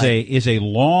guy was is a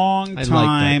long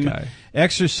time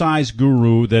exercise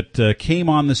guru that came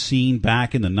on the scene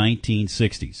back in the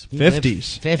 1960s,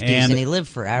 50s, and he lived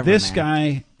forever. This man.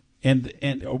 guy. And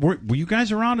were you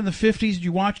guys around in the 50s?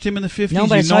 You watched him in the 50s? No,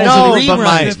 but you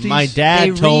but my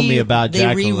dad told me about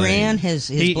Jack LaLanne. They LaLanne. reran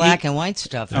his black and white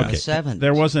stuff in the 70s.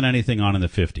 There wasn't anything on in the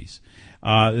 50s.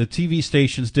 The TV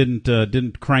stations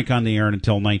didn't crank on the air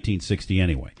until 1960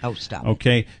 anyway. Oh, stop.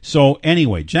 Okay, so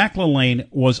anyway, Jack LaLanne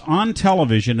was on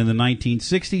television in the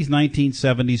 1960s,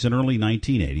 1970s, and early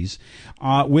 1980s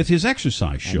with his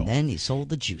exercise show. And then he sold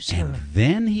the juicer. And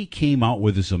then he came out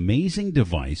with this amazing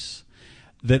device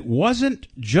that wasn't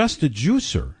just a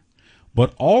juicer,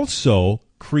 but also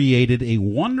created a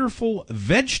wonderful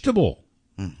vegetable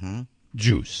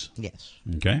juice. Yes.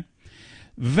 Okay?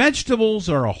 Vegetables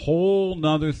are a whole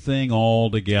nother thing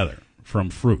altogether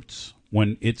from fruits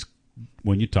when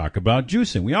you talk about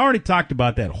juicing. We already talked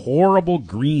about that horrible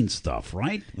green stuff,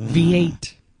 right?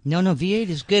 V8. No, V8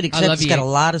 is good, except it's got a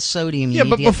lot of sodium. Yeah,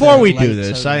 but before we do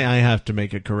this, I have to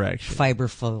make a correction.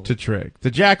 Fiberful. To Trick.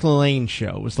 The Jack LaLanne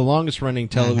Show was the longest-running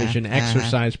television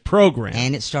exercise program.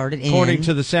 And it started according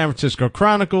to the San Francisco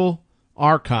Chronicle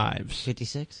Archives.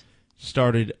 56?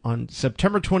 Started on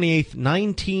September 28th,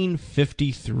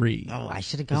 1953. Oh, I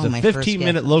should have gone. It was a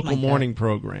 15-minute local morning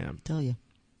program. Tell you.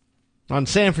 On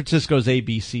San Francisco's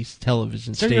ABC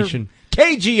television station,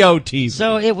 KGO-TV.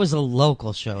 So it was a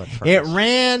local show at first. It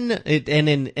ran,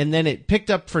 and then it picked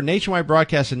up for nationwide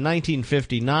broadcast in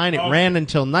 1959. It ran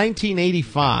until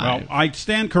 1985. Well, I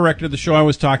stand corrected. The show I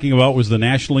was talking about was the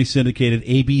nationally syndicated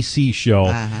ABC show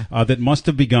that must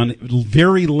have begun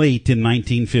very late in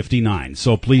 1959.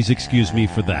 So please excuse me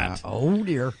for that. Oh,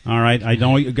 dear. All right.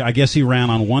 I guess he ran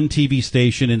on one TV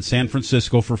station in San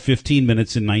Francisco for 15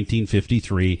 minutes in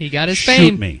 1953. He got his Shoot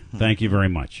fame. me. Thank you very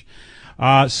much.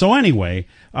 So anyway,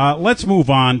 let's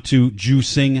move on to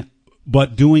juicing,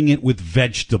 but doing it with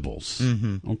vegetables.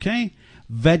 Okay?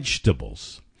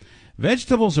 Vegetables.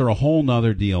 Vegetables are a whole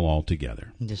nother deal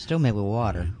altogether. They're still made with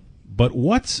water. But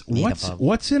what's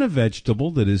in a vegetable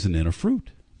that isn't in a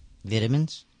fruit?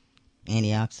 Vitamins,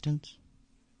 antioxidants.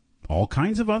 All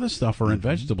kinds of other stuff are in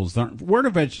vegetables. Where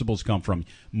do vegetables come from?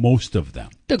 Most of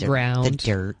them. The ground. The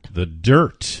dirt. The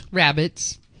dirt.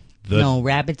 Rabbits. No,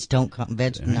 rabbits don't come.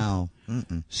 No.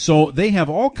 So they have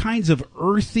all kinds of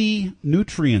earthy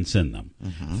nutrients in them,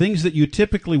 things that you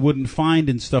typically wouldn't find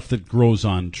in stuff that grows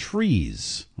on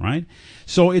trees, right?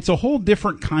 So it's a whole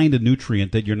different kind of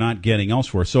nutrient that you're not getting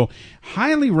elsewhere. So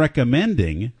highly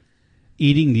recommending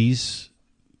eating these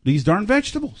darn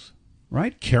vegetables,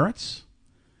 right? Carrots,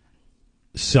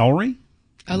 celery.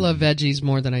 I love veggies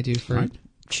more than I do fruit. Right.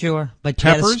 Sure, but you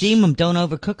Peppers? gotta steam them. Don't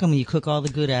overcook them. You cook all the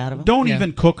good out of them. Don't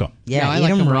even cook them. Yeah, I eat like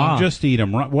them them raw. Just eat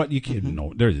them raw. What you can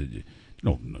no, there's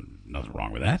nothing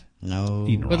wrong with that. No,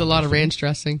 Eating With a raw lot of vegetable. ranch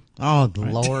dressing. Oh,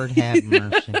 Lord have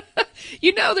mercy.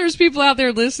 You know, there's people out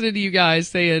there listening to you guys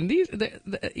saying,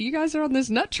 you guys are on this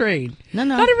nut train. No.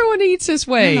 Not everyone eats this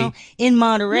way. No. In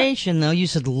moderation, though, you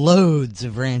said loads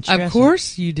of ranch dressing. Of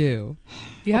course you do.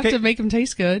 You have to make them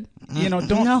taste good. You know,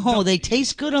 they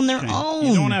taste good on their own.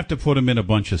 You don't have to put them in a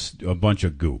bunch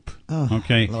of goop.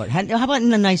 Okay. Lord, how about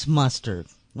in a nice mustard?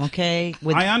 Okay,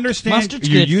 I understand mustard's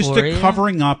you're good used for to you.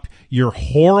 covering up your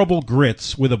horrible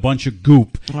grits with a bunch of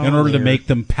goop in order to dear. make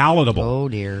them palatable. Oh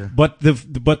dear! But the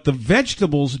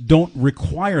vegetables don't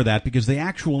require that because they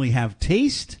actually have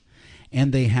taste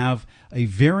and they have a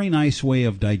very nice way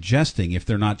of digesting if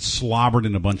they're not slobbered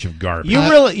in a bunch of garbage. You I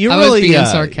really was being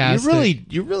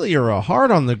sarcastic. You really are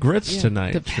hard on the grits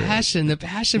tonight. The passion with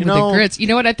You the know- grits. You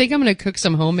know what? I think I'm going to cook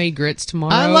some homemade grits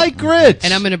tomorrow. I like grits,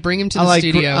 and I'm going to bring them to I the like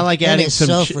studio. I like adding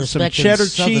some cheddar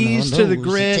cheese to the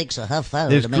grit. It takes a half hour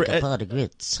There's to make gri- a pot of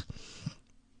grits.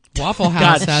 Waffle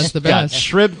House has the Got best.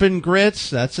 shrimp and grits.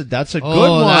 That's a good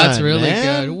Oh, one. that's really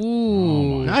man. good.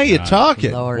 Ooh. How you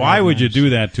talking? Lord Why have would you mercy. do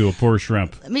that to a poor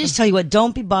shrimp? Let me just tell you what,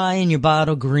 don't be buying your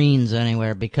bottled greens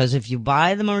anywhere, because if you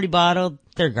buy them already bottled,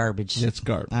 they're garbage. It's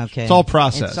garbage. Okay. It's all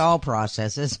processed. It's all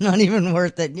processed. It's not even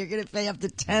worth it. You're going to pay up to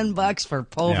 $10 for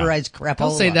pulverized crapola.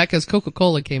 I'll say that because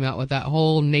Coca-Cola came out with that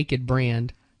whole naked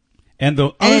brand. And the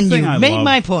other And thing you I made love,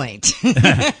 my point.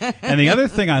 and the other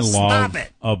thing I love Stop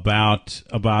it.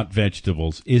 about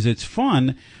vegetables is it's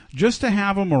fun just to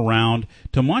have them around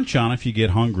to munch on if you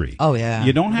get hungry. Oh, yeah.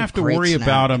 You don't have to Great worry snack.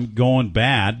 about them going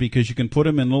bad because you can put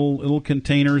them in little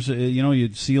containers.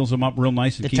 You seals them up real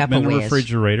nice and The keep them in the Tupperwares.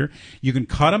 refrigerator. You can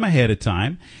cut them ahead of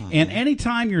time, and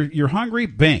anytime you're hungry,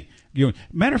 bang.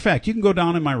 Matter of fact, you can go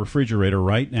down in my refrigerator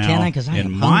right now Can I? 'Cause I in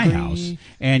am my hungry. house,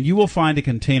 and you will find a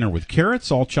container with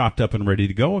carrots all chopped up and ready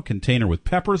to go, a container with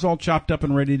peppers all chopped up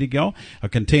and ready to go, a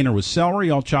container with celery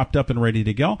all chopped up and ready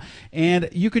to go, and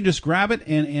you can just grab it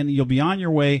and you'll be on your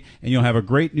way, and you'll have a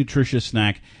great nutritious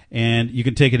snack, and you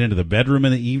can take it into the bedroom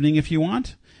in the evening if you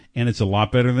want. And it's a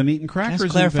lot better than eating crackers.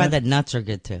 Just clarify in bed. that nuts are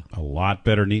good too. A lot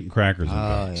better than eating crackers in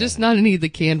bed. yeah. Just not any of the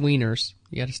canned wieners.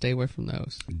 You got to stay away from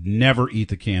those. Never eat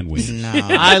the canned wieners.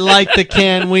 No. I like the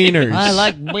canned wieners. I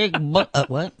like big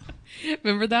what?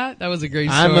 Remember that? That was a great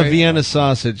story. I'm a Vienna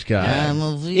sausage guy. I'm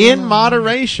a Vienna- In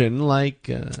moderation, like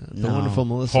the No. wonderful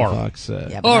Melissa Horrible. Fox said.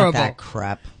 Yeah, but not Horrible. that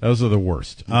crap. Those are the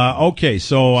worst. Okay,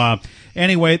 so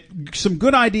anyway, some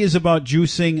good ideas about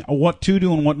juicing, what to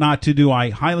do and what not to do. I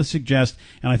highly suggest,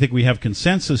 and I think we have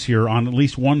consensus here on at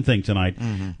least one thing tonight,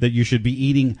 that you should be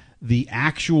eating the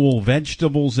actual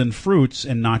vegetables and fruits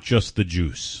and not just the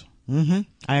juice. Mm-hmm.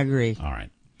 I agree. All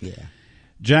right. Yeah.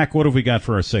 Jack, what have we got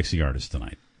for our sexy artist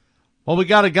tonight? Well, we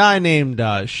got a guy named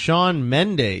Shawn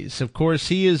Mendes. Of course,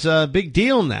 he is a big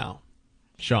deal now,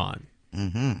 Shawn.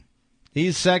 Mm-hmm.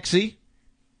 He's sexy.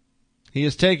 He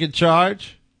is taking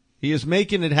charge. He is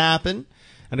making it happen.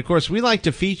 And, of course, we like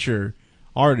to feature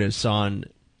artists on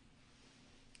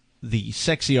the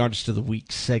Sexy Artist of the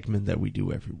Week segment that we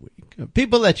do every week.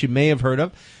 People that you may have heard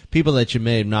of, people that you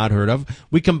may have not heard of.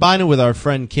 We combine it with our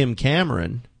friend Kim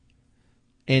Cameron.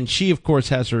 And she, of course,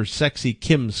 has her Sexy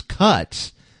Kim's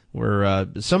Cuts, where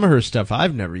some of her stuff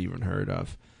I've never even heard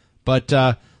of. But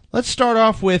let's start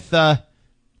off with,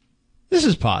 this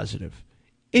is positive.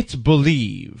 It's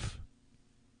Believe.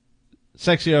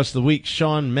 Sexy Artist of the Week,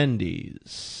 Shawn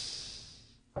Mendes.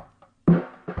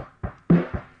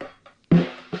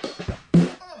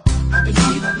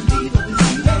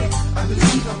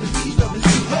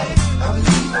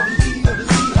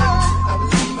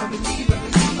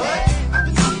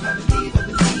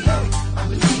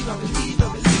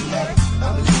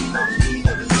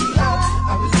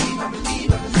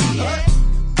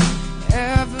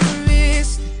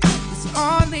 Everest is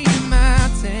only a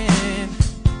mountain.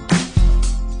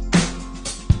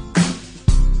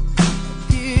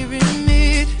 A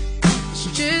pyramid is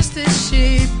just a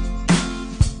shape.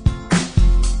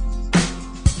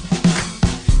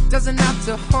 Doesn't have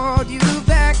to hold you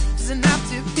back, doesn't have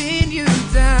to pin you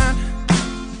down.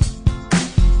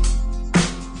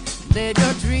 Let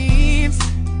your dreams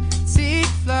take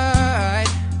flight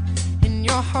in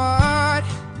your heart.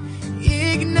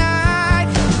 Ignite.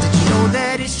 Did you know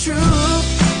that it's true?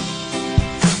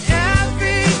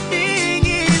 Everything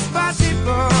is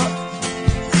possible.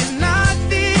 There's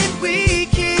nothing we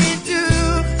can't do.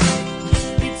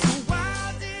 It's a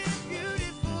wild and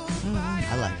beautiful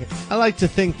I like it. I like to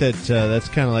think that that's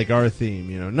kind of like our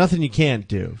theme, you know. Nothing you can't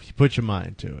do if you put your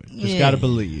mind to it. Just Yeah. got to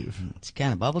believe. It's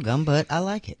kind of bubblegum, but I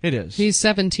like it. It is. He's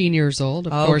 17 years old.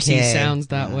 Of course, he Okay. sounds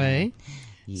that way.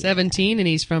 17, and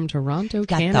he's from Toronto,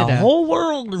 Got Canada. the whole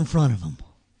world in front of him.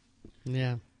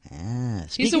 Yeah.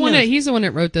 He's the one He's the one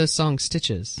that wrote the song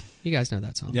Stitches. You guys know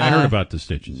that song. Yeah, I heard about the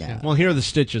Stitches. No. We'll hear the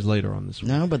Stitches later on this week.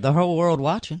 No, but the whole world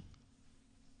watching.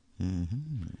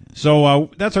 So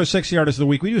that's our Sexy Artist of the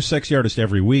Week. We do a Sexy Artist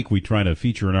every week. We try to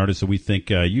feature an artist that we think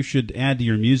you should add to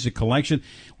your music collection.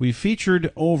 We've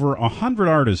featured over 100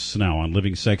 artists now on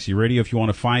Living Sexy Radio. If you want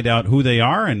to find out who they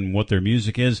are and what their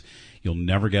music is, you'll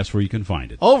never guess where you can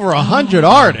find it. Over 100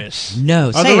 artists. No,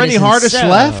 Are say there it any isn't artists so.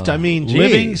 left? I mean, gee.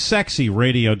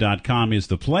 LivingSexyRadio.com is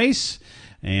the place.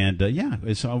 And, yeah,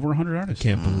 it's over 100 artists.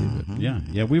 Can't believe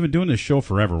it. Yeah, we've been doing this show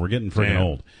forever. We're getting freaking Damn.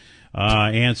 old.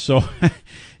 And so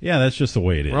Yeah, that's just the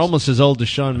way it is. We're almost as old as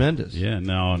Shawn Mendes. Yeah,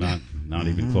 no, not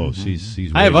even close. He's.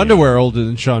 I have way underwear older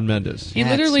than Shawn Mendes. He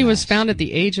literally was found at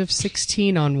the age of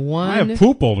 16 on one. I have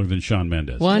poop older than Shawn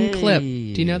Mendes. One clip. Do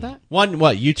you know that? One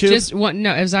what? YouTube? Just one.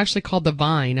 No, it was actually called The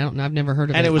Vine. I don't know. I've never heard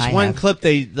of it. And it was one clip.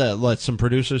 Some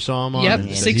producers saw him on. Yep. and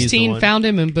said, 16 he's the one. found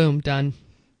him and boom, done.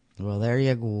 Well, there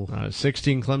you go.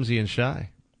 16 clumsy and shy.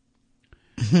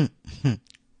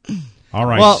 All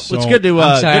right. Well, so it's good to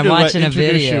I'm watching a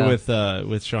introduce video you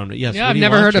with Shawn. Yes. Yeah, what I've are you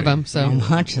never heard of watching? him. So I'm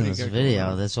watching this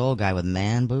video. This old guy with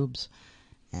man boobs.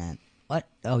 And what?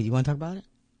 Oh, you want to talk about it?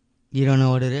 You don't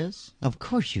know what it is? Of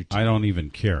course you do. I don't even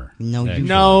care. No, you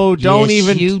No, don't Yes,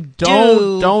 even. you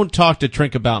don't talk to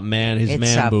Trink about his it's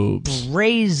man a boobs.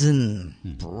 brazen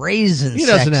He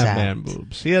doesn't sex have act. man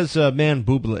boobs. He has man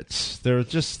booblets. They're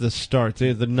just the start.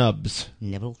 They're the nubs.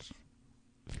 Nibbles.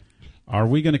 Are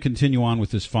we going to continue on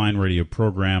with this fine radio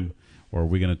program, or are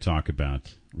we going to talk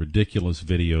about ridiculous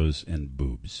videos and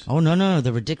boobs? Oh, no.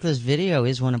 The ridiculous video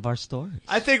is one of our stories.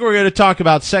 I think we're going to talk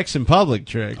about sex in public,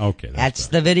 Trick. Okay. That's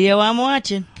the video I'm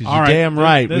watching. All You're right, damn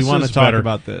right. this We want to is talk better.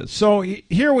 about this. So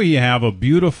here we have a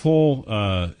beautiful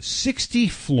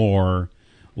 60-floor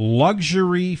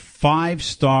luxury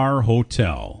 5-star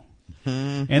hotel.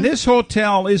 And this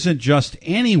hotel isn't just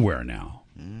anywhere now.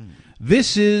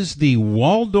 This is the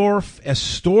Waldorf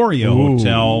Astoria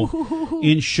Hotel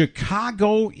in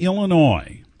Chicago,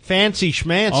 Illinois. Fancy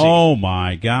schmancy. Oh,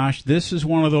 my gosh. This is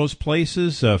one of those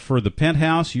places for the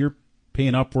penthouse. You're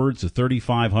paying upwards of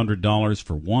 $3,500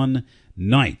 for one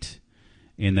night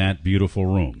in that beautiful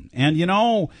room. And,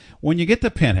 when you get the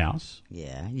penthouse...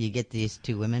 Yeah, you get these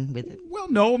two women with it. Well,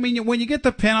 no. I mean, when you get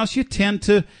the penthouse, you tend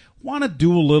to want to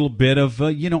do a little bit of,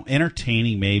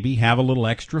 entertaining maybe, have a little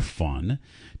extra fun.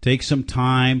 Take some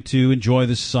time to enjoy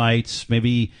the sights,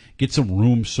 maybe get some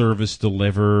room service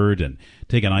delivered and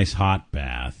take a nice hot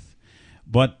bath.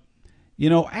 But,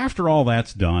 after all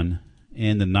that's done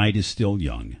and the night is still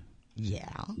young,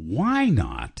 why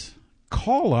not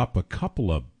call up a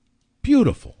couple of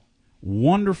beautiful,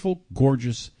 wonderful,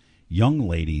 gorgeous young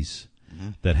ladies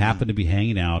that happen to be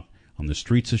hanging out on the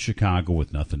streets of Chicago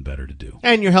with nothing better to do?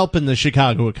 And you're helping the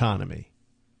Chicago economy.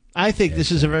 I think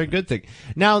this is a very good thing.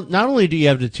 Now, not only do you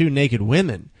have the two naked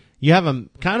women, you have a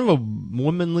kind of a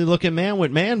womanly looking man with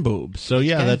man boobs. So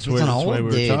yeah, that's why we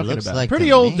were talking about. Like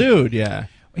Pretty old dude, yeah.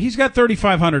 He's got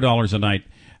 $3,500 a night.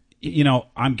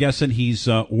 I'm guessing he's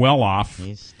well off.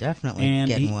 He's definitely and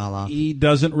getting well off. He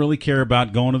doesn't really care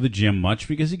about going to the gym much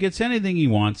because he gets anything he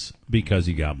wants because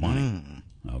he got money.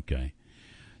 Okay.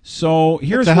 So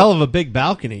here's It's a hell of a big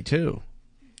balcony too.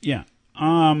 Yeah.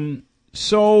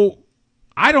 So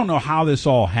I don't know how this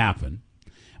all happened,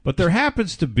 but there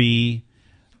happens to be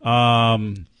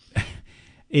a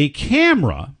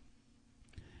camera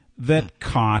that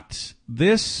caught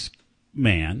this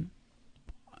man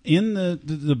in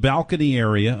the balcony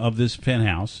area of this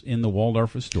penthouse in the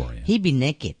Waldorf Astoria. He'd be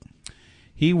naked.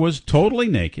 He was totally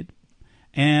naked,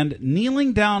 and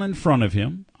kneeling down in front of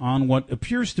him on what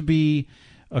appears to be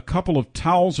a couple of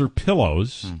towels or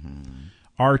pillows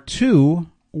are two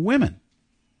women.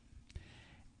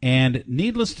 And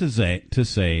needless to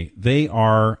say, they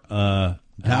are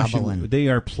Gobbling. they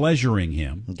are pleasuring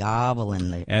him,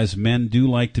 Gobbling. as men do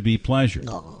like to be pleasured.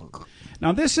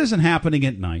 Now, this isn't happening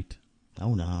at night.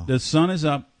 Oh, no. The sun is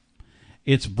up.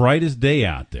 It's bright as day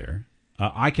out there.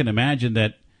 I can imagine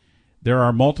that there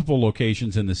are multiple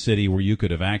locations in the city where you could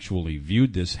have actually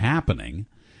viewed this happening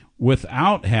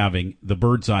without having the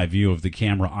bird's eye view of the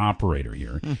camera operator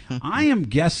here. I am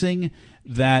guessing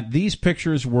that these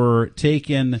pictures were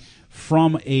taken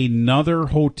from another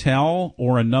hotel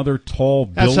or another tall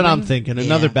building. That's what I'm thinking.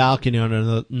 Another balcony on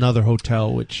another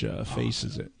hotel which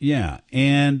faces it. Yeah,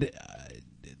 and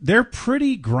they're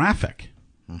pretty graphic.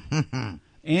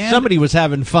 And somebody was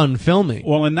having fun filming.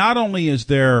 Well, and not only is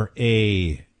there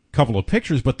a couple of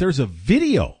pictures, but there's a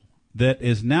video that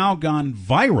has now gone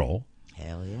viral.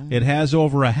 Hell yeah. It has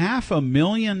over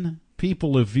 500,000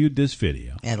 people have viewed this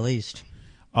video. At least.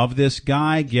 Of this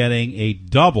guy getting a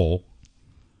double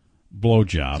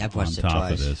blowjob I've on watched it top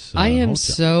twice. of this. I am hotel.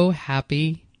 so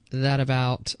happy that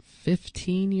about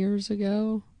 15 years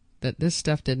ago that this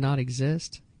stuff did not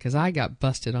exist, because I got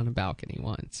busted on a balcony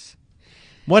once.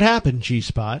 What happened,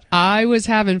 G-Spot? I was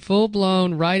having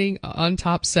full-blown riding on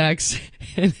top sex,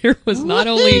 and there was not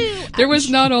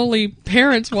only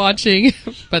parents watching,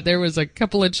 but there was a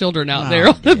couple of children out there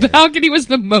on the balcony. Was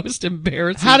the most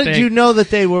embarrassing How did thing. you know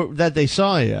that they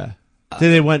saw you?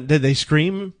 Did they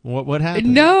scream? What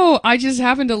happened? No, I just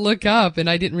happened to look up, and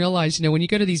I didn't realize, when you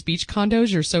go to these beach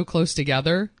condos, you're so close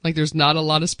together, like there's not a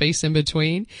lot of space in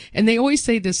between. And they always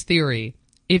say this theory: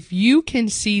 if you can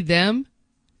see them,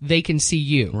 they can see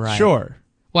you. Right. Sure.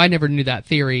 Well, I never knew that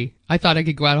theory. I thought I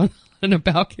could go out on a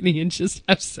balcony and just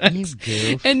have sex,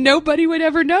 and nobody would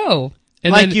ever know.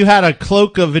 And like then, you had a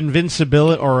cloak of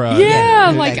invincibility, or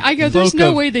like I go, there's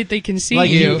no way that they can see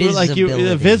you.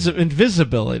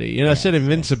 Invisibility. You know, I said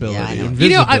invincibility. Yeah, I know.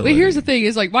 Invisibility. Here's the thing: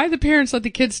 is like, why the parents let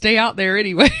the kids stay out there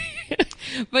anyway?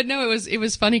 But no, it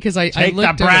was funny because I Take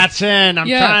looked the brats in. I'm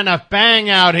trying to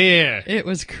bang out here. It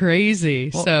was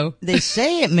crazy. Well, so they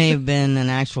say it may have been an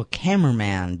actual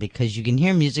cameraman because you can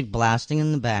hear music blasting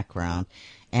in the background.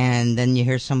 And then you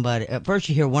hear somebody, at first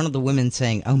you hear one of the women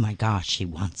saying, "Oh my gosh, she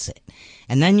wants it."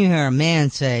 And then you hear a man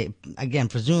say, again,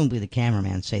 presumably the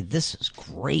cameraman say, "This is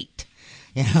great."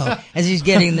 You know, as he's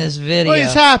getting this video. Well,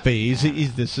 he's happy.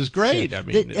 He's this is great. I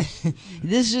mean,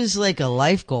 this is like a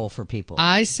life goal for people.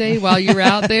 I say while you're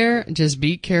out there, just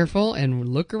be careful and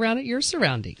look around at your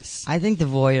surroundings. I think the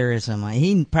voyeurism,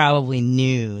 he probably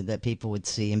knew that people would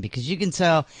see him because you can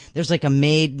tell there's like a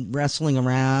maid wrestling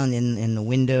around in the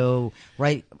window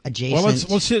right adjacent.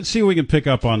 Well, let's see if we can pick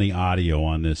up on the audio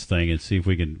on this thing and see if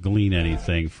we can glean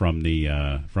anything from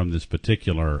this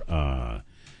particular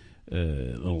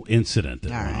little incident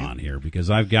that went on here, because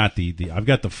I've got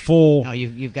the full. Oh,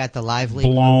 you've got the lively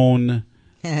blown.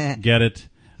 Get it?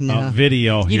 No.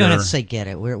 Video here. You don't have to say get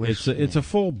it. It's a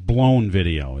full blown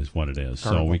video is what it is.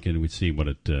 So we see what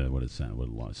it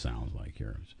sounds like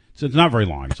here. So it's not very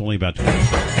long. It's only about 20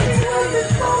 seconds.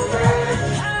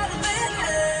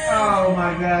 Oh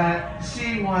my God,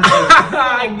 she wants it. Oh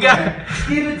my God,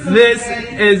 give it to this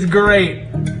me, is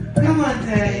great. Come on,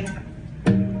 Daddy.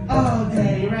 Oh,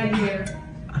 Daddy, right here.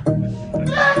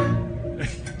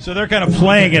 So they're kind of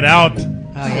playing it out.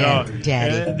 Oh yeah,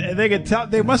 Daddy. They could tell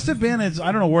they must have been. I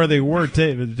don't know where they were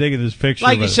taking this picture.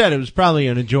 Like you said, it was probably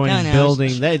an adjoining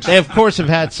building. They of course have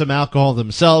had some alcohol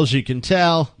themselves. You can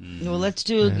tell. Well, let's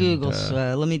do a Google.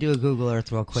 Let me do a Google Earth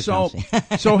real quick. So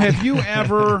have you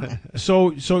ever?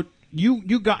 So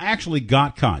you actually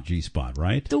got caught, G-Spot,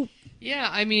 right? Yeah,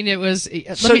 I mean, it was.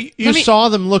 You saw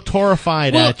them looked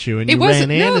horrified at you, and you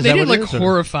ran in. No, is they that didn't what look it is,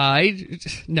 horrified.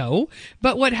 No,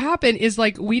 but what happened is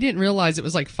we didn't realize it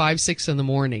was 5, 6 in the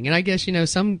morning, and I guess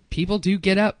some people do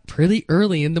get up pretty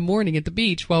early in the morning at the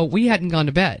beach. Well, we hadn't gone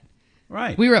to bed.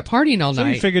 Right. We were up partying all night. So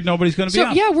you figured nobody's going to be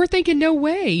up. Yeah, we're thinking, no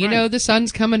way. You Right. know, the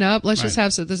sun's coming up. Let's just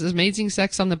have this amazing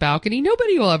sex on the balcony.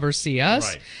 Nobody will ever see us.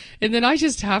 Right. And then I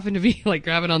just happened to be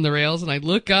grabbing on the rails, and I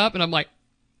look up, and I'm like,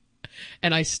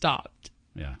 and I stopped.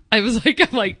 Yeah. I'm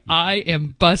like, I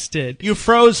am busted. You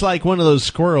froze like one of those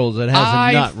squirrels that has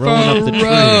a nut rolling up the tree.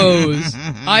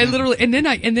 I literally, and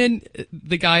then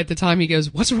the guy at the time, he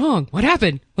goes, "What's wrong? What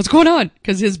happened? What's going on?"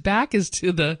 Because his back is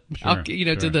to the,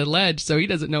 to the ledge, so he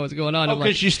doesn't know what's going on. Oh,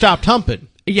 because you stopped humping.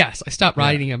 Yes, I stopped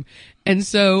riding him, and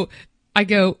so I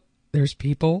go, "There's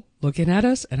people looking at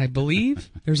us, and I believe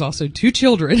there's also 2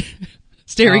 children."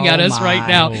 Staring at us right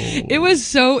now. It was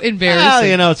so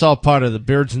embarrassing. Well, it's all part of the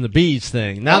birds and the bees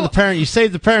thing. Now you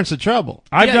saved the parents the trouble.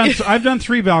 I've done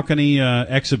 3 balcony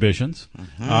exhibitions.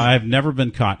 I've never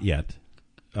been caught yet,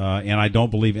 and I don't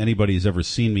believe anybody has ever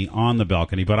seen me on the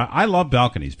balcony. But I love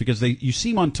balconies because you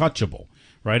seem untouchable.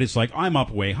 Right? It's like I'm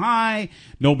up way high.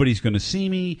 Nobody's going to see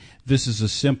me. This is a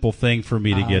simple thing for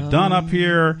me to get done up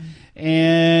here.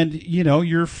 And,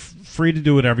 you're free to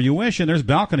do whatever you wish. And there's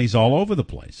balconies all over the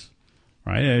place.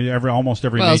 Right, almost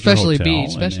every major especially hotel, beach,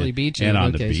 especially beach, and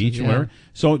on the locations, beach. yeah. Wherever.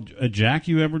 So, Jack,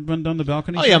 you ever been on the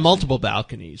balcony? Oh yeah, multiple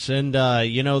balconies, and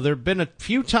there've been a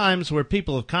few times where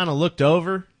people have kind of looked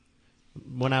over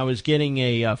when I was getting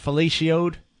a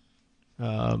fellacioed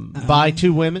by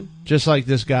 2 women, just like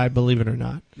this guy. Believe it or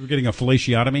not, you were getting a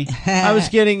fellaciotomy. I was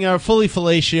getting fully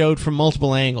fellacioed from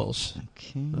multiple angles,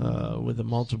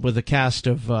 with a cast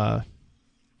of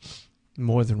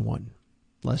more than one,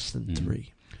 less than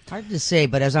 3. Hard to say,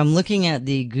 but as I'm looking at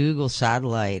the Google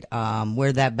satellite,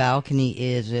 where that balcony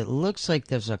is, it looks like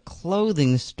there's a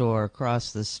clothing store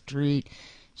across the street.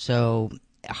 So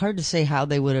hard to say how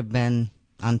they would have been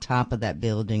on top of that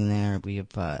building there. We have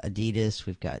Adidas,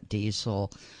 we've got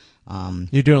Diesel.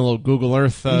 You're doing a little Google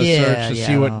Earth search to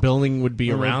see what building would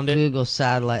be around it? Google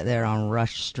satellite there on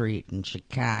Rush Street in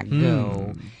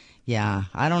Chicago. Yeah,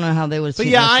 I don't know how they would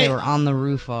see unless they were on the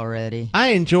roof already. I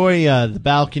enjoy the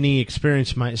balcony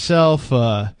experience myself,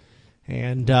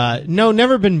 and no,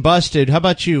 never been busted. How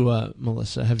about you,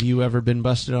 Melissa? Have you ever been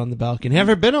busted on the balcony? Have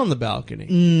you ever been on the balcony?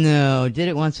 No, did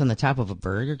it once on the top of a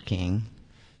Burger King.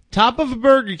 Top of a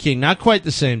Burger King, not quite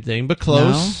the same thing, but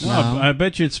close. No. I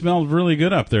bet you it smelled really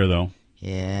good up there, though.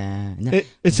 Yeah.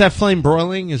 It's that flame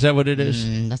broiling? Is that what it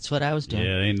is? That's what I was doing.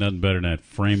 Yeah, ain't nothing better than that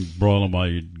frame broiling while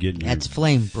you're getting That's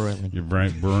flame broiling. your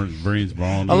brain's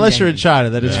broiling. Unless you're in China,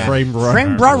 that is flame broiling.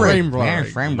 Frame broiling. Frame broiling.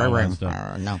 Frame broiling.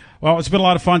 No. Well, it's been a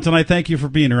lot of fun tonight. Thank you for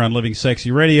being here on Living Sexy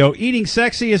Radio. Eating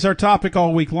sexy is our topic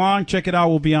all week long. Check it out.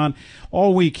 We'll be on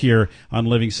all week here on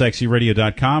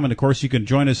LivingSexyRadio.com. And, of course, you can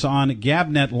join us on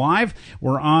GabNet Live.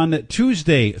 We're on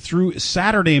Tuesday through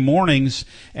Saturday mornings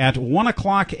at 1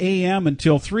 o'clock a.m.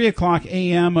 until 3 o'clock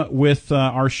a.m. with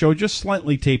our show just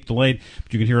slightly tape delayed.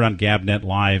 But you can hear it on GabNet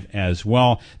Live as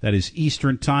well. That is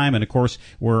Eastern Time. And, of course,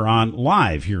 we're on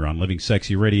live here on Living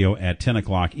Sexy Radio at 10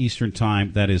 o'clock Eastern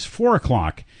Time. That is 4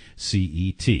 o'clock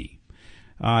CET.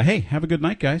 Hey, have a good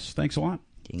night, guys. Thanks a lot.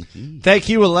 Thank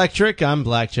you, Electric. I'm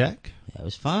Blackjack. That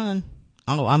was fun.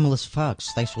 Oh, I'm Melissa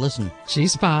Fox. Thanks for listening.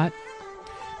 G-Spot.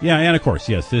 Yeah, and of course,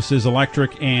 yes, this is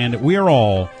Electric, and we are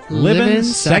all living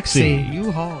sexy.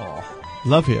 You-haul.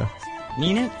 Love you.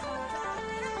 Mean it?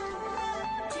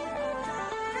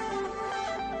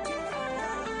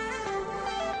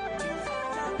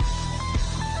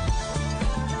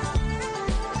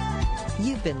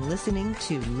 You've been listening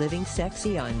to Living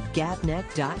Sexy on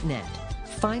Gabnet.net.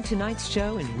 Find tonight's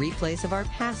show and replays of our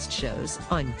past shows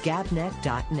on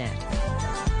Gabnet.net.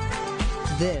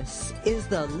 This is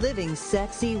the Living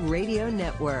Sexy Radio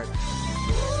Network.